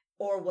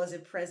 Or was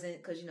it present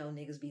because,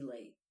 niggas be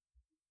late.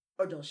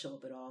 Or don't show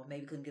up at all.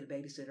 Maybe couldn't get a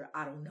babysitter.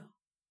 I don't know.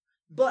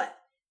 But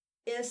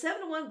in a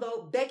 7-1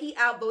 vote, Becky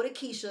outvoted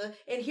Keisha.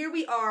 And here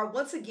we are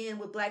once again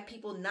with Black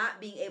people not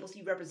being able to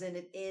be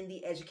represented in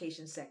the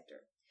education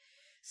sector.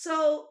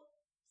 So,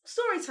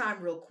 story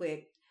time real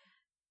quick.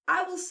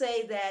 I will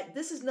say that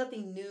this is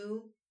nothing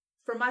new.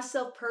 For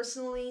myself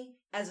personally,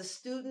 as a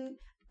student,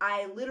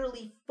 I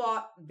literally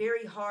fought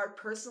very hard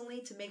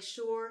personally to make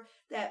sure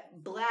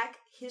that Black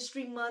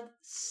History Month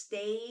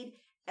stayed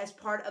as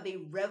part of a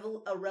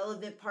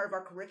relevant part of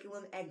our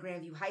curriculum at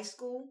Grandview High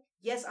School.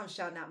 Yes, I'm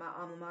shouting out my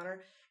alma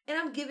mater. And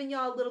I'm giving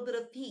y'all a little bit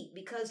of heat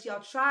because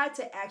y'all tried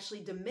to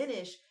actually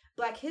diminish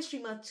Black History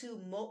Month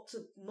to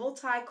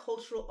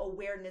Multicultural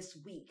Awareness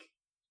Week.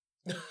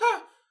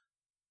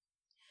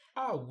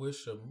 I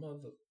wish a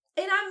mother...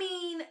 And I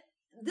mean,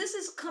 this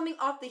is coming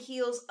off the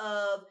heels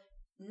of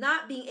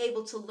not being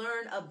able to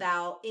learn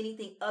about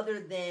anything other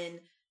than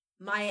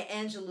Maya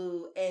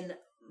Angelou and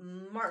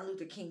Martin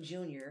Luther King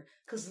Jr.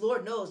 Because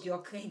Lord knows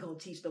y'all ain't gonna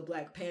teach the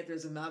Black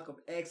Panthers and Malcolm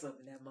X up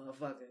in that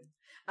motherfucker.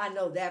 I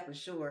know that for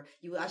sure.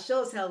 I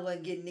sure as hell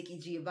wasn't getting Nikki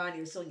Giovanni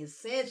or Sonia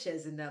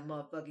Sanchez in that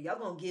motherfucker. Y'all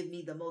gonna give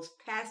me the most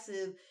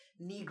passive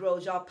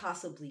Negroes y'all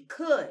possibly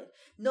could.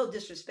 No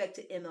disrespect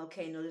to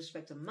MLK, no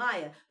disrespect to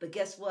Maya. But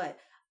guess what?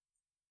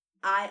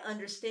 I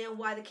understand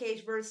why the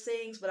Cage Bird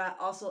sings, but I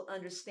also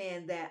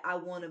understand that I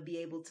want to be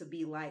able to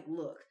be like,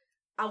 look,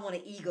 I want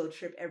an ego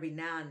trip every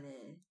now and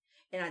then.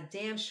 And I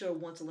damn sure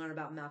want to learn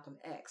about Malcolm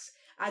X.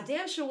 I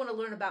damn sure want to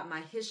learn about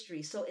my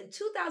history. So in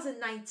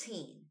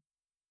 2019,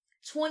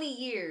 20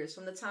 years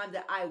from the time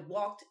that I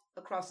walked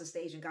across the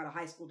stage and got a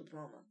high school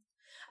diploma,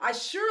 I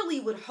surely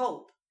would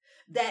hope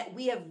that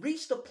we have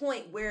reached a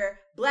point where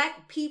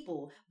Black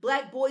people,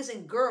 Black boys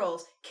and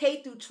girls,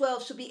 K through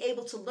 12, should be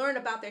able to learn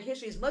about their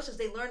history as much as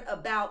they learn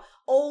about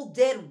old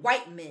dead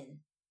white men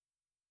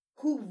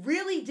who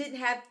really didn't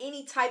have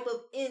any type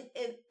of, in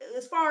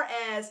as far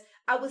as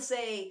I would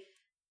say,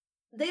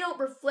 they don't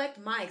reflect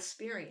my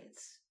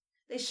experience.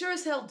 They sure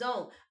as hell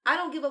don't. I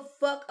don't give a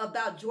fuck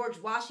about George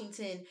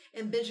Washington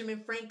and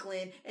Benjamin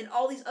Franklin and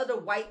all these other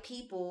white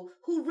people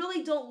who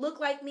really don't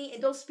look like me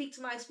and don't speak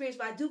to my experience,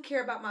 but I do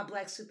care about my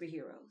Black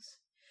superheroes.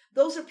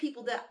 Those are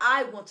people that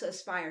I want to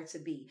aspire to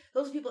be.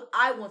 Those are people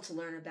I want to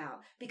learn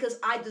about because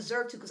I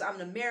deserve to, because I'm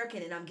an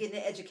American and I'm getting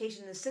an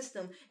education in the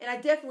system, and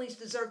I definitely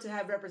deserve to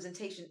have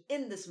representation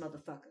in this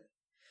motherfucker.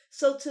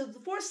 So to the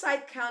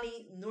Forsyth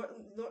County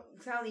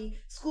County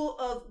School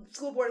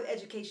Board of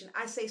Education,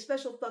 I say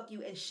special fuck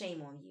you and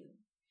shame on you.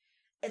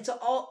 And to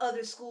all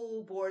other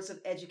school boards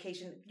of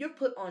education, you're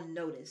put on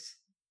notice.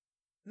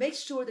 Make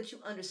sure that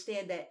you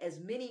understand that as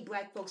many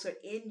Black folks are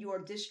in your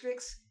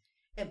districts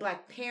and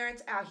Black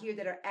parents out here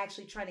that are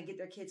actually trying to get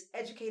their kids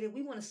educated,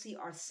 we want to see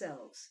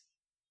ourselves,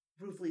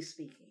 brutally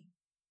speaking.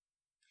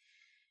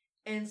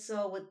 And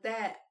so with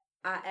that,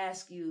 I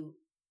ask you,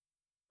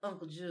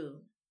 Uncle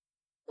Jew,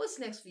 what's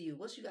next for you?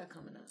 What you got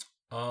coming up?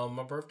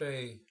 My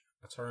birthday,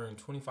 I turned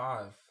 25. Oh,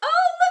 look at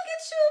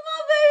you,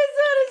 my baby's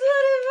 25.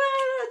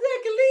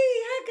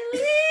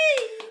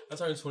 I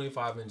turned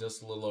 25 in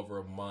just a little over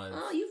a month.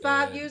 Oh, you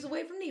 5 years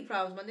away from knee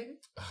problems, my nigga.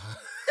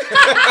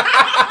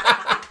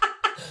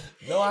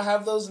 No, I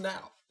have those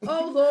now.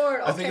 Oh,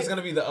 Lord. Okay. I think it's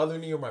gonna be the other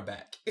knee or my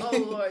back. Oh,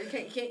 Lord. You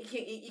can't.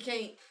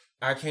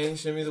 I can't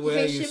shimmy the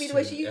way I used to.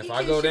 If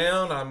I go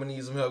down, I'm going to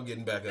need some help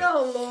getting back up.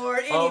 Oh, Lord.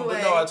 Anyway.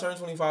 But no, I turned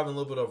 25 in a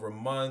little bit over a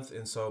month.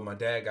 And so my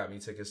dad got me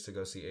tickets to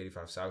go see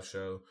 85 South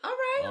Show. All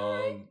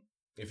right.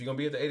 If you're going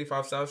to be at the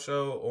 85 South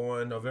Show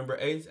on November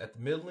 8th at the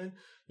Midland,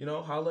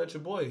 holla at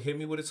your boy. Hit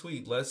me with a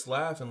tweet. Let's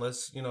laugh and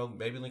let's,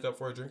 maybe link up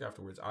for a drink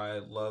afterwards. I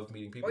love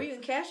meeting people. Or you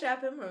can Cash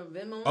App him or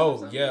Venmo him.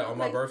 Oh, yeah. On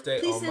my birthday.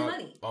 Please send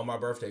money. On my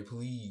birthday,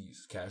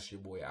 please cash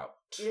your boy out.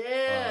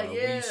 Yeah,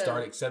 We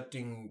start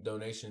accepting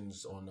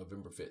donations on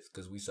November 5th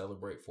because we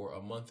celebrate for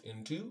a month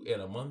into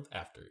and a month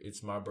after.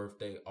 It's my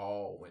birthday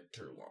all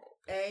winter long.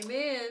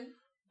 Amen.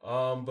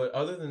 But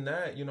other than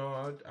that,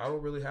 I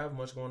don't really have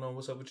much going on.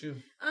 What's up with you?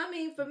 I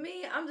mean, for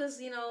me, I'm just,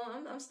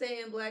 I'm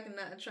staying Black and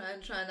not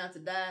trying not to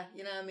die.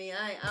 You know what I mean?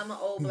 I'm an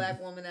old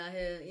Black woman out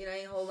here.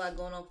 Ain't a whole lot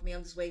going on for me.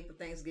 I'm just waiting for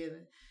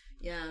Thanksgiving.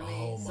 You know what I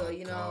mean? So,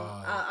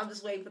 I'm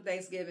just waiting for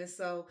Thanksgiving.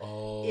 So,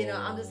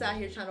 I'm just out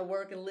here trying to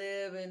work and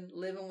live and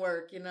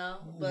work,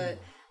 But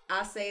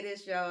I say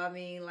this, y'all. I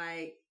mean,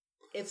 like,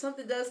 if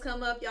something does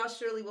come up, y'all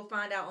surely will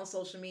find out on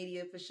social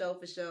media for sure.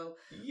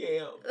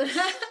 Yeah.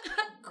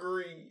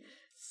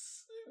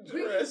 Grease.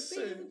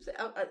 Dressing.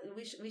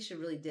 We should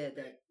really dead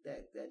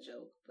that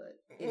joke, but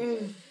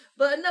anyway.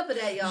 But enough of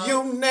that, y'all.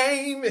 You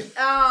name it.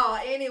 Oh,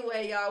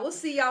 anyway, y'all. We'll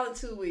see y'all in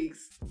 2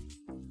 weeks.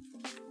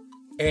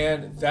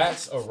 And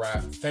that's a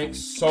wrap. Thanks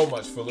so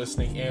much for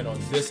listening in on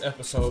this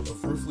episode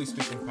of Ruefully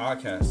Speaking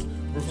Podcast.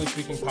 Ruefully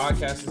Speaking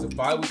Podcast is a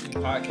bi-weekly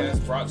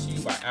podcast brought to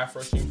you by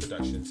Afro Sheen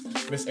Productions.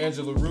 Miss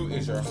Angela Roux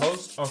is your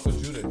host. Uncle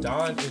Judah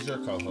Don is your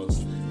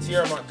co-host.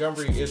 Tierra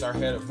Montgomery is our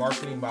head of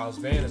marketing. Miles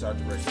Van is our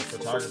director of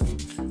photography.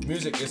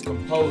 Music is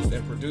composed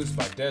and produced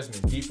by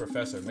Desmond D.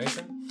 Professor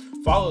Mason.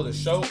 Follow the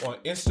show on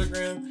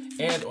Instagram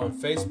and on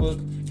Facebook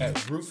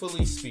at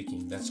Ruefully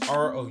Speaking. That's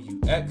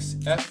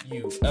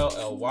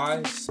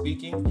ROUXFULLY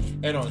Speaking.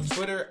 And on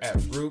Twitter at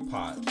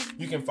RuePod.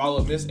 You can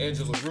follow Miss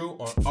Angela Roux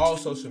on all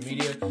social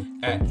media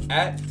at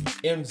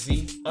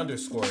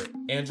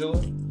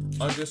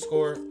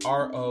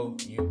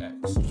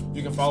MZ_Angela_ROUX.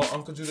 You can follow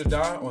Uncle Judah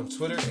Don on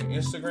Twitter and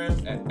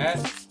Instagram at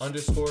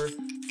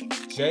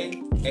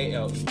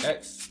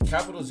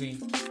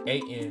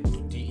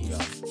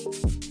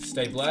 @_JALEX_ZANDER.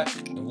 Stay Black,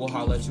 and we'll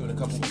holler at you in a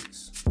couple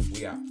weeks.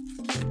 We out.